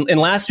reaction. And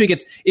last week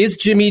is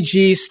Jimmy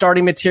G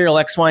starting material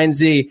X, Y, and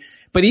Z.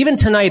 But even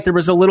tonight, there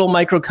was a little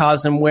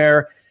microcosm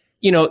where,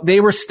 they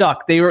were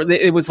stuck.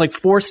 It was like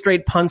 4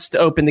 straight punts to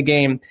open the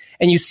game.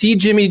 And you see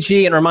Jimmy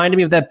G, and it reminded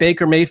me of that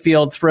Baker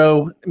Mayfield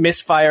throw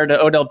misfire to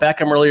Odell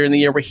Beckham earlier in the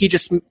year where he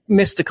just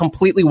missed a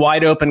completely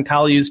wide open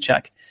Kyle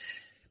Juszczyk.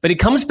 But he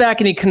comes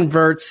back and he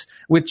converts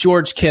with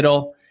George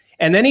Kittle.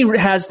 And then he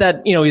has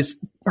that, his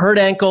hurt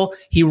ankle.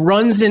 He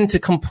runs into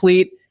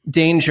complete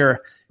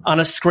danger. on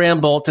a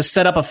scramble to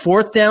set up a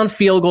 4th down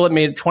field goal that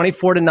made it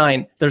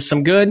 24-9. There's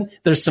some good,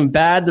 there's some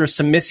bad, there's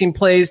some missing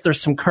plays,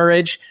 there's some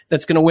courage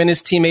that's going to win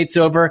his teammates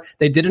over.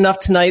 They did enough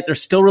tonight. They're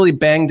still really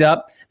banged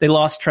up. They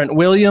lost Trent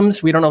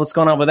Williams. We don't know what's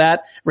going on with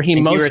that. Raheem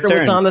Mostert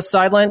was on the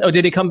sideline. Oh,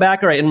 did he come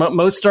back? All right. And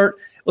Mostert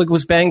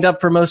was banged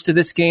up for most of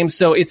this game.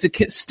 So it's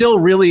still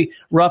really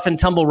rough and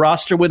tumble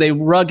roster with a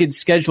rugged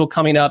schedule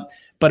coming up,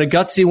 but a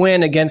gutsy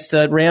win against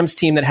a Rams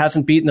team that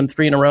hasn't beaten them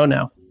 3 in a row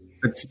now.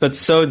 But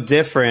so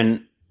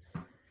different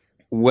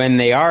when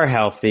they are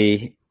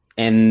healthy,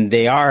 and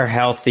they are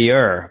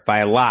healthier by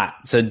a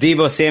lot. So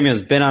Deebo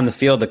Samuel's been on the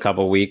field a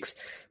couple weeks.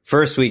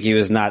 First week, he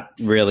was not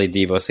really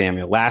Deebo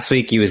Samuel. Last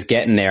week, he was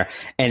getting there,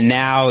 and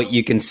now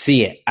you can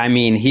see it. I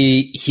mean,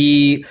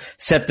 he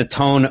set the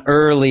tone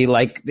early.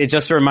 Like, it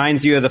just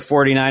reminds you of the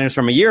 49ers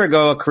from a year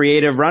ago, a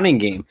creative running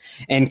game.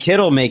 And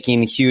Kittle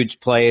making huge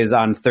plays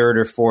on 3rd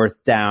or 4th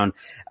down.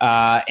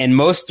 And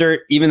Mostert,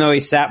 even though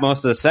he sat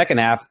most of the second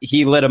half,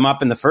 he lit him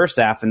up in the first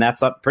half, and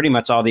that's pretty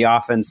much all the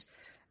offense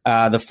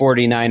the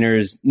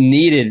 49ers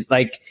needed.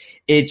 Like,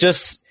 it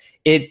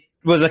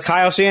was a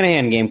Kyle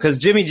Shanahan game because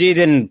Jimmy G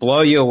didn't blow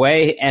you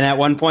away. And at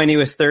one point he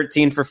was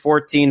 13 for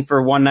 14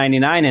 for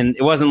 199. And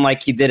it wasn't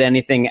like he did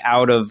anything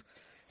out of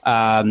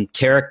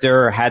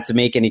character or had to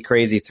make any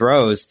crazy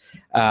throws.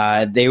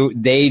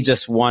 They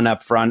just won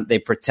up front. They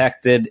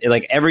protected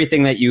like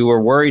everything that you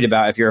were worried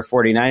about. If you're a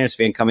 49ers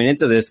fan coming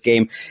into this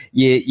game,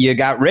 you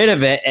got rid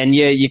of it, and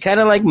you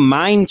kind of like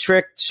mind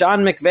tricked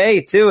Sean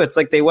McVay too. It's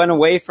like they went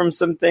away from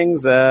some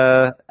things.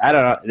 I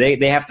don't know.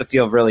 They have to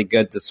feel really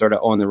good to sort of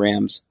own the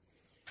Rams.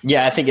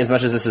 Yeah, I think as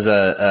much as this is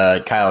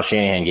a Kyle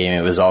Shanahan game,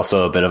 it was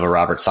also a bit of a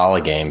Robert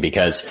Saleh game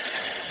because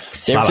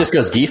San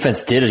Francisco's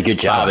defense did a good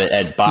job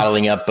at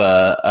bottling up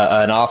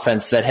an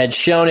offense that had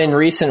shown in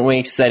recent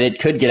weeks that it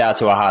could get out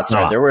to a hot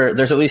start.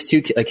 There's at least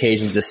 2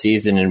 occasions this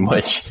season in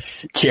which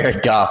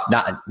Jared Goff,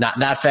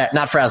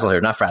 not Frazzle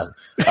here, not Frazzle.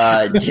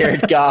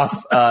 Jared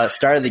Goff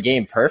started the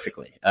game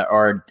perfectly,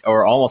 or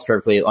almost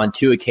perfectly on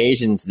 2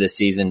 occasions this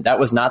season. That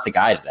was not the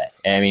guy today.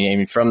 I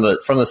mean, from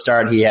the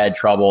start, he had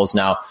troubles.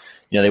 Now,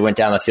 they went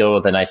down the field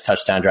with a nice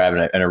touchdown drive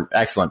and an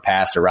excellent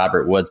pass to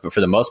Robert Woods, but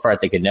for the most part,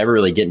 they could never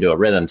really get into a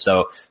rhythm.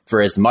 So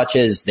for as much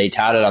as they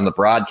touted on the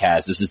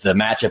broadcast, this is the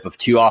matchup of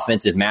 2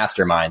 offensive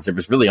masterminds. There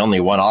was really only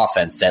one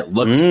offense that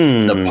looked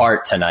the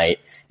part tonight.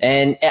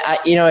 And,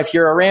 if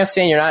you're a Rams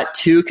fan, you're not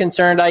too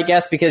concerned, I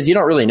guess, because you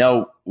don't really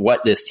know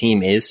what this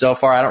team is so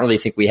far. I don't really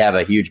think we have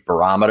a huge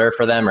barometer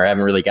for them or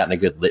haven't really gotten a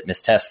good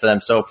litmus test for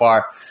them so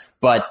far.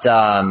 But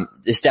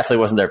this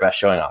definitely wasn't their best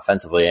showing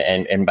offensively.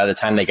 And by the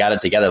time they got it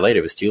together late,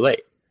 it was too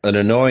late. An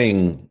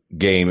annoying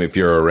game if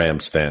you're a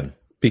Rams fan,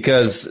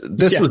 because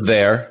this was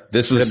there.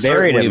 This was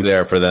certainly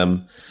there for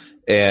them.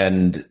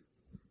 And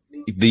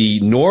the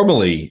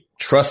normally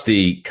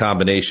trusty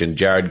combination,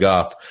 Jared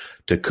Goff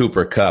to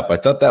Cooper Kupp, I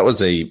thought that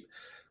was a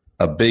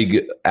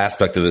big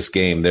aspect of this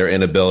game, their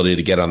inability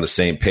to get on the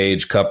same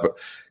page. Kupp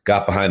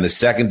got behind the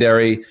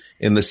secondary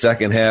in the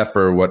second half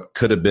for what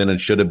could have been and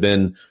should have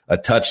been a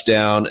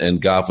touchdown,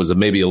 and Goff was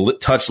maybe a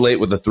touch late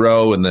with the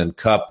throw, and then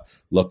Kupp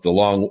looked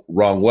the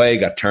wrong way,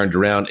 got turned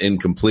around,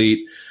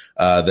 incomplete.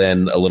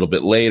 Then a little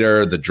bit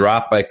later, the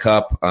drop by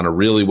Kupp on a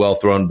really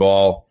well-thrown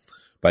ball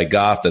by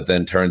Goff that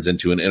then turns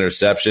into an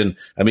interception.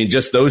 I mean,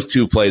 just those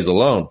 2 plays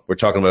alone, we're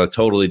talking about a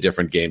totally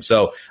different game.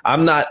 So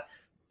I'm not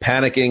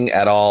panicking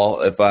at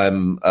all if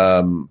I'm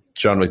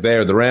Sean McVay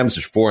or the Rams.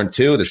 They're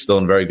 4-2. They're still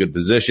in very good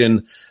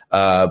position.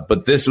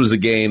 But this was a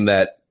game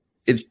that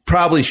it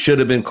probably should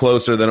have been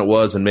closer than it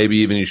was, and maybe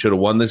even you should have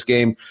won this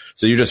game.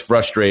 So you're just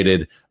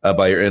frustrated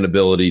by your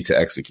inability to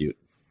execute.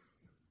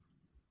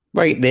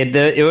 Right.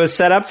 It was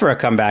set up for a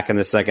comeback in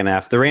the second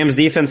half. The Rams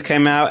defense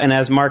came out and,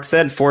 as Mark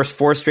said, forced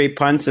 4 straight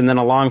punts and then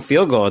a long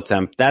field goal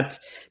attempt.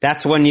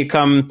 That's when you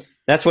come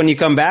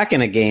back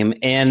in a game.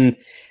 And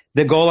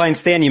the goal line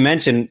stand you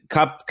mentioned,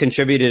 Kupp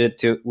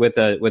contributed it with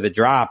a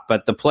drop,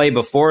 but the play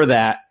before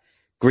that,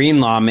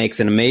 Greenlaw makes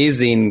an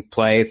amazing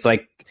play. It's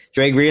like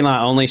Dre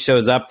Greenlaw only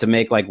shows up to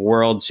make like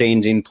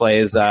world-changing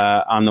plays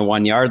on the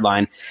 1-yard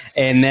line.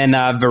 And then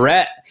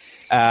Verrett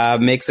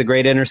makes a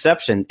great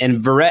interception. And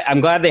Verrett,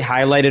 I'm glad they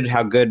highlighted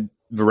how good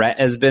Verrett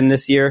has been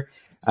this year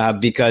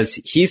because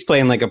he's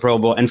playing like a Pro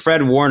Bowl. And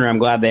Fred Warner, I'm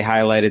glad they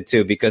highlighted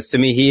too, because to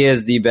me, he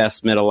is the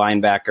best middle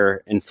linebacker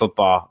in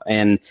football.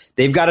 And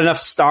they've got enough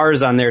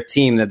stars on their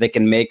team that they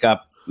can make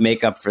up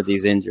for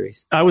these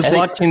injuries. I was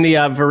watching the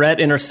Verrett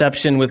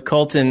interception with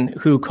Colton,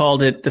 who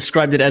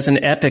described it as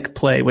an epic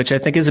play, which I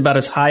think is about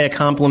as high a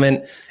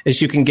compliment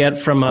as you can get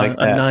from a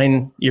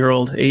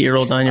 9-year-old,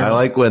 8-year-old, 9-year-old. I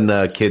like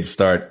when kids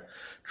start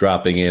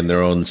dropping in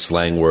their own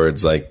slang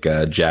words, like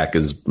Jack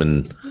has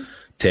been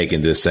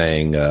taken to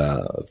saying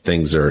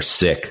things are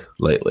sick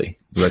lately.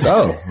 Like,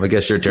 oh, I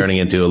guess you're turning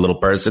into a little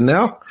person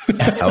now?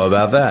 How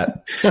about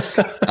that?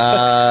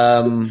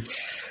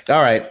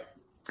 All right.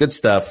 Good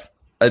stuff.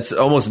 It's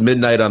almost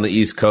midnight on the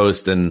East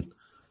Coast, and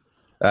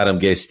Adam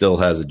Gase still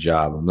has a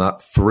job. I'm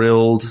not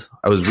thrilled.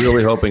 I was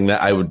really hoping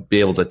that I would be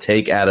able to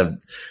take out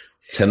of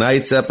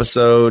tonight's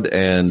episode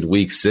and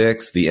week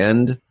 6, the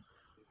end,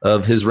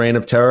 of his reign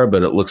of terror,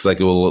 but it looks like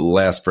it will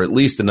last for at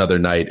least another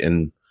night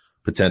and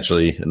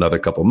potentially another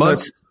couple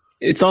months.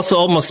 It's also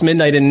almost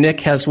midnight, and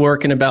Nick has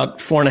work in about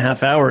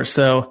 4.5 hours.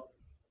 So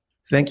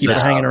thank you for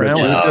hanging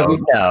around with us.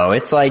 No,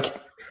 it's like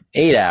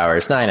 8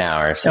 hours, 9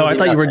 hours. Oh, I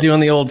thought you were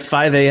doing the old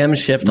 5 a.m.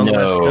 shift on the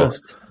West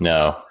Coast.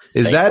 No.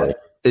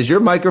 Is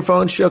your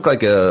microphone, Shook,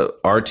 like a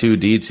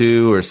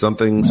R2-D2 or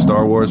something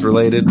Star Wars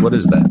related? What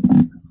is that?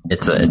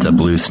 It's a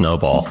blue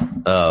snowball.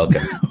 Oh, okay.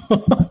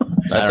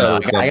 I don't know.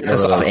 I got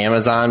this off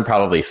Amazon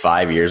probably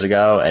 5 years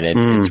ago, and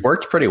it's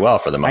worked pretty well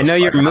for the most part. I know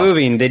you're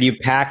moving. Did you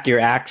pack your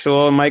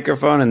actual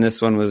microphone, and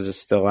this one was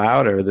just still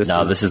out, or this?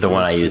 No, this is the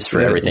one I used for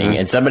everything.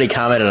 And somebody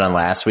commented on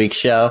last week's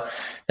show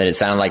that it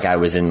sounded like I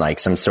was in like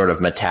some sort of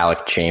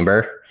metallic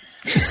chamber.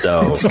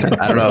 So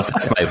I don't know if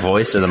that's my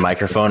voice or the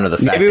microphone or the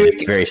fact that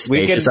it's very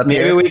spacious up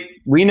here. Maybe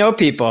we know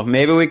people.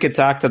 Maybe we could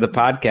talk to the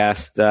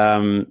podcast.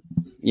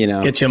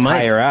 Get you a mic.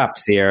 Higher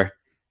ups here.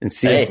 And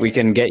see if we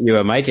can get you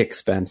a mic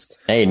expensed.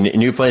 Hey,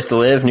 new place to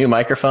live, new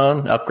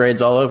microphone,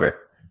 upgrades all over.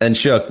 And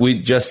Shook,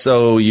 just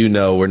so you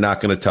know, we're not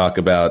going to talk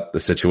about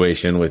the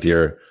situation with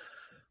your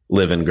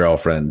live-in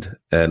girlfriend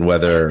and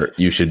whether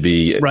you should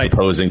be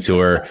proposing to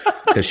her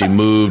because she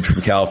moved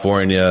from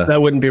California.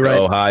 That wouldn't be right.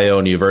 To Ohio,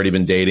 and you've already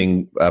been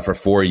dating for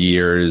 4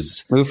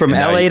 years. Moved from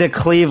LA to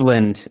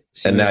Cleveland.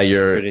 And now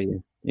you're,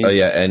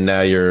 and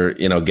now you're,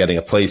 getting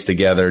a place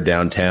together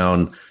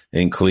downtown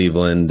in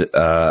Cleveland.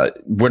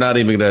 We're not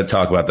even going to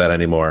talk about that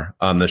anymore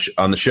on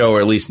the show,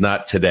 or at least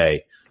not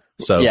today.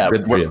 So yeah,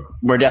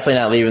 we're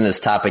definitely not leaving this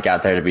topic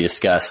out there to be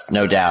discussed,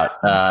 no doubt.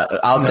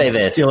 I'll say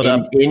this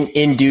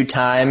in due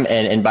time,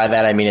 and by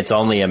that I mean it's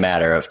only a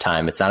matter of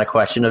time. It's not a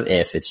question of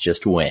if, it's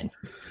just when.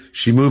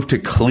 She moved to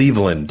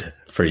Cleveland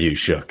for you,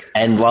 Shook,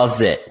 and loves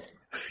it.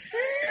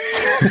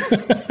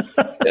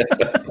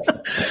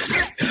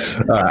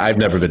 I've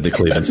never been to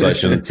Cleveland, so I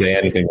shouldn't say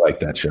anything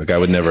like that, Shook. I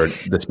would never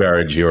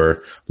disparage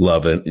your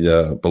beloved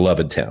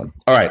town.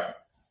 All right,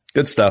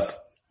 good stuff.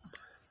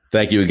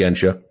 Thank you again,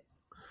 Shook.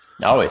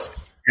 Always.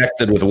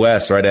 Connected with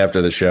Wes right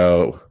after the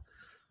show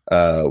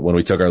when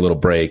we took our little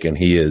break, and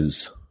he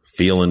is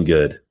feeling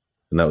good.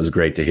 And that was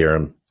great to hear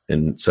him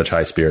in such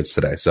high spirits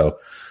today. So,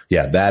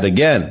 yeah, that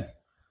again.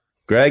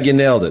 Greg, you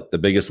nailed it. The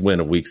biggest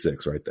win of week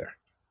 6 right there.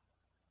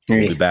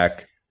 We'll be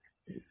back.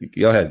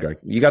 Go ahead, Greg.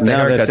 You got the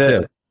haircut,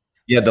 too.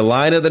 You had the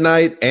line of the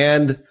night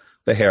and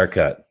the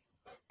haircut.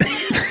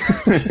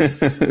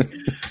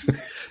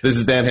 This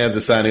is Dan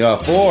Hansa signing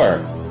off for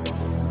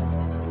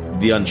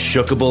the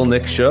unshookable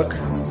Nick Shook.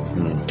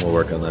 We'll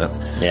work on that.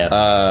 Yeah.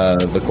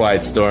 The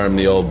Quiet Storm,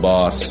 the old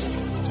boss,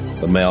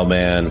 the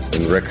mailman,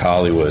 and Rick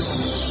Hollywood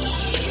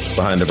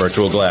behind the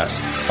virtual glass.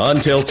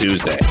 Until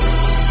Tuesday.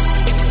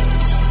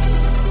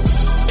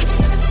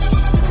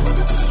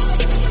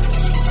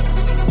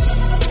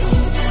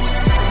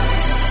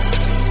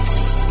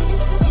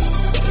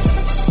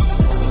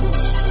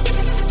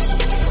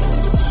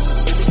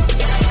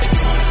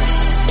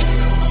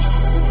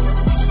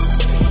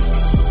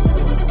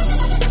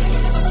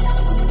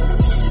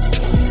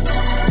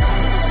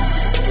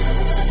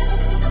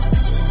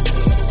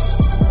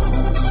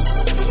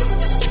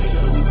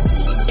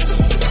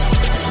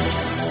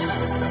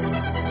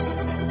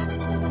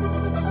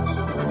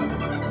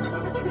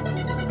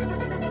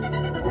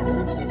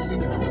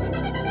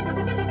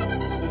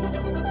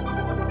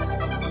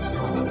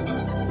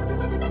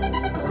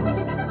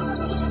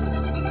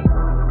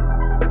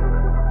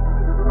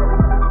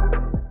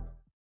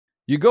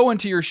 You go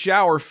into your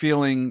shower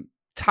feeling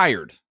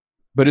tired,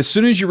 but as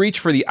soon as you reach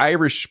for the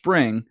Irish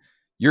Spring,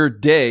 your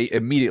day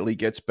immediately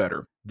gets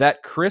better.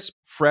 That crisp,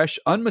 fresh,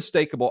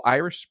 unmistakable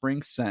Irish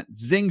Spring scent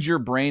zings your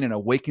brain and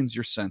awakens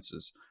your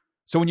senses.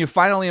 So when you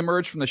finally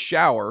emerge from the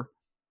shower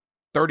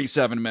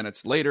 37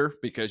 minutes later,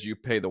 because you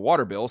pay the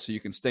water bill so you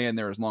can stay in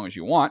there as long as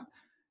you want,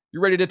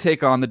 you're ready to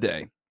take on the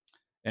day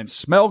and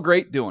smell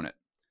great doing it.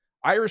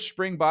 Irish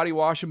Spring Body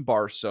Wash and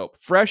Bar Soap.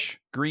 Fresh,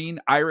 green,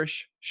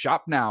 Irish.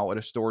 Shop now at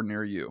a store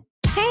near you.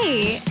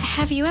 Hey,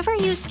 have you ever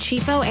used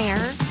Cheapo Air?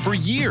 For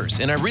years,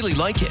 and I really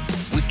like it.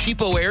 With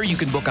Cheapo Air, you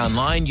can book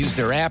online, use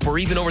their app, or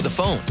even over the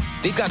phone.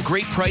 They've got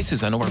great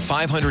prices on over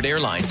 500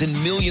 airlines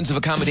and millions of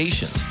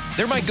accommodations.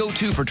 They're my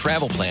go-to for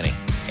travel planning.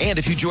 And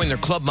if you join their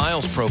Club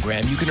Miles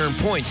program, you can earn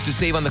points to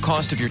save on the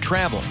cost of your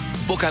travel.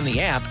 Book on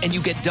the app, and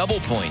you get double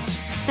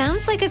points.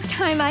 Sounds like it's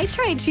time I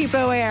tried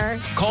Cheapo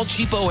Air. Call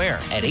Cheapo Air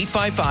at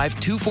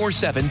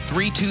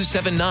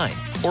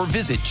 855-247-3279 or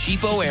visit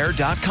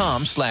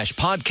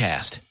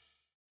cheapoair.com/podcast.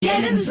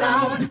 Get in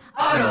zone,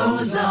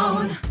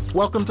 AutoZone.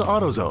 Welcome to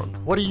AutoZone.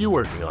 What are you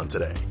working on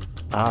today?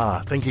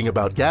 Thinking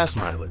about gas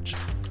mileage.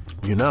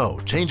 You know,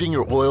 changing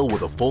your oil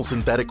with a full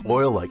synthetic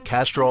oil like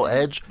Castrol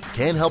Edge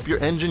can help your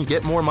engine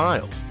get more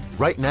miles.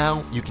 Right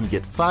now, you can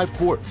get 5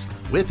 quarts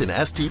with an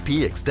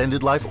STP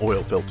Extended Life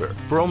Oil Filter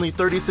for only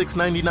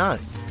 $36.99.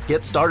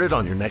 Get started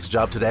on your next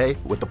job today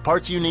with the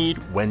parts you need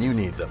when you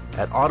need them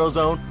at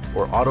AutoZone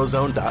or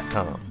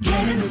AutoZone.com.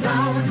 Get in the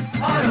zone,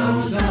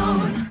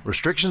 AutoZone.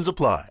 Restrictions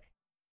apply.